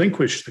to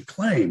relinquish the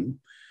claim.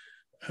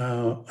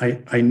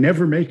 I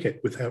never make it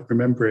without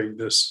remembering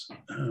this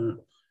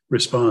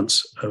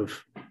response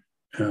of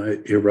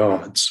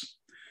Irad's.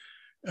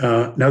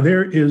 Now,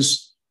 there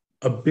is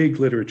a big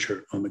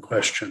literature on the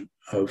question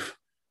of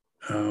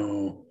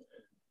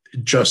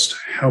just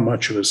how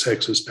much of a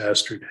sexist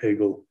bastard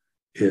Hegel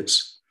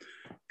is.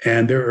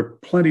 And there are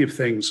plenty of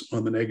things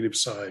on the negative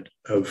side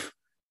of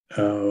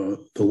the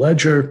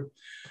ledger.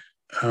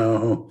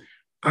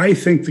 I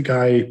think the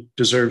guy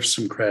deserves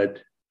some cred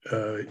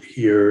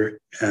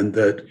here, and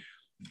that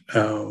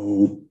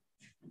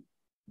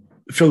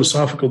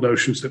philosophical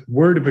notions that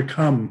were to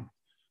become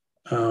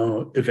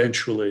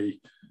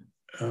eventually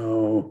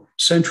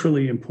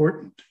centrally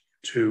important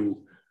to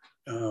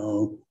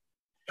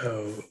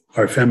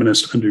our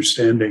feminist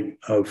understanding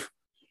of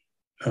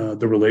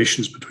the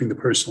relations between the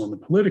personal and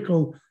the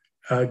political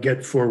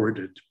get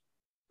forwarded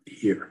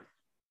here.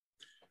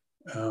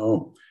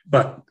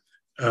 But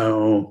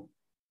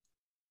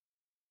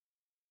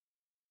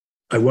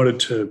I wanted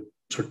to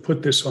sort of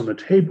put this on the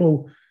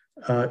table.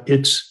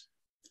 It's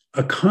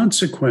a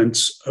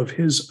consequence of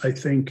his, I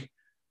think,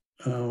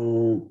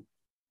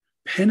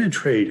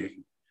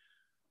 penetrating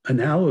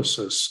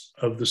analysis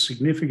of the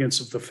significance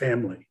of the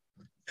family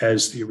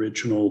as the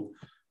original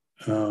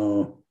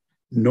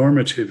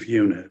normative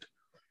unit,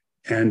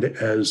 and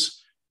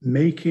as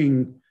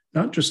making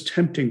not just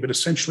tempting, but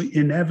essentially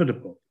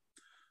inevitable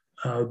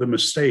the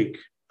mistake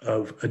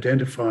of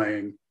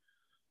identifying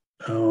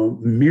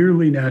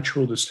merely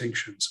natural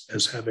distinctions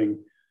as having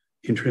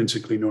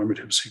intrinsically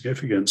normative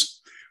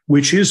significance,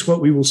 which is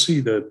what we will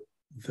see the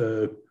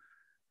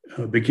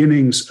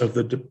beginnings of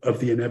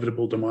the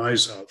inevitable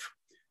demise of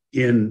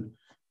in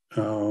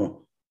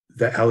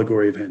the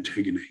allegory of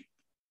Antigone.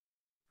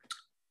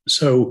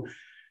 So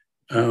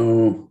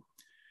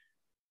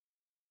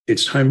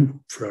it's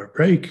time for our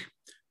break.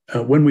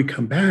 When we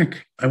come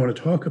back, I want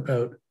to talk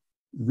about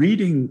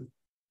reading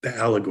the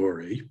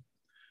allegory,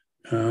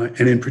 and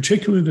in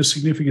particular, the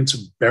significance of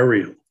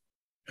burial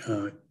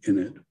in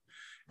it.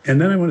 And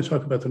then I want to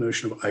talk about the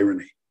notion of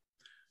irony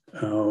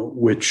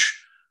which,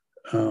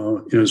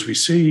 as we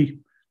see,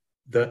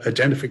 the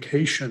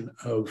identification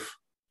of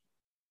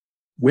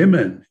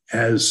women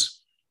as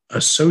a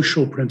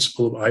social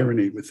principle of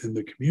irony within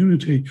the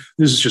community.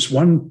 This is just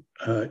one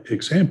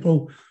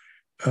example,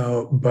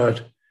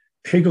 but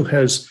Hegel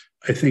has,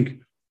 I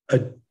think, a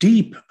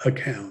deep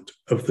account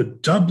of the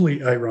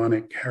doubly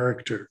ironic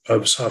character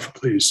of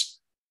Sophocles'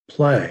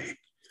 play,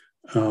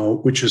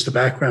 which is the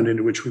background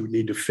into which we would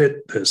need to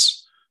fit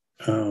this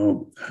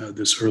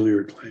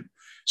earlier claim.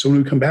 So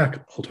when we come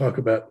back, I'll talk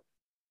about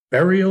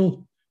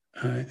burial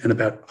and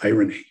about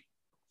irony.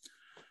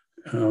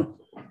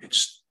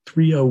 It's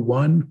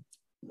 3:01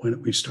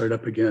 when we start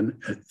up again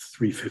at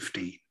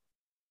 3:15.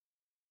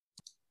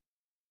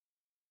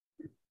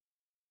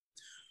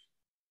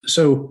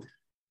 So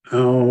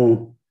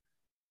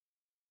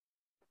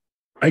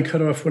I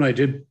cut off when I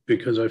did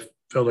because I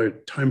felt our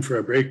time for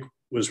a break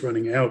was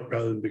running out,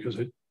 rather than because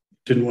I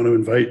didn't want to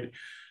invite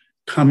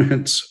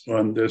comments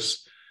on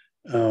this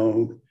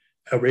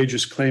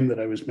outrageous claim that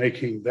I was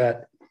making,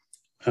 that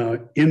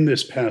in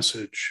this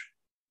passage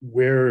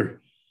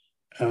where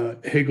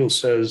Hegel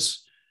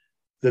says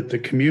that the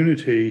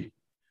community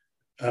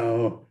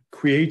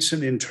creates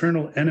an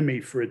internal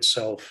enemy for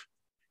itself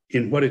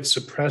in what it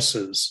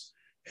suppresses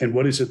and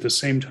what is at the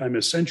same time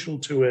essential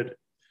to it,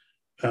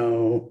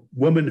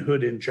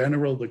 womanhood in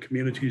general, the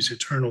community's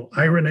eternal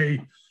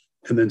irony,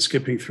 and then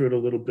skipping through it a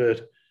little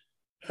bit,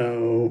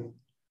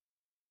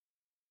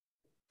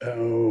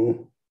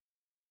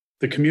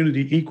 the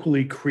community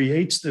equally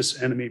creates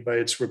this enemy by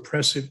its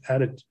repressive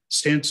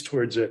stance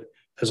towards it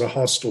as a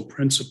hostile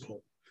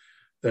principle.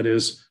 That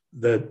is,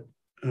 that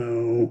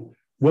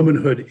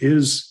womanhood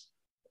is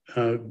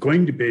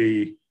going to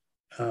be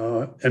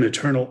an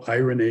eternal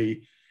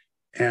irony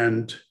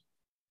and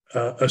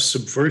a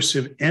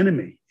subversive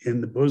enemy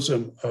in the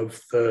bosom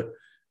of the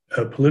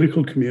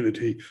political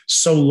community,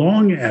 so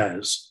long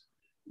as,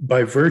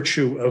 by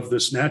virtue of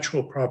this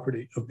natural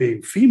property of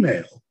being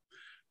female,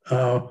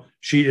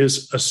 she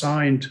is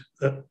assigned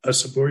a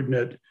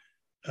subordinate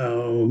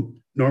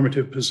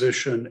normative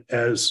position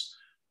as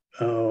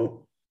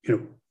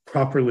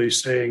properly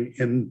staying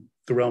in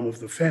the realm of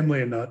the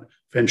family and not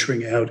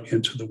venturing out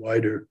into the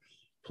wider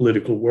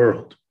political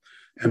world.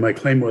 And my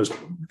claim was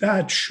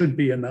that should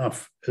be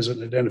enough as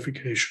an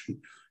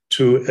identification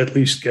to at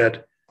least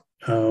get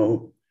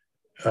Hegel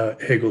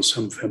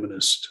some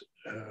feminist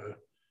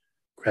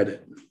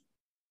credit.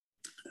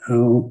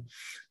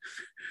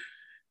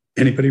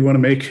 Anybody want to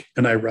make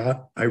an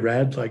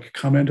Irad-like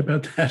comment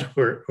about that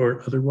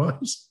or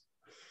otherwise?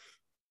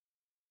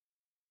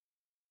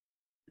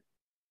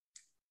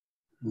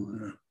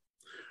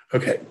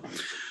 Okay.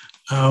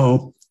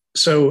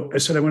 So I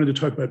said I wanted to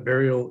talk about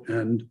burial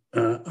and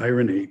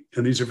irony,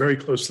 and these are very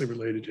closely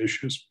related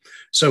issues.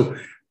 So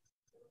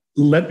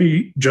let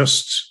me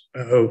just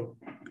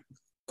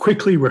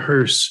quickly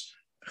rehearse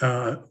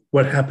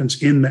what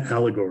happens in the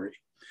allegory.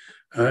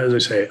 As I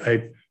say,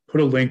 I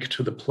put a link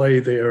to the play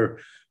there,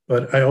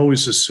 but I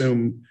always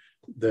assume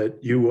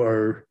that you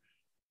are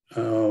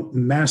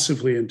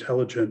massively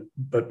intelligent,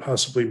 but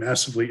possibly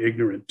massively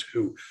ignorant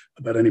too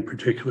about any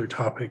particular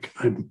topic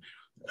I'm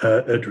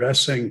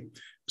addressing.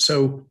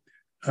 So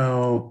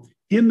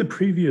in the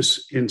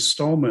previous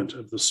installment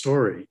of the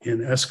story, in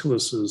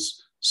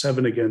Aeschylus's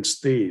Seven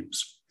Against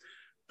Thebes,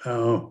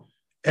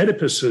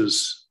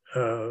 Oedipus's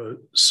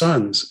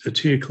sons,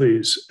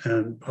 Eteocles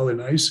and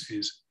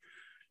Polynices,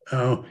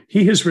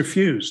 he has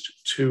refused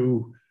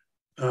to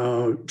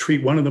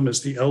treat one of them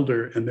as the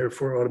elder and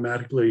therefore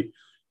automatically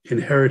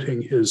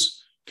inheriting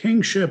his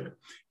kingship.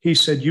 He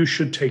said, you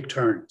should take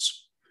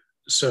turns.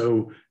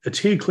 So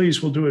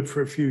Eteocles will do it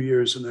for a few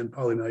years and then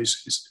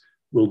Polynices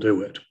will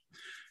do it.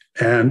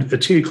 And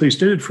Eteocles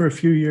did it for a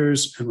few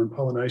years. And when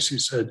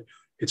Polynices said,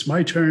 it's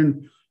my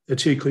turn,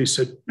 Eteocles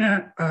said,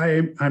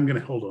 I'm going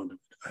to hold on to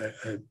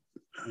it.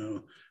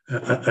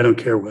 I don't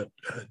care what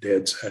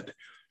Dad said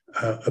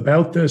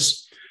about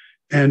this.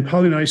 And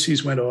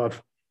Polynices went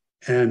off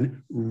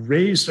and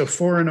raised a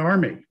foreign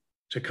army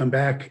to come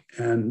back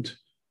and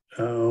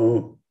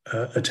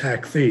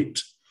attack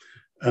Thebes.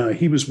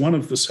 He was one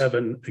of the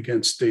seven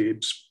against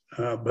Thebes,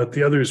 but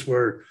the others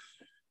were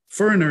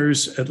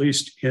foreigners, at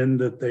least in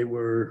that they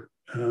were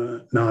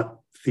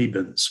not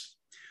Thebans.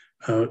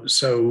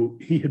 So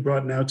he had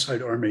brought an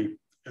outside army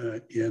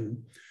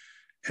in,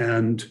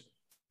 and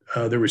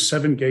there were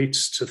 7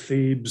 gates to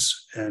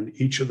Thebes, and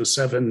each of the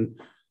 7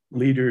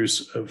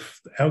 leaders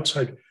of the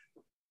outside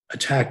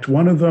attacked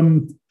one of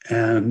them,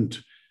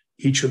 and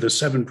each of the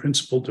 7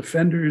 principal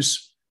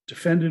defenders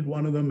defended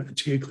one of them.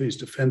 Eteocles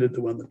defended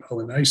the one that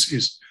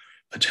Polynices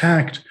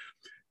attacked.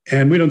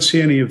 And we don't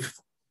see any of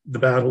the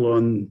battle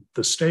on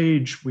the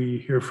stage. We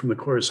hear from the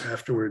chorus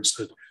afterwards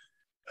that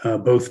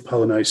both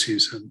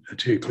Polynices and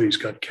Eteocles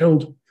got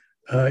killed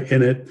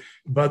in it,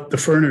 but the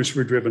foreigners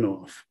were driven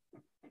off.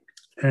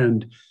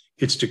 And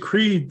it's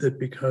decreed that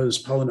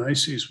because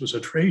Polynices was a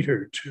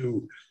traitor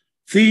to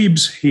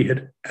Thebes, he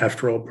had,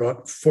 after all,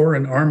 brought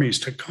foreign armies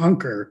to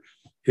conquer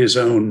his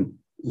own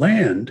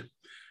land,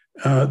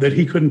 that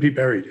he couldn't be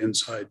buried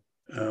inside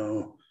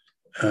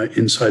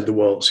inside the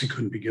walls. He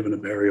couldn't be given a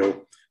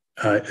burial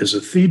as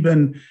a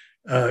Theban.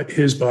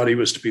 His body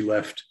was to be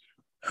left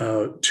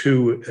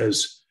to,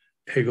 as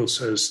Hegel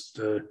says,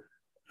 the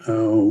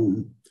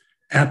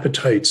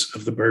appetites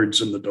of the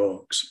birds and the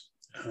dogs,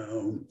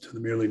 to the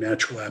merely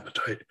natural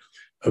appetite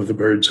of the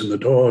birds and the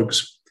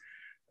dogs.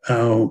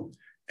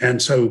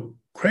 And so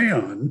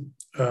Crayon,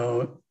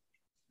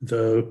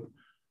 the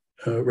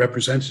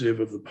representative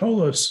of the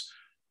polis,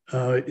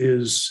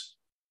 is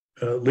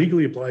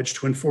legally obliged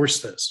to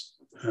enforce this.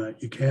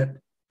 You can't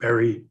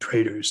bury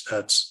traitors.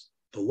 That's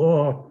the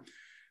law.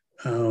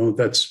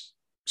 That's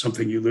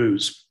something you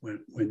lose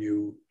when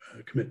you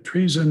commit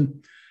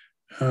treason.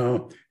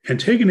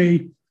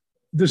 Antigone,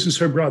 this is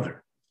her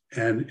brother,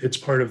 and it's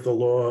part of the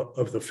law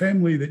of the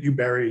family that you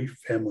bury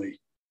family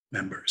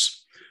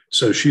members.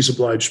 So she's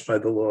obliged by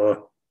the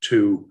law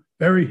to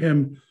bury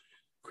him.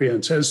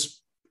 Creon says,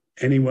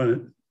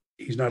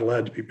 he's not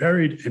allowed to be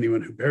buried.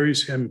 Anyone who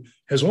buries him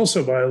has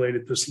also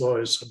violated this law,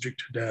 is subject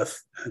to death.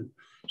 And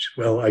she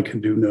said, well, I can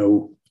do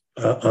no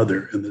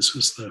other. And this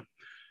is the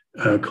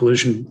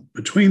collision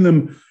between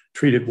them,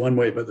 treated one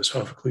way by the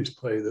Sophocles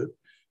play that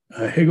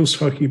Hegel's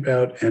talking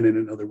about, and in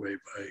another way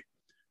by,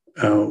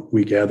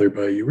 we gather,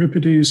 by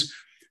Euripides.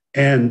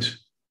 And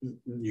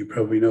you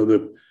probably know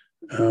the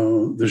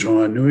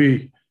Jean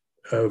Anouilh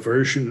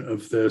version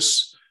of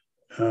this,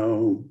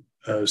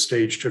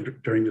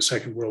 staged during the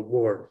Second World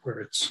War, where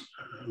it's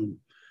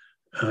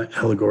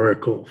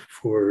allegorical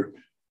for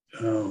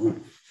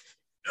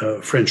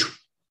French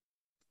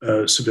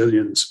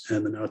civilians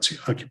and the Nazi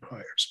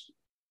occupiers.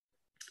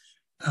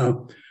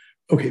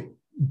 Okay,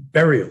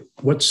 burial.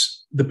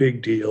 What's the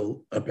big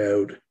deal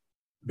about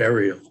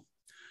burial?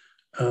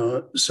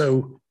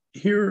 So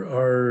here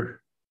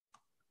are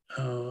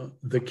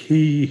the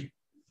key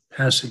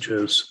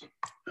passages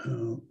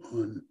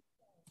on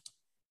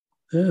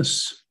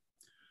this.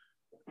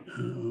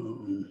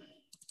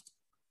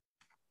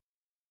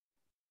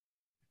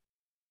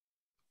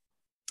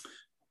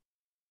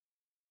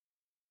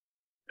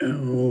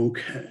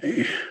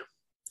 Okay.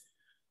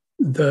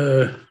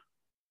 The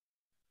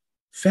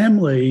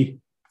family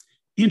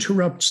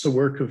interrupts the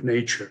work of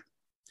nature.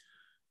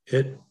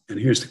 It, and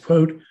here's the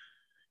quote,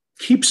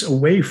 keeps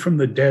away from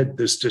the dead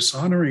this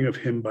dishonoring of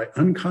him by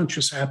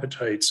unconscious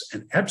appetites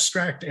and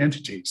abstract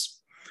entities.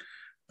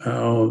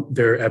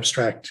 They're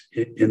abstract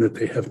in that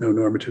they have no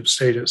normative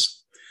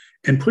status,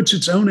 and puts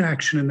its own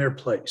action in their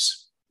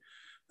place.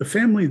 The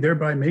family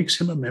thereby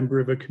makes him a member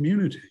of a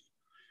community,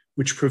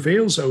 which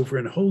prevails over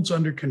and holds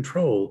under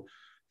control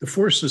the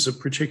forces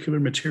of particular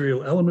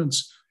material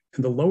elements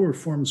and the lower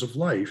forms of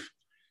life,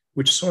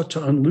 which sought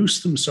to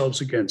unloose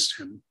themselves against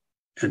him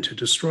and to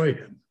destroy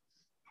him.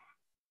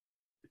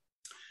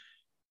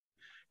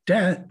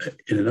 Death,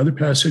 in another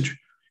passage,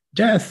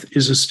 death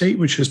is a state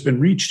which has been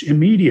reached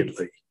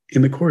immediately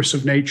in the course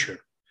of nature,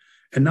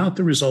 and not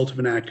the result of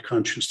an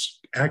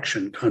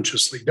action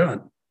consciously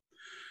done.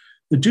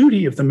 The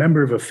duty of the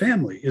member of a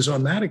family is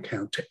on that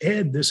account to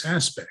add this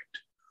aspect,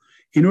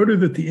 in order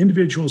that the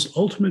individual's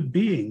ultimate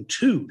being,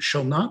 too,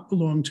 shall not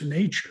belong to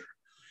nature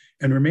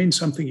and remain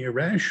something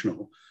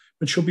irrational,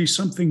 but shall be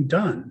something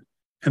done,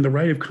 and the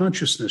right of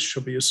consciousness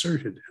shall be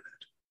asserted in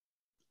it.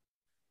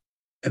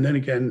 And then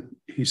again,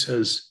 he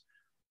says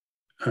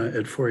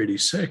at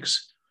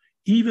 486,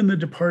 even the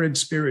departed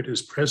spirit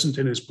is present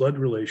in his blood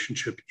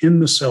relationship in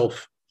the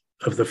self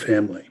of the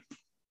family.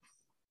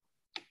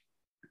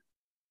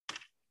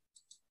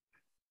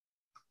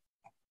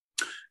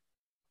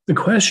 The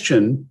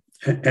question,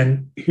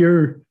 and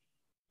here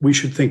we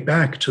should think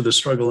back to the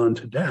struggle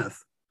unto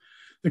death.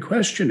 The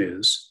question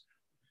is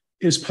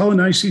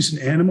Polynices an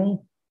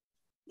animal,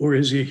 or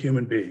is he a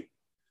human being?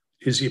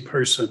 Is he a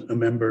person, a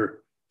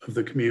member of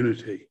the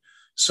community,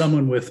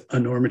 someone with a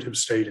normative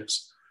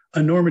status,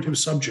 a normative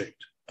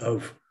subject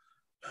of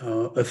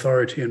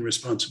authority and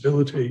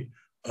responsibility,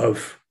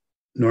 of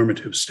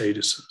normative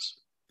statuses?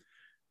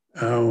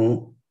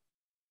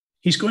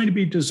 He's going to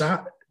be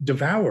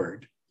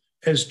devoured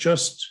as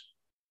just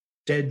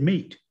dead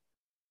meat,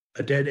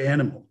 a dead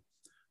animal,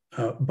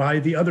 by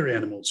the other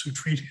animals who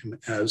treat him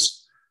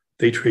as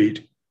they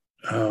treat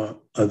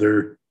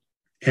other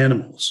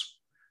animals.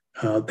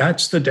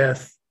 That's the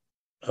death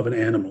of an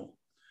animal.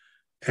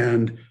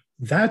 And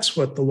that's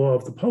what the law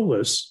of the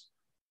polis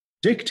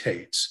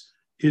dictates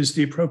is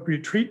the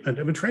appropriate treatment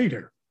of a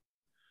traitor.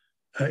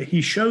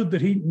 He showed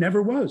that he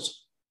never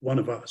was one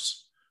of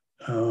us,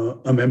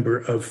 a member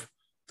of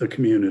the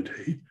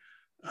community.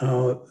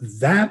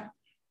 That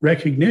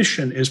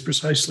recognition is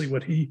precisely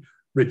what he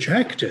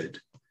rejected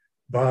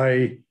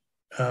by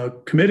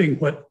committing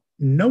what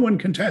no one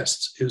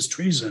contests is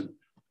treason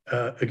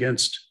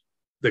against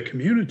the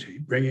community,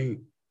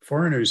 bringing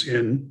foreigners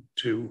in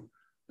to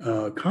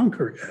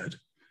conquer it.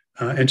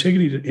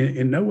 Antigone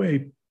in no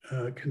way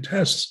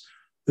contests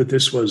that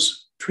this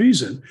was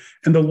treason.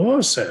 And the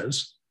law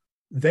says,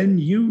 then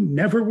you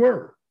never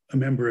were a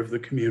member of the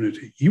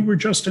community. You were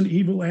just an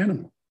evil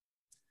animal.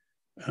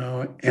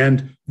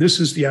 And this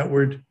is the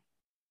outward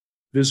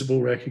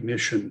visible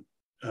recognition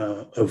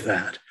of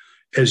that.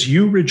 as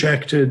you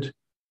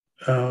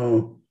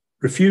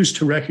refused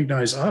to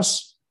recognize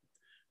us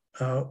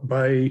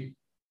by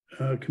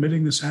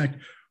committing this act,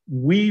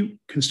 we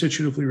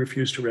constitutively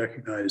refuse to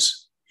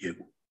recognize you.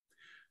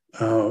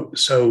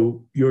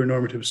 So your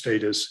normative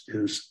status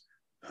is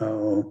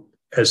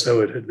as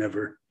though it had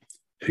never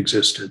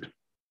existed.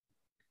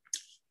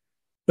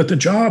 But the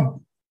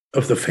job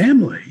of the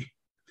family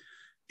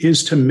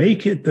is to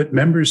make it that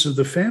members of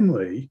the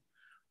family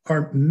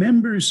are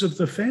members of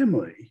the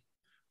family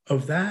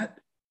of that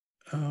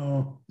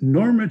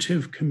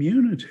normative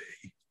community,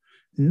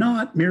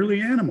 not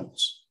merely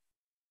animals.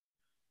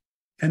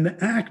 And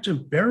the act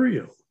of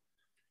burial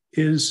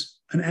is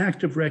an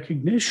act of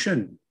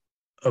recognition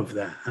of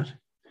that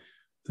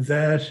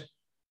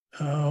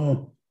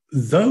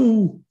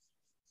though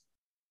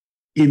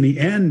in the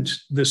end,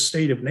 the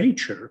state of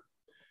nature,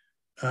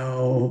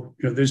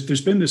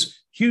 there's been this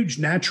huge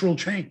natural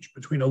change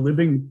between a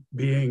living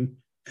being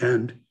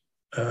and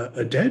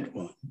a dead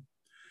one.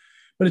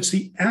 But it's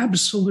the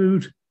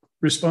absolute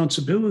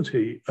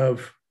responsibility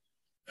of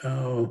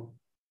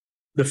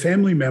the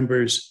family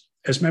members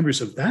as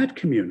members of that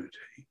community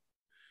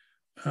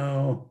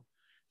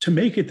to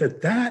make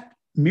it that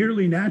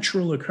merely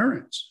natural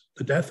occurrence,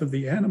 the death of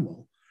the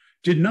animal,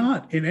 did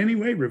not in any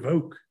way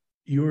revoke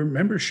your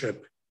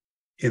membership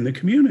in the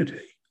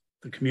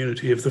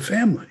community of the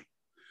family.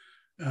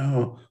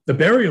 The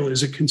burial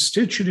is a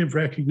constitutive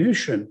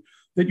recognition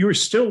that you're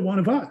still one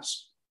of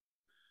us.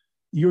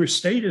 Your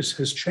status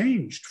has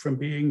changed from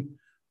being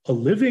a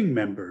living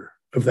member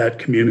of that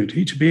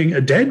community to being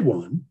a dead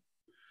one,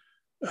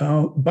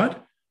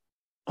 but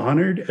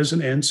honored as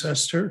an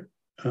ancestor,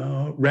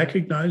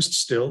 recognized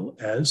still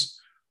as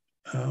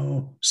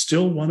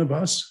still one of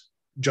us,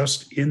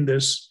 just in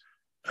this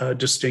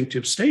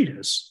distinctive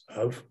status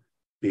of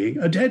being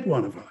a dead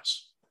one of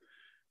us.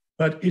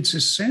 But it's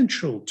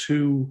essential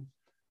to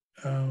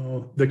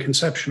the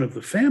conception of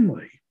the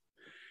family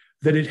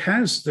that it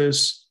has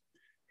this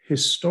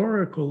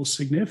historical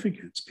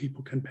significance.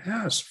 People can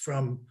pass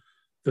from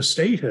the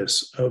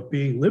status of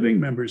being living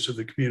members of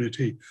the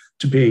community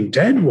to being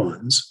dead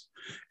ones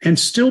and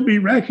still be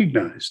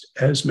recognized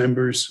as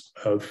members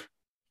of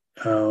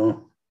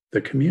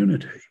the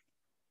community.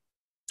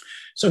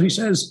 So he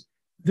says,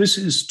 this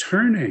is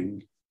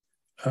turning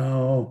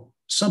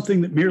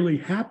something that merely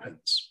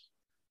happens,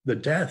 the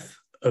death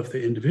of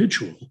the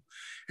individual.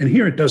 And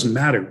here it doesn't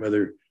matter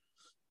whether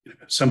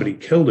somebody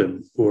killed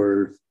him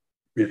or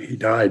he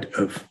died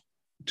of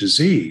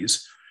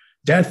disease.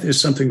 Death is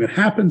something that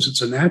happens.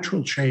 It's a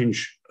natural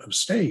change of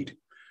state,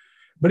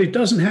 but it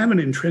doesn't have an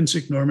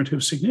intrinsic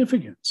normative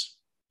significance.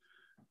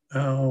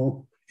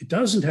 It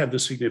doesn't have the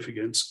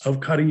significance of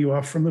cutting you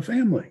off from the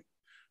family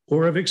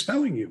or of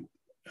expelling you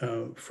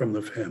from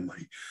the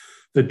family.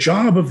 The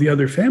job of the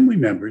other family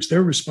members,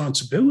 their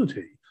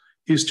responsibility,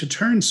 is to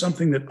turn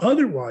something that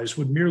otherwise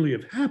would merely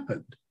have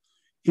happened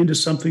into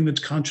something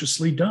that's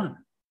consciously done.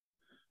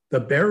 The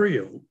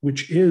burial,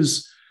 which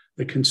is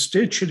the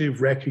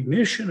constitutive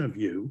recognition of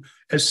you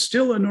as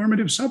still a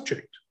normative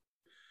subject,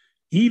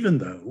 even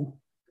though,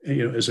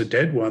 as a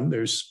dead one,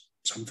 there's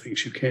some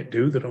things you can't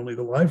do that only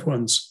the live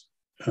ones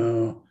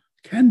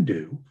can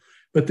do.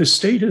 But the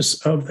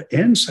status of the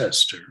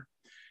ancestor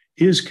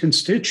is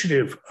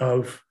constitutive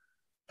of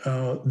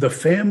the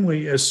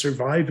family as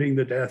surviving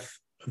the death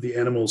of the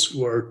animals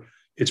who are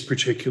its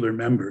particular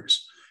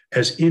members.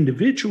 As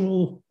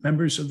individual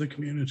members of the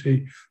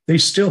community, they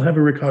still have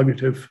a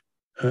recognitive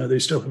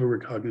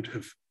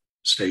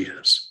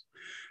status.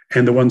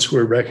 And the ones who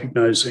are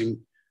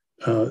recognizing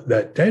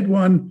that dead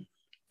one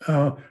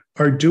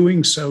are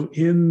doing so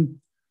in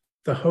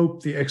the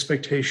hope, the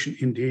expectation,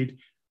 indeed,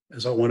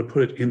 as I want to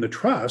put it, in the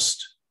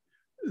trust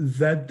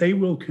that they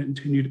will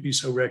continue to be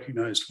so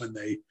recognized when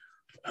they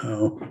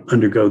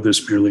undergo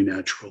this merely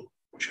natural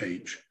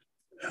change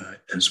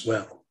as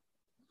well.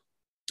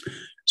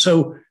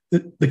 So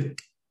the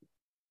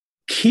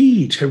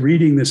key to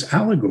reading this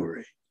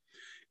allegory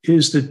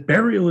is that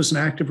burial is an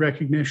act of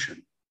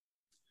recognition,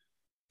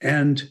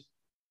 and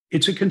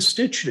it's a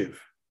constitutive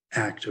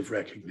act of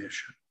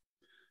recognition.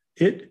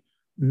 It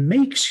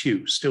makes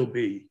you still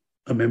be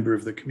a member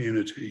of the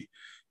community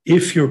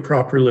if you're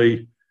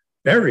properly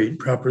buried,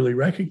 properly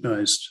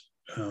recognized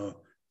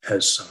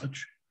as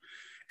such.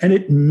 And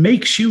it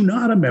makes you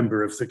not a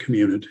member of the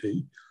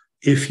community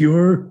if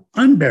you're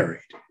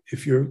unburied,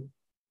 if you're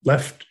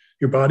left,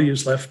 your body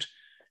is left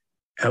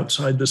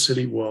outside the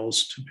city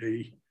walls to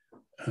be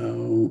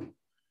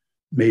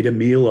made a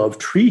meal of,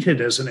 treated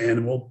as an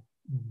animal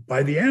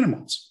by the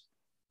animals.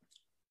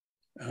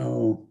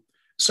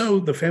 So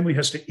the family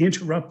has to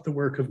interrupt the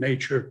work of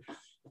nature,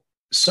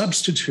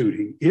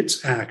 substituting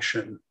its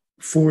action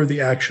for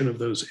the action of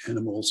those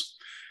animals.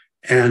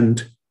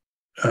 And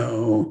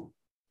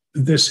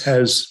this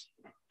has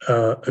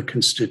a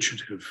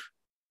constitutive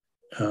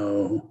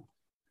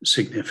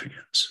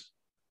significance.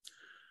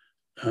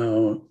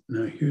 Now,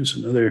 here's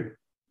another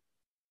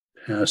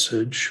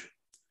passage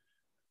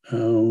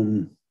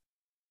from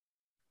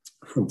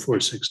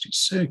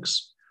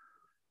 466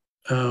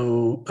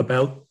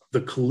 about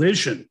the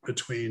collision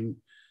between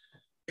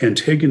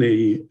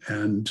Antigone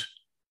and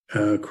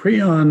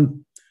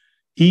Creon,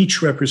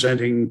 each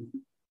representing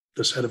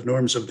the set of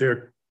norms of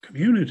their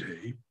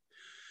community.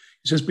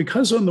 He says,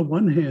 because on the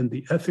one hand,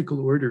 the ethical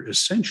order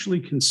essentially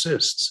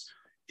consists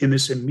in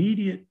this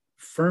immediate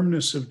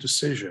firmness of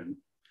decision,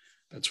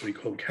 that's what he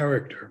called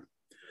character.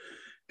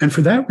 And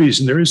for that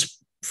reason, there is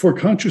for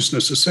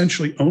consciousness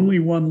essentially only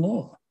one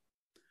law.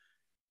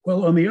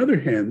 While on the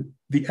other hand,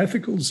 the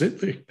ethical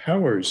Sittlich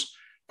powers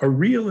are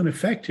real and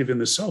effective in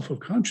the self of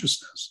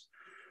consciousness.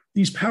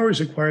 These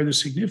powers acquire the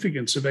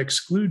significance of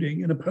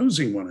excluding and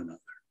opposing one another.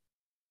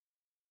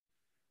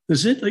 The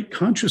Sittlich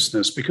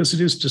consciousness, because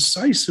it is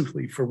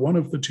decisively for one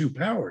of the two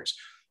powers,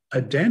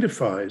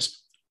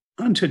 identifies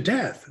unto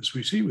death, as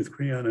we see with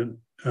Creon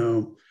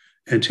and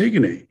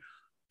Antigone,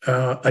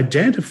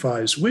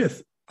 identifies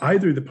with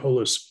either the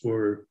polis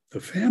or the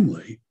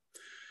family.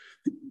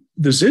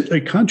 The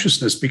Sittlich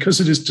consciousness,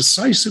 because it is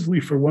decisively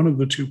for one of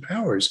the two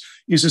powers,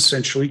 is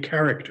essentially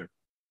character.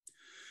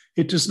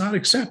 It does not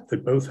accept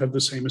that both have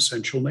the same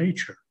essential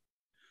nature.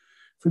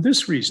 For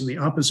this reason, the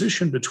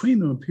opposition between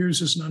them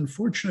appears as an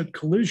unfortunate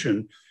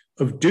collision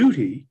of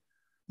duty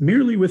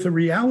merely with a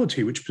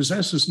reality which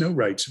possesses no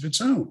rights of its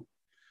own.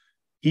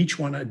 Each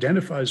one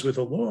identifies with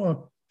a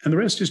law, and the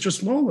rest is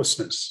just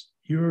lawlessness.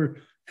 You're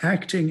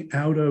acting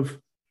out of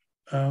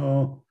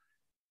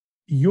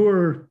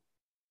your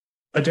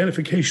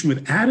identification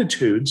with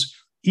attitudes,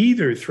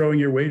 either throwing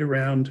your weight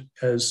around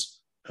as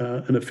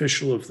an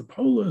official of the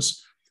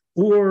polis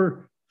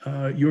or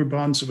your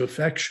bonds of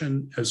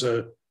affection as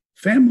a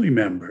family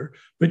member,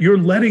 but you're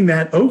letting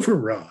that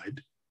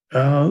override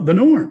the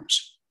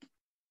norms.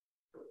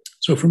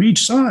 So from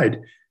each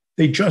side,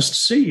 they just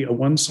see a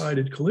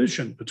one-sided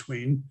collision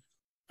between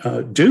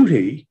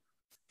duty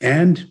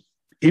and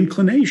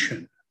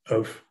inclination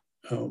of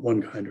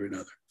one kind or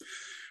another.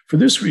 For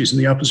this reason,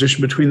 the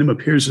opposition between them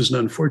appears as an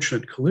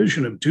unfortunate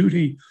collision of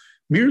duty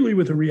merely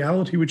with a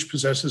reality which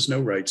possesses no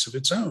rights of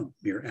its own,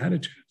 mere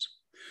attitudes.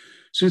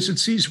 Since it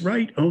sees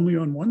right only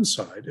on one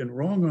side and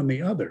wrong on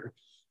the other,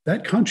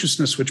 that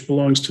consciousness which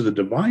belongs to the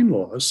divine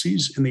law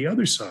sees in the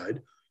other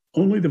side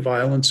only the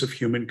violence of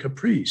human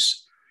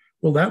caprice,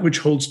 while that which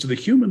holds to the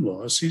human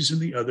law sees in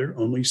the other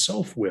only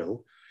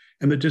self-will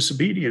and the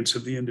disobedience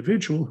of the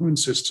individual who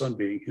insists on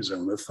being his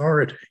own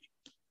authority.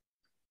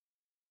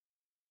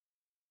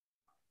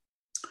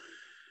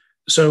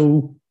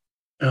 So,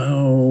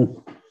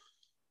 another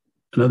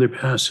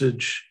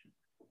passage,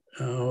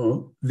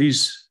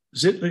 these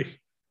Sittlich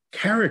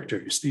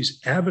characters,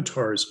 these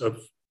avatars of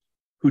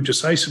who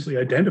decisively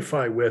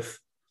identify with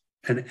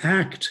and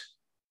act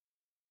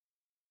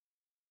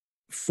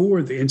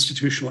for the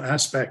institutional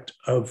aspect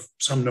of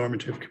some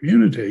normative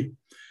community,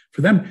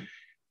 for them,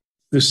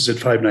 this is at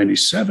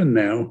 597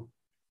 now,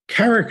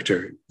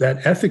 character,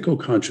 that ethical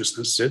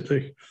consciousness,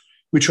 Sittlich,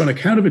 which on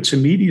account of its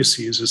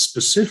immediacy is a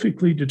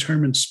specifically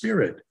determined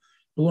spirit,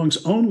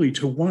 belongs only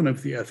to one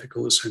of the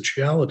ethical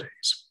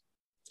essentialities.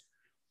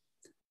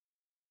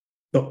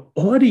 The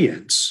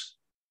audience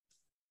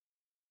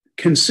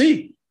can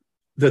see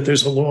that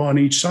there's a law on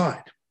each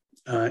side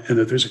and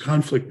that there's a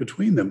conflict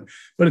between them,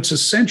 but it's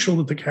essential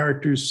that the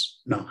character's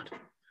not.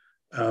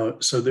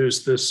 So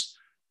there's this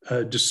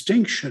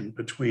distinction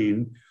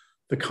between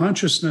the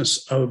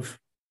consciousness of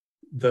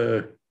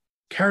the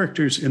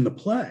characters in the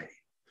play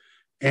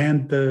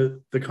and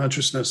the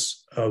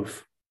consciousness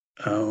of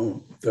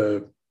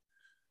the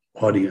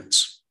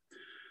audience.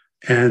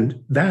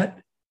 And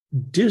that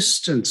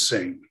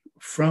distancing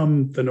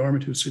from the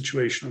normative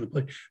situation on the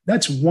play,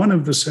 that's one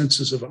of the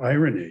senses of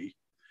irony,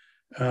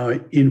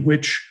 in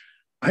which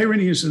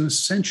irony is an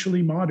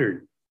essentially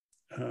modern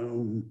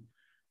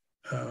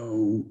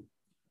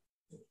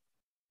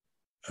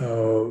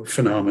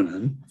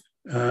phenomenon,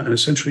 an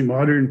essentially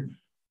modern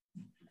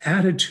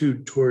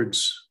attitude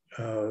towards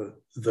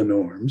the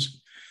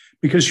norms,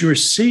 because you're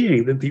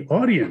seeing that the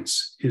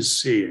audience is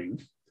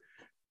seeing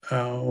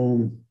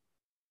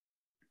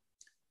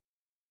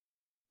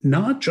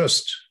not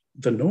just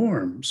the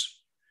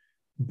norms,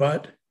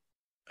 but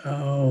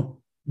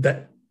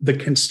that the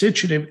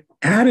constitutive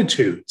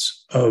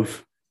attitudes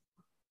of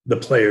the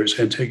players,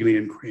 Antigone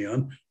and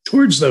Creon,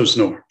 towards those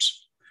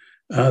norms.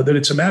 That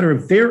it's a matter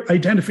of their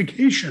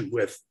identification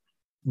with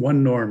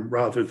one norm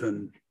rather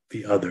than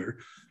the other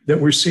that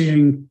we're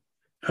seeing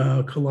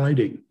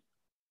colliding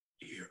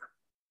here.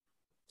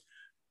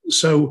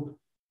 So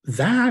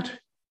that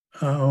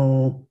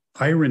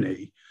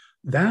irony,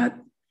 that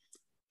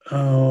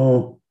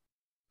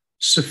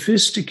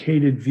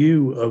sophisticated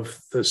view of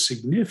the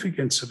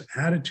significance of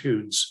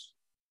attitudes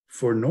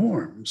for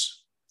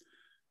norms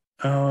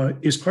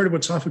is part of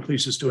what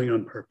Sophocles is doing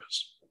on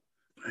purpose.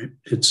 Right?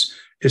 It's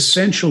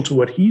essential to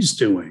what he's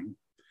doing,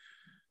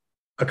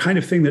 a kind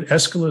of thing that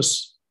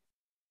Aeschylus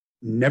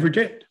never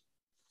did.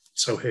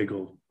 So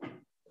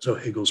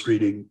Hegel's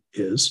reading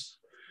is.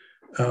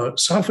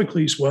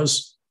 Sophocles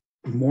was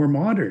more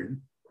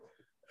modern,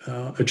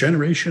 a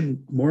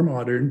generation more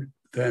modern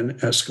than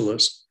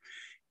Aeschylus,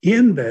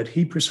 in that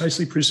he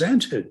precisely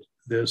presented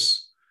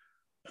this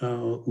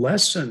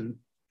lesson,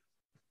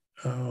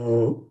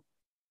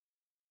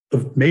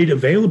 made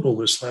available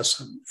this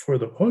lesson for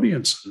the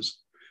audiences,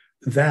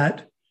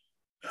 that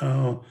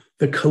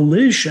the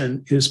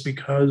collision is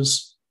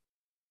because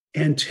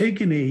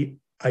Antigone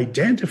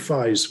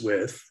identifies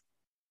with,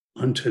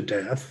 unto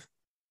death,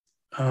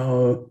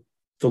 the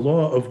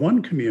law of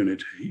one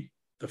community,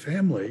 the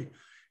family,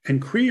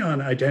 and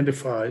Creon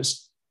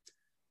identifies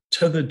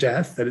to the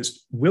death, that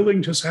is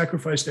willing to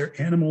sacrifice their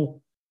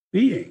animal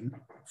being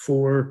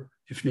for,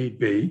 if need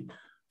be,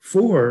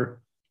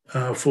 for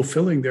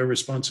fulfilling their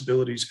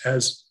responsibilities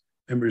as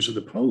members of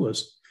the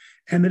polis,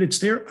 and that it's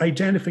their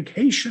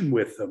identification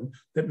with them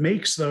that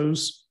makes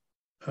those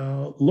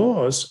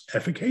laws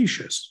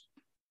efficacious.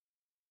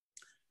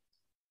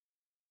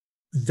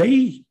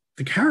 The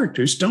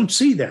characters don't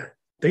see that.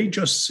 They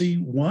just see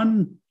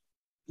one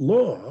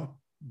law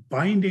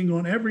binding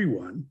on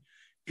everyone,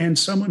 and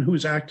someone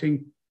who's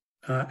acting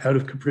out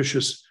of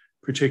capricious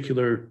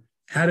particular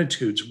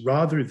attitudes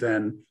rather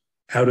than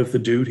out of the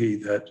duty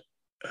that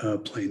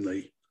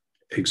plainly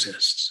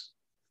exists.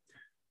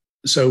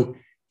 So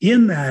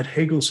in that,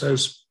 Hegel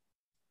says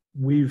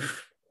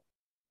we've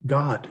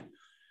got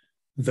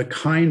the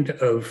kind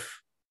of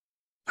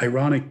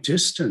ironic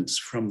distance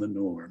from the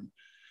norm,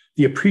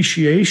 the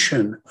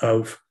appreciation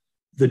of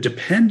the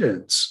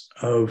dependence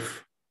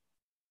of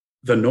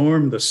the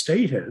norm, the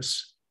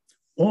status,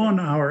 on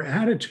our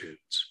attitudes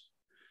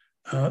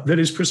that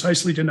is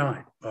precisely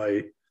denied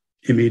by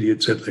immediate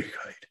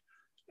Sittlichkeit,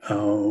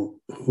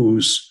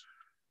 whose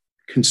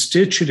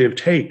constitutive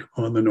take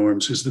on the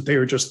norms is that they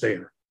are just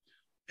there,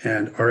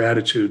 and our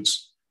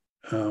attitudes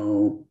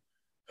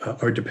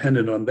are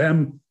dependent on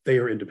them. They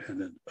are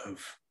independent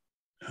of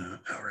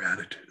our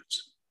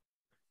attitudes.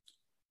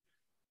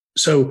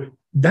 So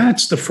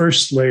that's the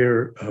first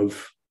layer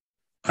of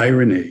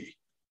irony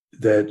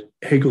that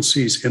Hegel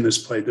sees in this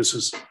play. This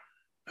is,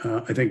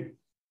 I think,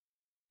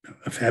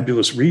 a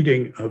fabulous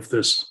reading of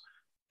this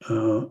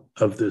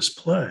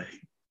play.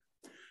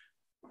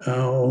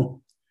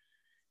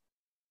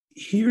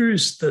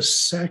 Here's the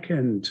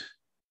second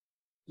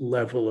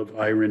level of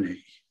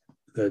irony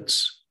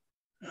that's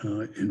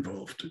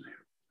involved in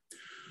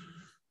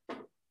here.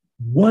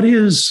 What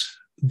is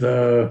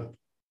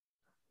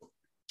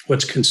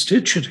what's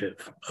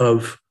constitutive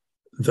of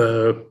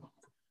the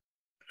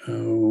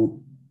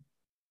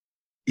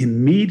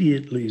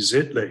immediately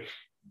Sittlich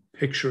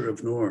picture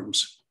of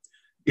norms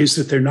is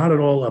that they're not at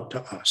all up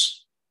to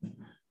us.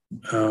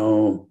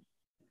 Our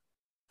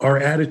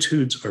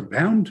attitudes are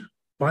bound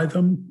by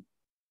them,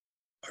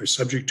 are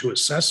subject to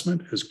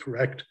assessment as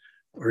correct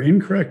or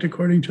incorrect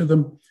according to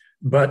them,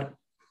 but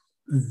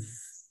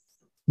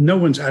no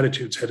one's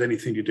attitudes had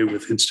anything to do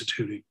with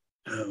instituting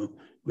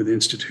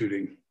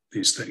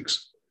these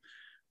things.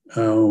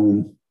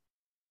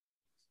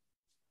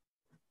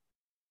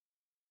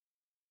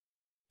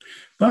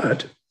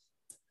 But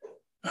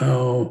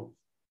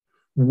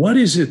what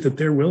is it that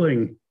they're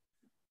willing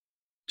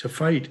to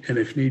fight and,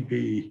 if need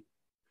be,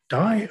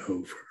 die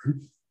over?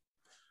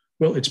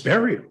 Well, it's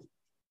burial.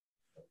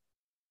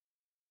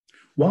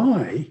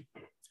 Why?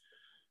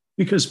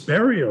 Because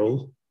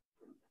burial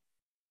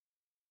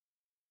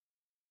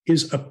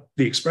is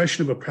the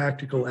expression of a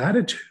practical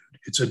attitude.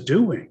 It's a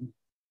doing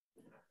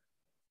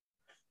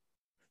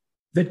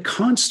that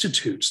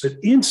constitutes, that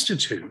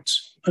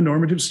institutes a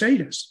normative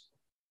status.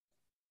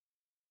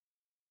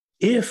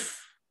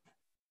 If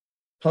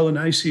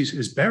Polynices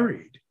is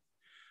buried,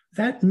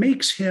 that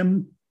makes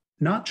him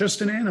not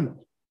just an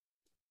animal.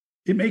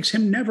 It makes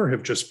him never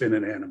have just been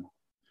an animal.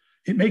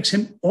 It makes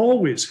him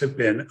always have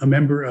been a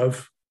member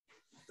of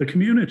the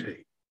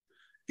community.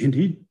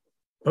 Indeed,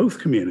 both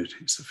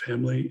communities, the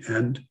family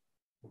and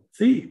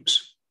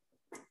Thebes.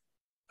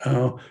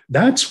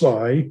 That's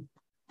why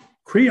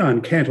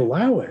Creon can't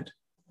allow it,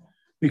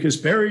 because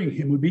burying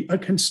him would be a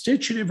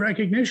constitutive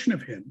recognition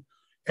of him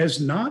as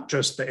not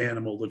just the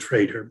animal, the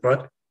traitor,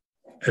 but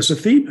as a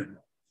Theban.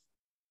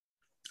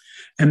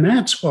 And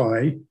that's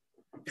why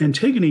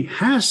Antigone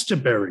has to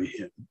bury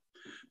him,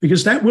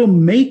 because that will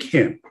make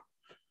him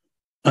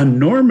a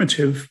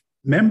normative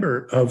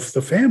member of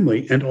the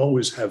family, and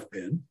always have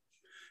been,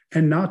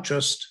 and not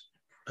just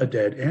a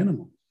dead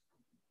animal.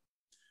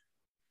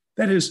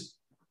 That is,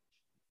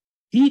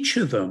 each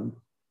of them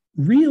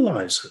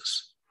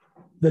realizes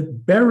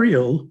that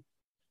burial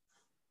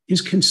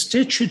is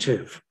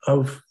constitutive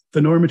of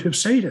the normative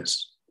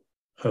status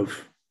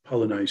of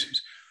Polynices.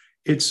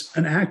 It's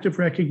an act of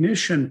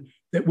recognition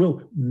that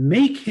will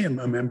make him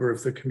a member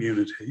of the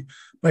community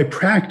by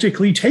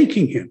practically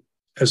taking him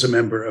as a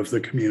member of the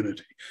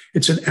community.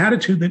 It's an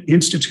attitude that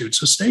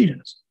institutes a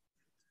status.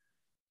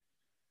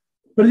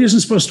 But it isn't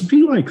supposed to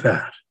be like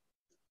that.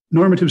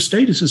 Normative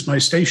status is my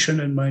station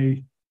and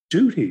my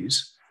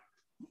duties.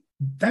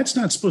 That's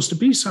not supposed to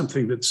be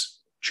something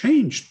that's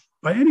changed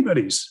by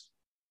anybody's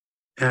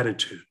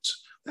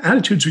attitudes. The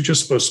attitudes are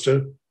just supposed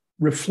to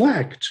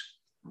reflect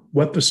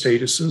what the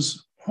statuses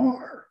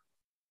are.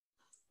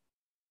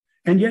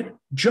 And yet,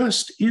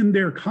 just in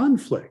their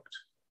conflict,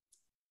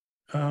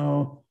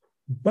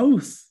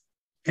 both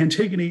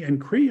Antigone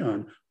and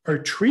Creon are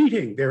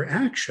treating their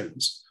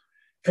actions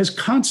as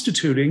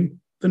constituting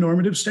the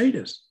normative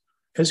status,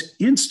 as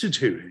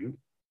instituting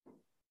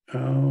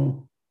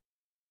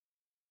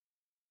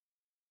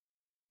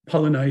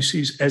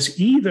Polynices as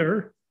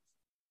either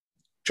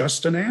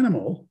just an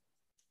animal,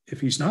 if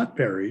he's not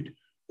buried,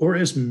 or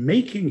as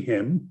making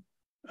him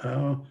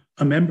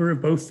a member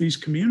of both these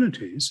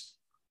communities,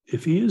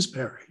 if he is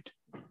buried.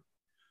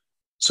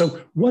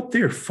 So what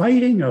they're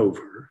fighting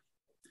over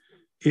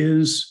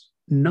is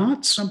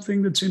not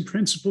something that's in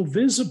principle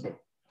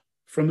visible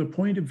from the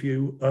point of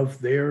view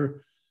of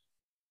their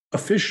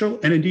official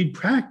and indeed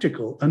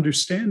practical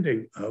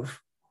understanding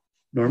of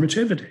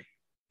normativity.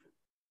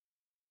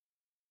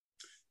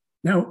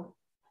 Now,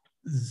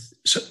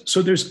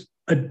 so there's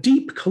a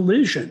deep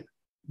collision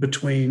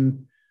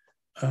between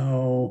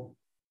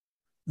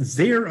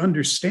their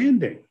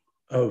understanding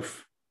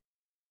of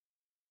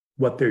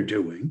what they're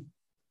doing,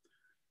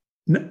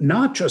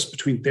 not just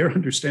between their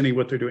understanding of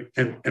what they're doing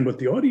and what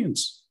the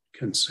audience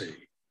can see,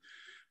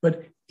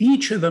 but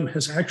each of them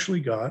has actually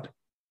got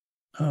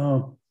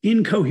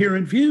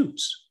incoherent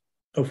views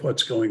of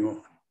what's going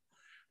on.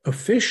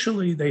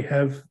 Officially, they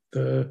have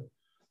the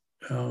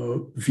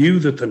view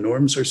that the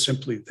norms are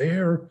simply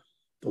there,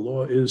 the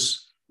law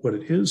is what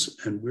it is,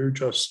 and we're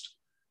just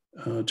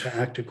to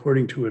act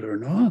according to it or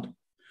not.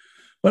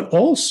 But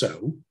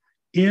also,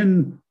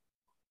 in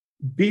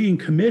being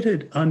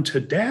committed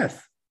unto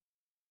death,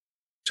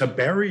 to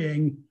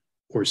burying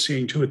or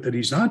seeing to it that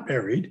he's not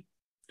buried,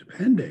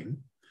 depending,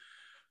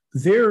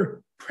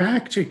 they're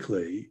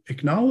practically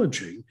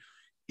acknowledging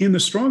in the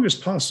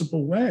strongest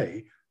possible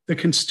way the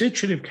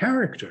constitutive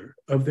character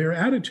of their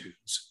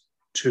attitudes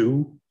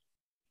to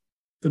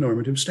the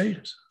normative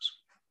statuses.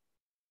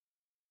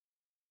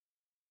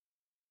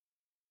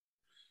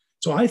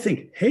 So I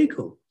think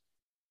Hegel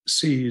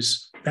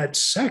sees that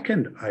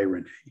second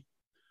irony,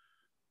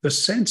 the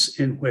sense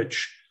in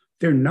which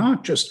they're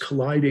not just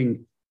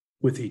colliding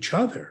with each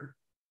other,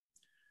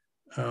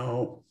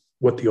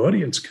 what the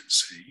audience can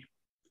see,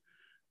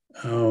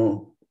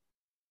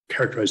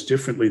 characterized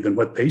differently than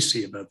what they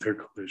see about their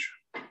collision.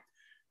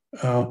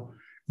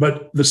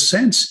 But the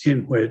sense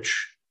in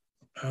which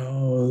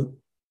the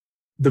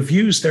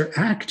views they're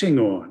acting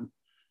on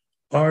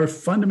are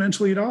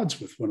fundamentally at odds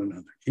with one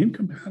another,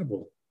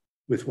 incompatible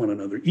with one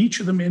another, each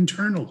of them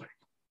internally.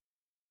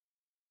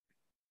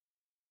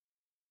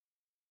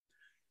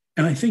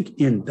 And I think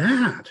in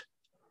that,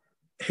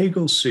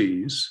 Hegel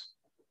sees,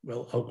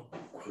 well, I'll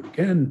quote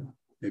again,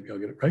 maybe I'll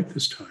get it right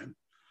this time,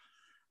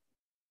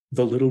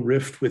 the little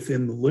rift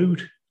within the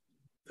lute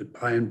that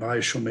by and by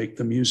shall make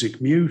the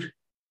music mute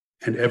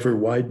and ever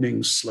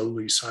widening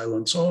slowly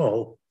silence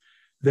all,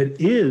 that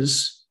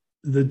is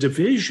the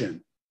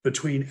division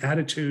between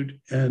attitude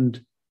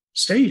and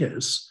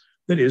status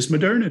that is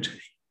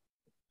modernity.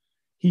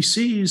 He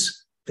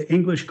sees the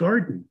English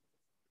garden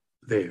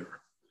there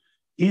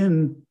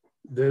in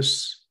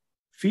this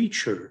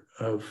feature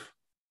of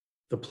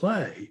the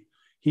play.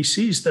 He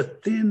sees the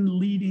thin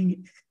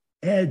leading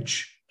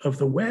edge of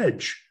the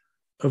wedge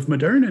of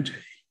modernity,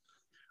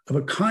 of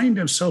a kind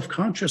of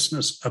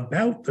self-consciousness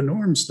about the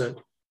norms that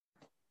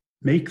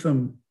make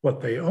them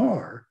what they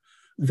are,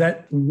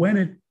 that when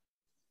it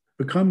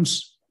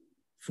becomes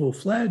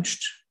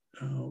full-fledged,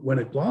 when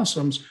it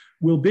blossoms,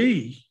 will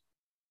be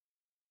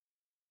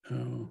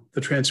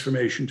the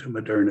transformation to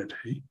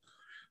modernity,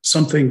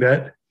 something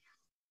that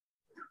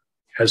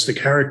has the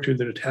character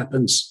that it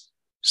happens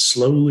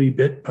slowly,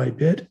 bit by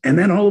bit, and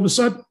then all of a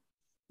sudden,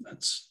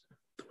 that's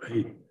the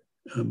way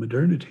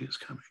modernity is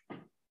coming.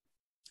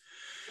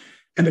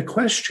 And the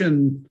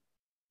question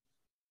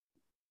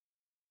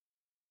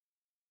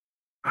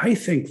I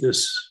think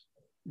this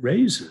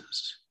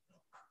raises,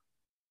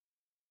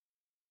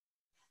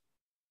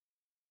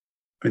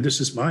 and this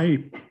is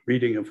my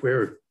reading of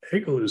where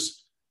Hegel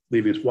is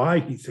leaving, is why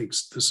he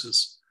thinks this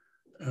is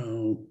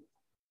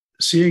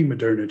seeing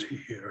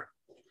modernity here.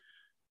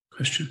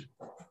 Question,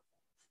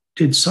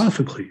 did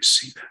Sophocles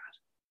see that?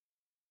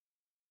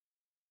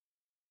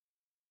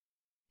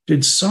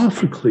 Did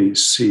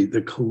Sophocles see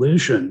the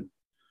collision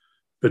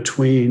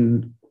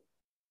between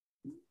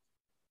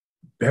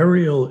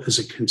burial as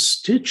a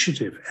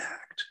constitutive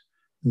act,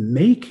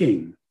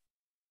 making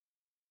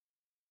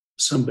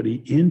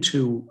somebody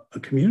into a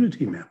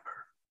community member,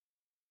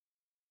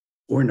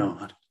 or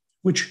not?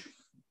 Which,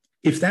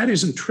 if that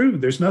isn't true,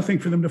 there's nothing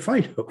for them to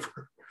fight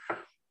over.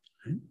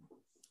 Right?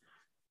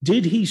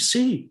 Did he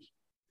see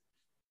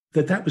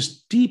that that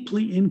was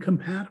deeply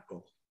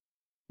incompatible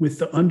with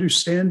the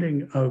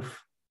understanding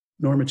of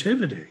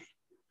normativity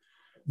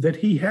that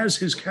he has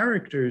his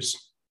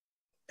characters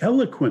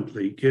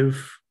eloquently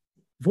give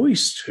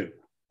voice to?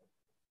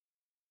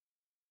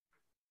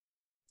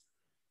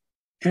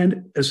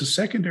 And as a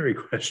secondary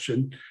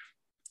question,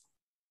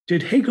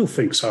 did Hegel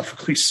think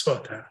Sophocles saw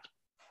that?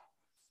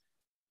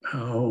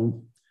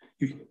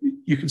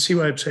 You can see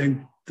why I'm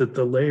saying that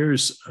the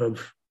layers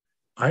of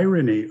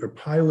irony are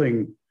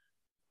piling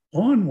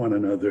on one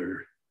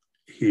another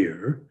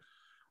here.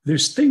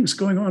 there's things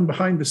going on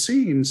behind the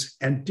scenes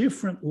and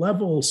different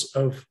levels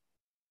of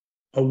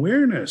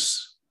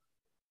awareness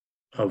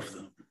of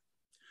them.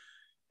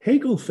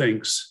 Hegel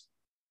thinks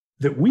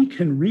that we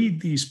can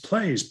read these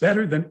plays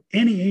better than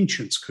any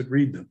ancients could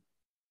read them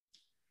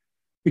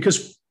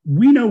because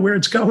we know where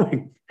it's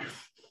going.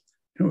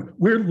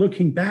 We're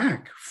looking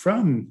back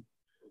from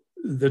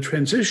the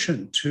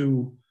transition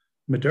to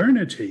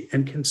modernity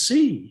and can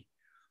see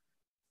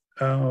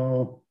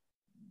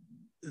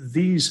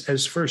these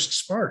as first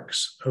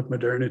sparks of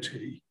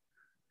modernity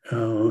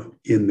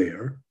in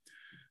there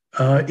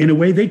in a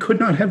way they could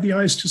not have the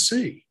eyes to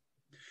see,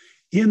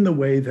 in the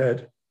way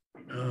that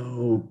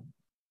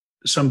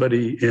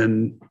somebody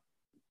in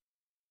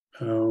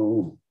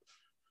the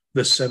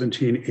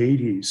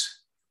 1780s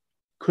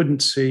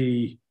couldn't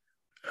see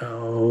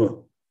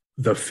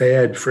the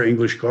fad for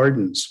English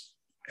gardens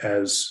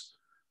as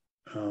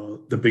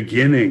the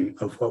beginning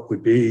of what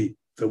would be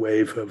the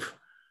wave of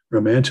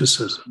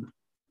Romanticism.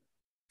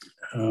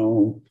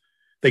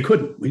 They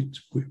couldn't.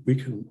 We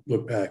can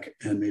look back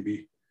and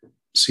maybe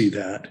see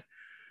that.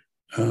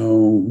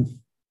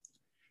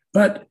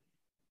 But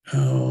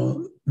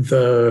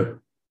the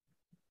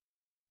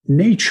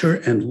nature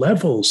and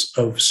levels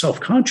of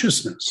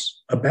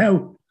self-consciousness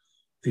about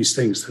these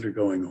things that are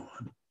going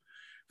on.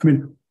 I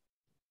mean,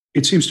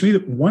 it seems to me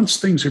that once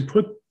things are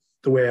put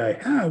the way I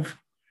have,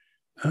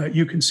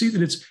 you can see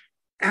that it's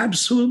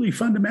absolutely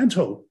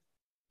fundamental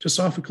to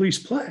Sophocles'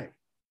 play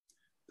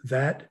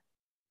that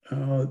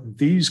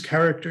these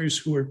characters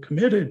who are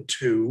committed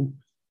to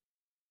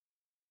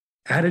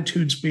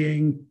attitudes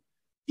being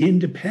being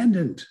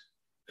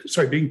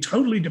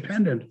totally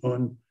dependent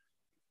on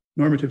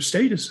normative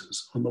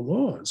statuses, on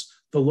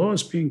the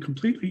laws being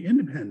completely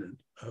independent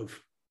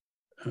of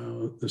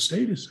the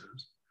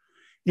statuses,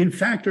 in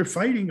fact, are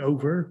fighting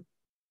over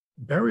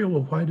burial.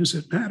 Well, why does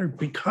it matter?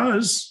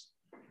 Because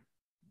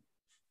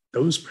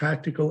those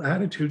practical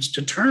attitudes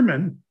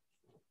determine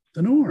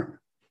the norm.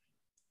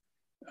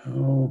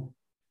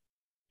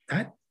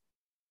 That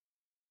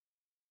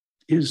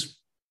is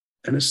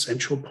an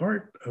essential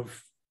part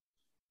of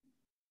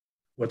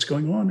what's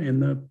going on in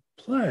the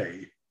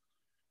play.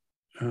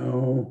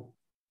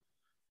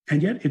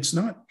 And yet it's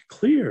not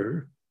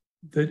clear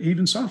that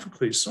even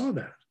Sophocles saw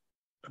that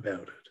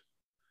about it.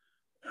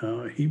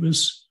 He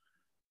was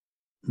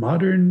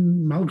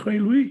modern malgré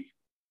lui.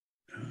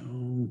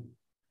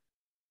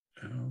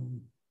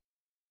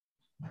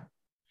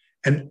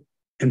 And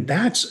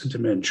that's a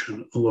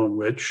dimension along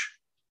which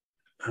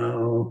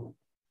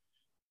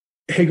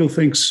Hegel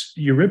thinks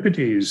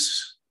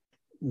Euripides,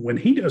 when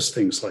he does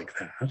things like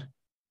that,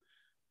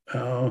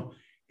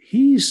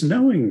 he's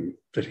knowing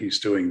that he's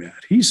doing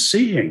that. He's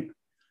seeing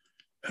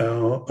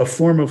a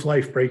form of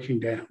life breaking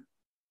down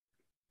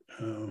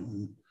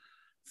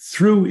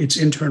through its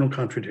internal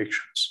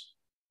contradictions.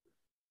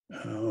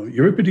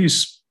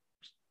 Euripides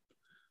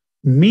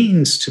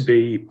means to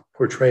be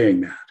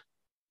portraying that.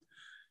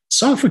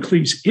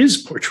 Sophocles is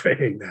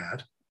portraying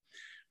that,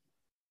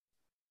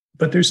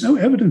 but there's no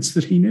evidence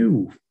that he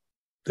knew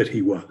that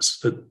he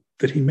was,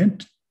 that he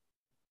meant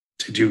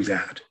to do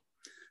that.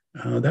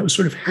 That was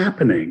sort of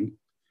happening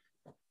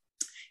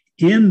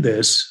in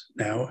this.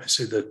 Now, I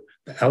say that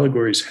the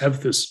allegories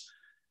have this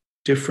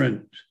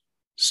different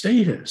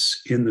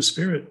status in the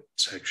spirit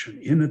section,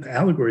 in that the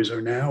allegories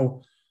are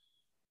now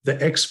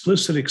the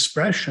explicit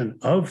expression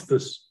of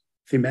the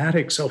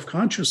thematic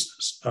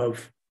self-consciousness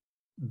of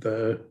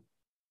the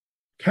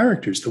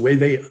characters, the way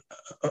they,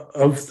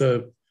 of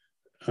the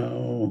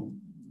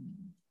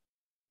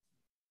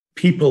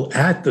people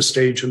at the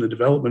stage in the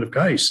development of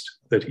Geist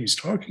that he's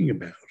talking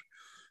about.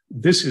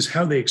 This is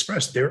how they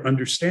express their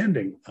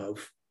understanding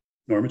of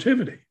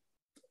normativity,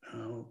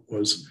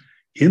 was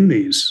in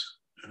these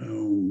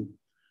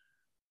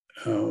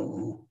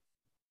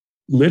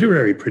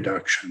literary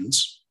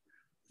productions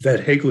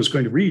that Hegel is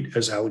going to read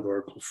as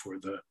allegorical for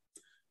the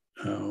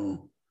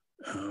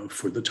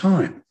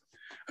time.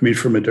 I mean,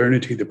 for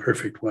modernity, the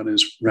perfect one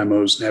is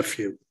Rameau's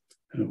nephew.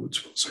 We'll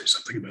say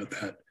something about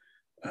that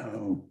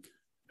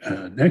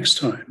next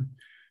time.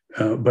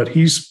 But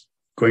he's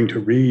going to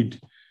read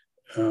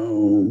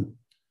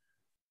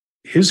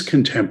his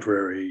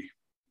contemporary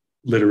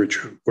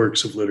literature,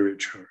 works of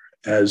literature,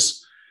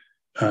 as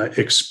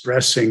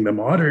expressing the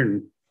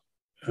modern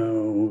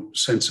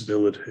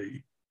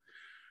sensibility.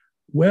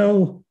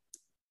 Well,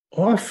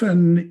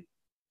 often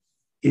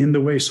in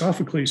the way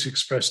Sophocles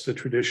expressed the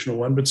traditional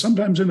one, but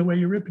sometimes in the way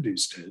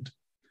Euripides did.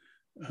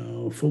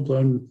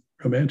 Full-blown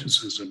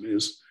romanticism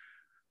is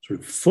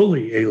sort of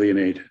fully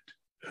alienated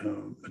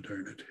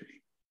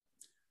modernity.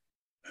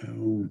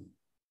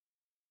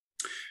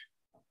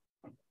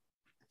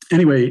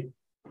 Anyway,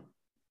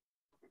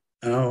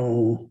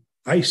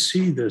 I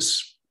see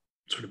this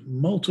sort of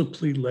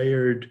multiply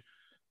layered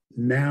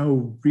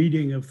now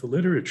reading of the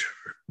literature.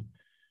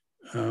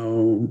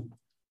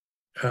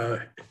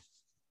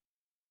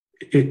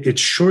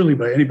 It's surely,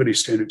 by anybody's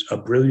standards, a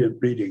brilliant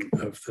reading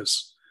of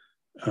this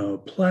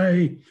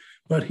play,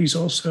 but he's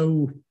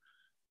also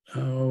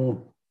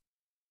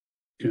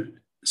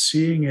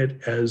seeing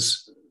it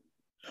as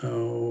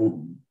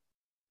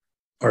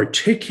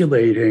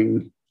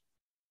articulating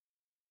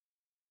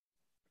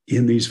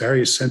in these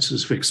various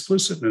senses of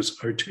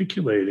explicitness,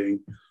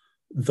 articulating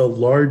the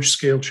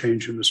large-scale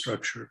change in the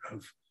structure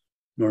of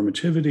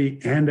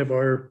normativity and of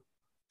our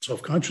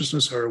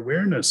self-consciousness, our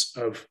awareness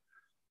of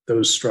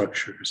those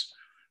structures,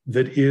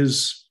 that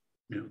is,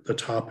 the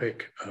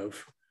topic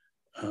of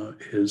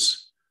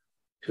his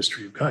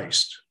history of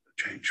Geist, the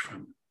change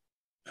from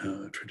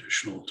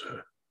traditional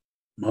to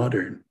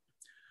modern.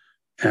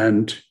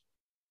 And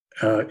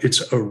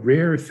it's a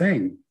rare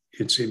thing,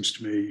 it seems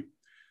to me,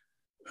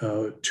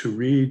 to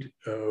read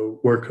a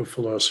work of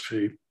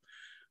philosophy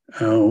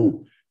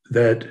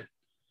that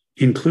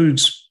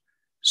includes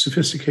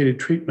sophisticated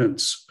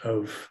treatments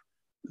of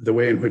the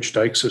way in which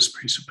Deixis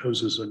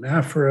presupposes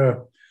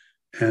anaphora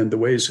and the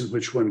ways in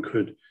which one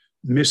could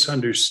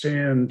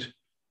misunderstand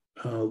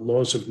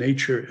laws of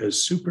nature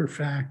as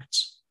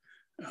superfacts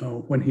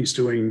when he's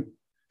doing,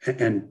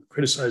 and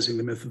criticizing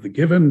the myth of the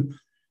given,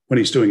 when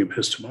he's doing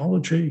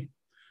epistemology,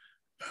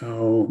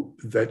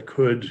 that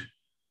could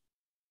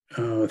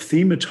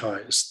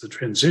thematize the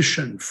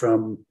transition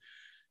from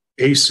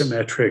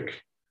asymmetric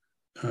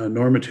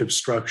normative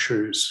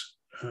structures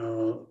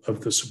of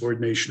the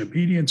subordination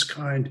obedience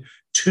kind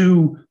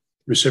to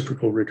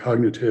reciprocal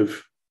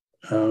recognitive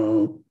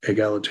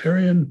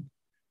egalitarian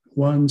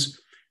ones,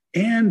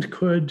 and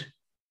could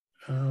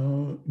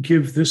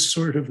give this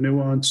sort of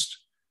nuanced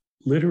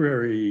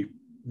literary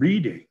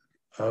reading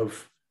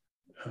of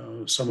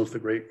some of the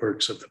great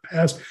works of the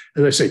past.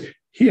 As I say,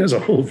 he has a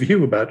whole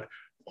view about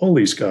all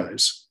these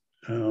guys,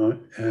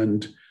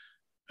 and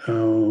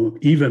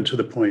even to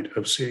the point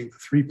of seeing the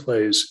three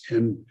plays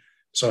in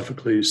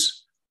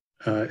Sophocles'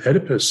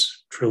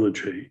 Oedipus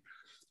trilogy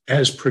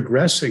as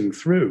progressing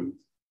through,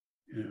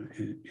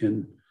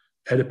 in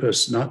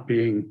Oedipus not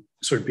being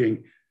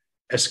being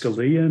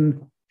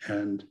Aeschylean,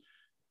 and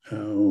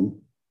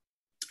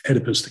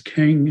Oedipus the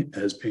king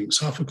as being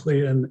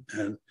Sophoclean,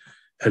 and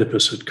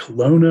Oedipus at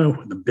Colonna,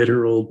 when the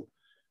bitter old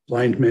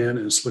blind man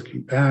is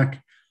looking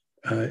back,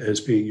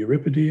 as being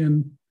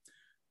Euripidean.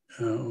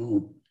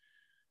 And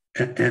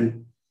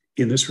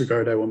in this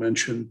regard, I will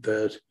mention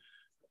that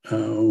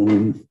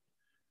an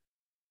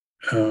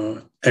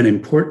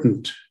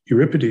important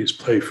Euripides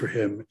play for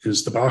him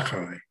is the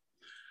Bacchae,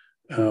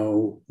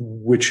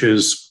 which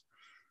is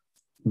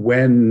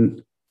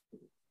when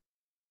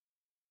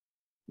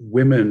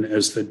women,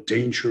 as the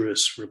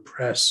dangerous,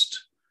 repressed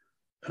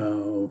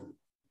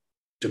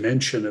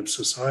dimension of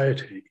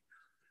society,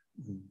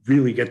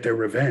 really get their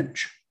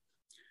revenge.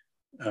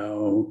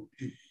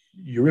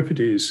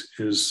 Euripides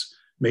is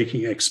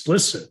making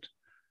explicit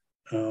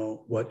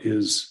what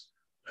is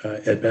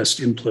at best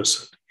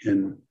implicit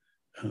in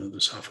the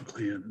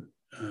Sophoclean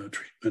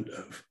treatment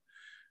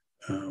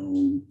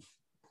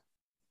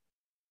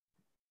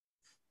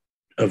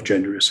of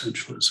gender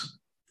essentialism.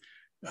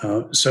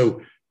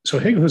 So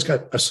Hegel has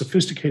got a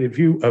sophisticated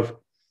view of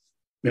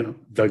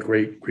the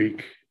great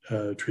Greek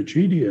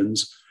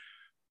tragedians,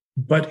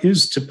 but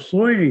is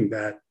deploying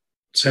that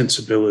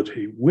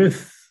sensibility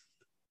with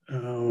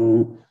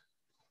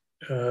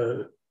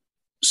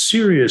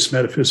serious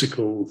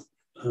metaphysical,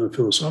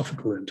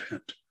 philosophical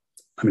intent.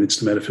 I mean, it's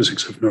the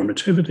metaphysics of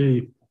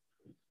normativity,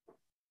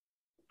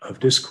 of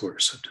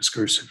discourse, of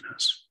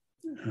discursiveness.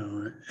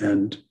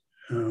 And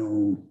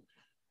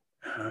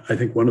I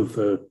think one of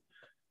the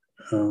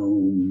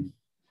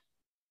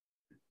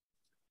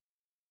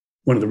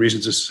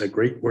reasons this is a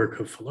great work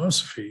of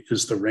philosophy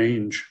is the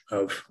range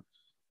of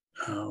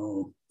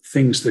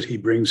things that he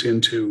brings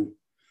into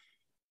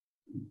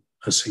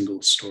a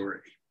single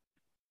story.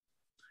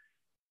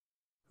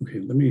 Okay,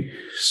 let me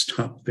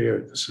stop there.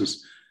 This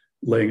is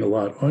laying a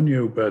lot on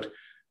you, but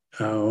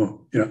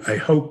I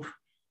hope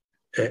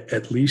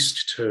at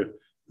least to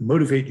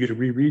motivate you to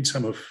reread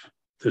some of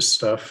this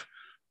stuff.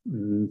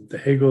 The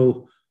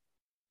Hegel,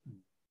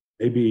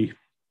 maybe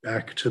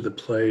back to the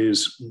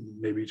plays,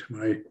 maybe to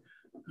my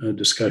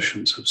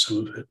discussions of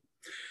some of it.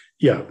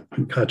 Yeah,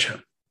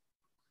 Katja.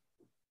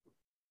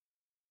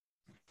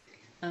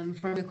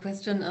 From your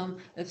question,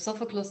 if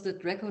Sophocles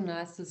did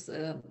recognize this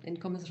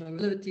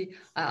incommensurability,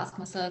 I ask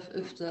myself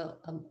if the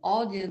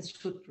audience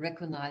should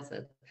recognize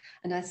it.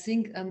 And I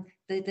think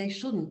they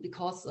shouldn't,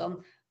 because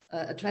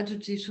a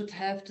tragedy should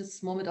have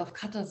this moment of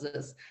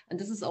catharsis. And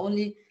this is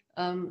only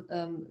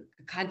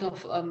kind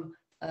of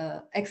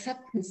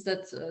acceptance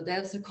that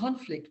there's a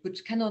conflict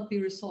which cannot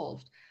be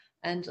resolved.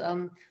 And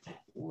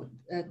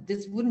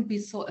this wouldn't be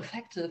so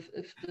effective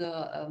if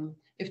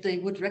they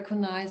would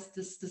recognize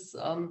this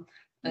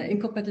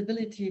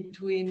incompatibility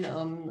between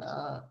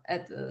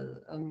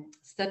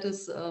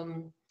statuses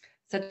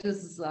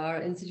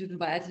are instituted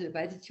by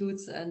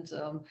attitudes and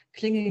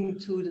clinging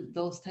to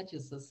those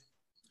statuses.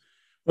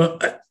 Well,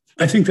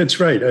 I think that's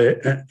right.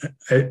 I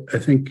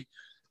think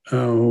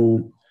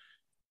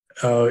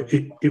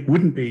it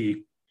wouldn't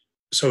be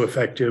so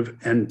effective,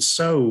 and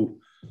so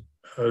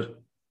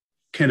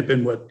can't have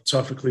been what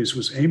Sophocles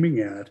was aiming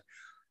at.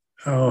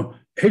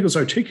 Hegel's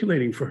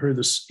articulating for her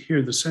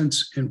the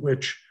sense in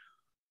which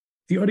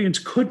the audience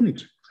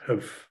couldn't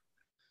have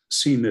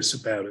seen this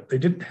about it. They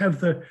didn't have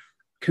the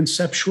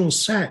conceptual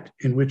set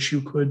in which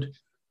you could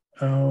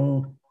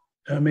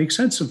make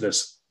sense of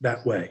this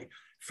that way.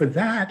 For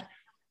that,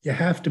 you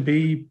have to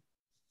be,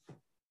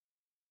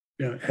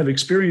 have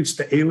experienced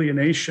the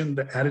alienation,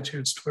 the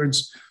attitudes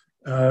towards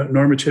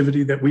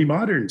normativity that we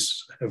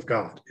moderns have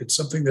got. It's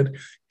something that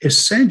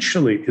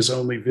essentially is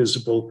only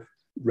visible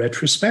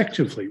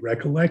retrospectively,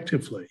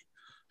 recollectively.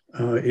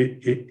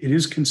 It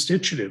is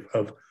constitutive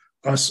of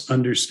us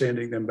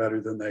understanding them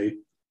better than they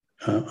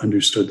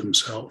understood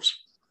themselves.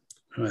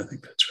 And I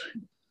think that's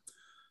right.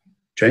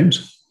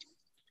 James?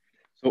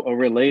 So a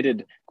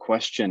related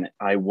question,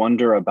 I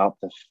wonder about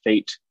the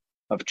fate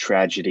of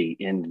tragedy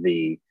in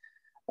the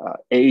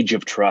age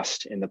of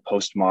trust in the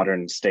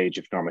postmodern stage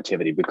of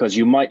normativity, because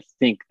you might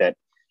think that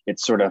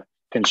it's sort of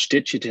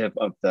constitutive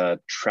of the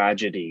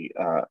tragedy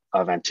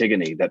of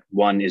Antigone that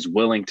one is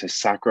willing to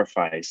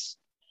sacrifice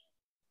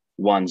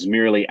one's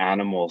merely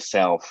animal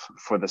self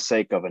for the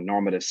sake of a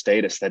normative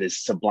status that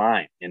is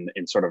sublime in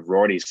sort of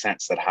Rorty's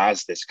sense, that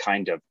has this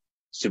kind of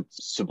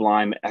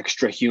sublime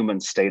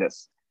extra-human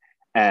status.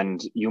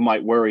 And you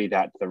might worry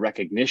that the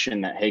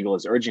recognition that Hegel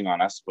is urging on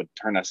us would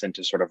turn us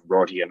into sort of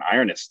Rortyian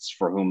ironists,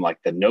 for whom like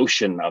the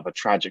notion of a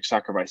tragic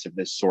sacrifice of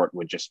this sort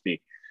would just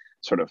be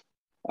sort of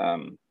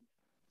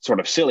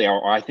silly.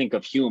 Or I think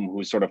of Hume,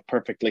 who's sort of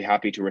perfectly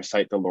happy to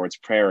recite the Lord's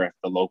Prayer if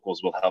the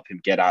locals will help him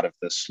get out of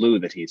the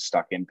slough that he's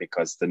stuck in,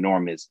 because the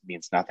norm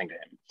means nothing to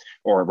him,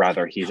 or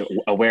rather he's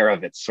aware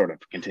of its sort of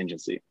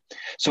contingency.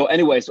 So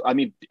anyways, I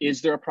mean,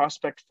 is there a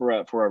prospect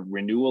for a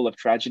renewal of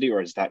tragedy, or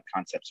is that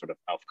concept sort of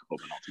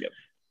aufgehoben altogether?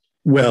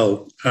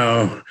 Well,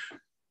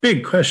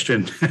 big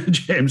question,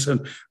 James.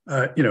 And,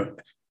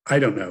 I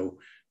don't know.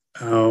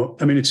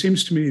 I mean, it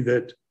seems to me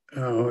that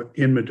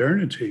in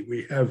modernity,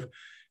 we have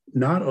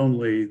not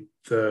only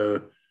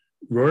the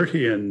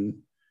Rortyian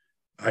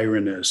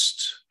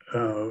ironist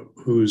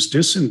who's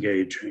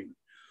disengaging,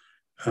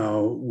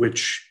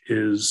 which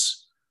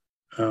is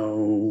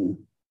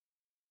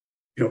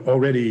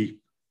already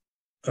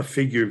a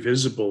figure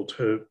visible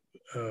to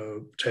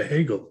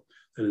Hegel.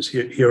 That is,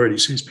 he already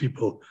sees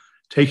people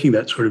taking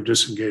that sort of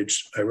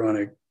disengaged,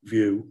 ironic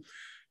view,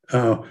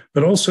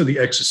 but also the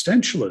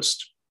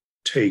existentialist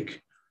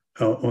take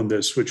on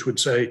this, which would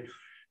say,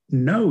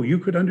 no, you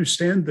could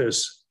understand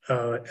this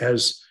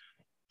as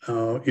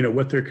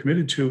what they're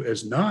committed to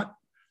as not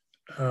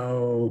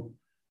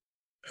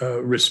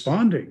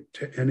responding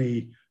to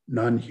any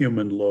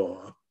non-human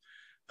law,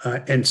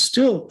 and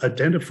still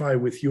identify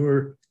with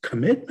your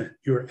commitment,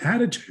 your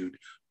attitude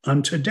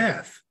unto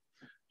death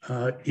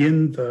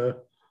in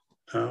the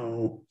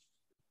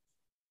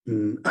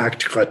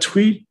acte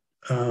gratuit,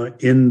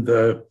 in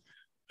the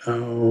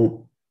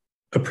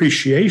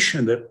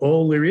appreciation that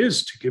all there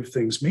is to give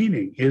things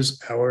meaning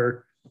is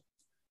our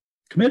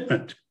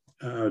commitment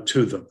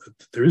to them.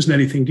 There isn't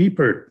anything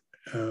deeper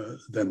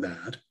than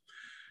that.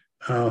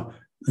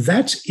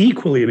 That's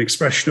equally an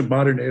expression of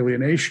modern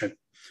alienation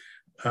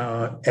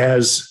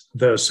as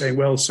the saying,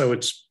 well, so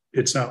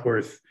it's not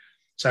worth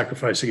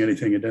sacrificing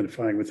anything,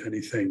 identifying with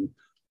anything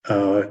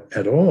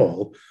at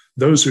all.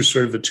 Those are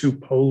sort of the two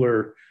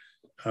polar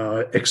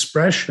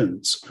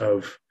expressions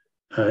of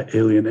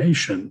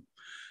alienation.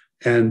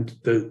 And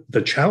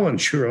the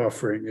challenge you're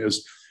offering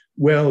is,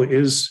 well,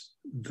 is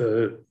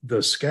the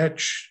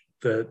sketch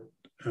that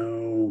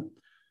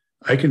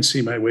I can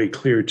see my way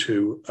clear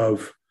to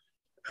of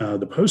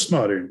the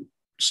postmodern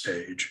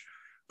stage,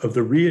 of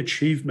the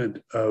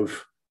reachievement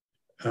of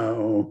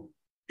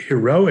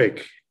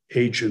heroic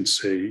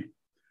agency,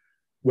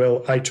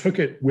 well, I took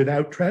it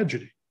without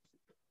tragedy.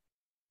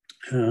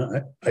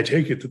 I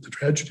take it that the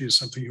tragedy is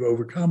something you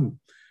overcome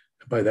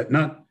by that.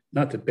 Not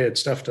that bad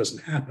stuff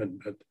doesn't happen,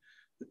 but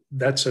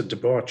that's a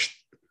debauched,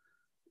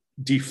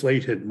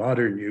 deflated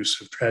modern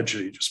use of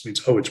tragedy. It just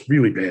means, oh, it's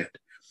really bad.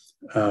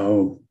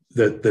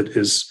 That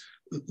is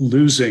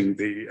losing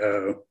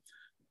the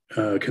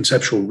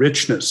conceptual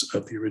richness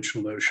of the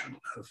original notion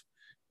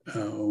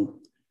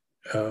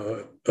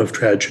of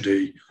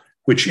tragedy,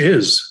 which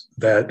is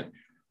that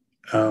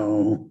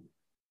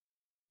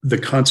the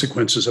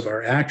consequences of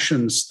our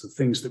actions, the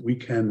things that we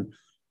can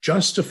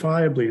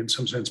justifiably, in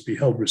some sense, be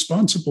held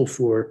responsible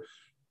for,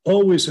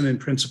 always and in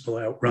principle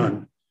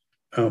outrun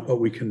what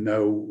we can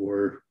know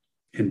or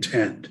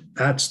intend.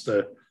 That's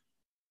the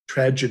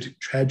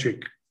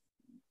tragic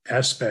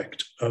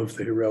aspect of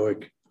the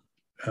heroic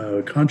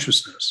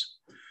consciousness.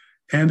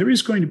 And there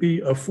is going to be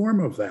a form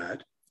of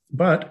that,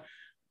 but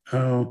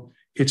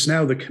it's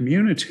now the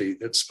community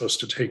that's supposed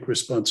to take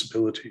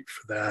responsibility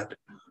for that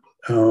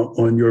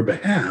on your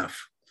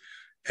behalf.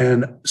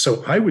 And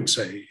so I would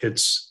say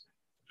it's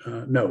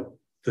no,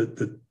 that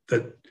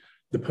the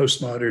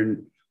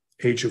postmodern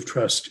age of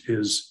trust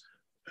is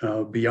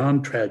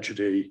beyond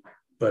tragedy,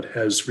 but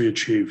has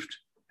reachieved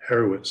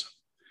heroism.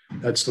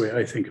 That's the way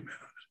I think about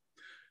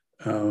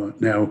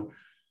it. Now,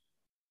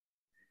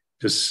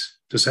 does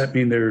that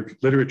mean their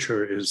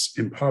literature is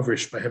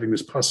impoverished by having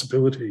this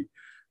possibility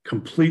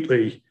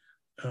completely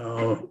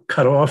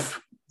cut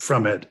off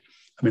from it?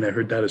 I mean, I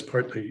heard that as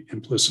partly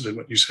implicit in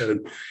what you said.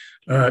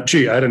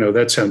 Gee, I don't know.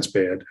 That sounds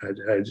bad.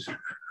 I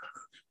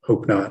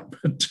hope not.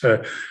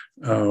 But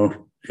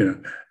you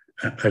know,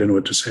 I don't know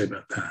what to say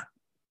about that.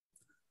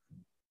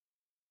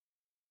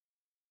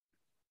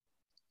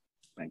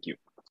 Thank you.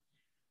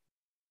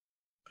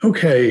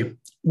 Okay.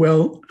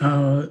 Well,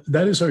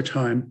 that is our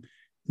time.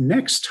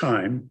 Next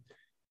time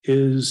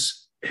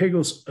is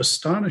Hegel's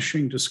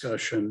astonishing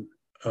discussion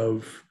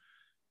of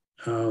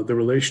the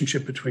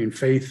relationship between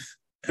faith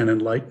and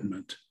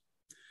enlightenment.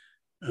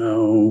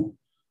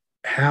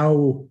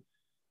 How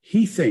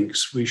he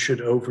thinks we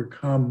should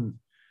overcome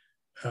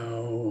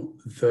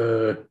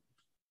the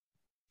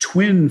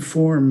twin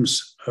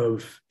forms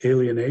of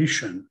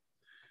alienation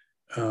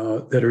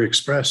that are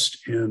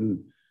expressed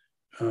in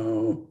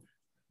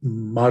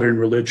modern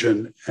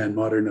religion and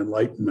modern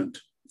enlightenment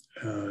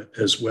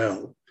as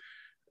well,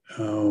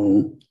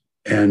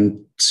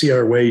 and see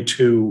our way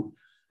to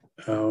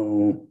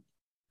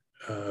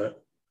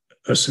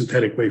a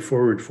synthetic way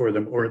forward for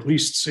them, or at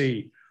least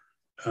see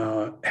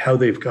how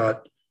they've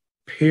got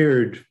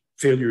paired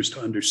failures to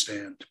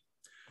understand,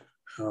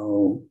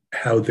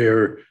 how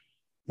they're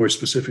more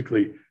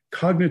specifically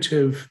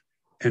cognitive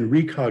and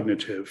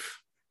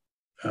recognitive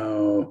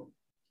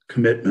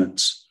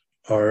commitments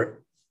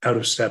are out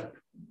of step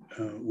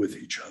with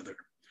each other,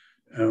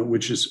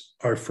 which is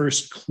our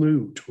first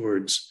clue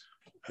towards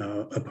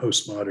a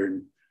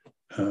postmodern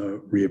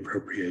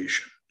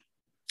reappropriation.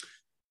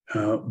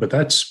 But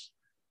that's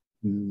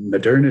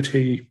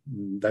modernity.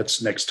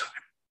 That's next time.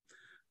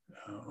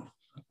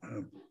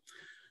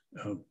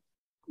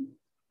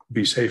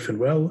 Be safe and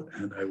well,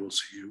 and I will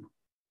see you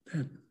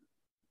then.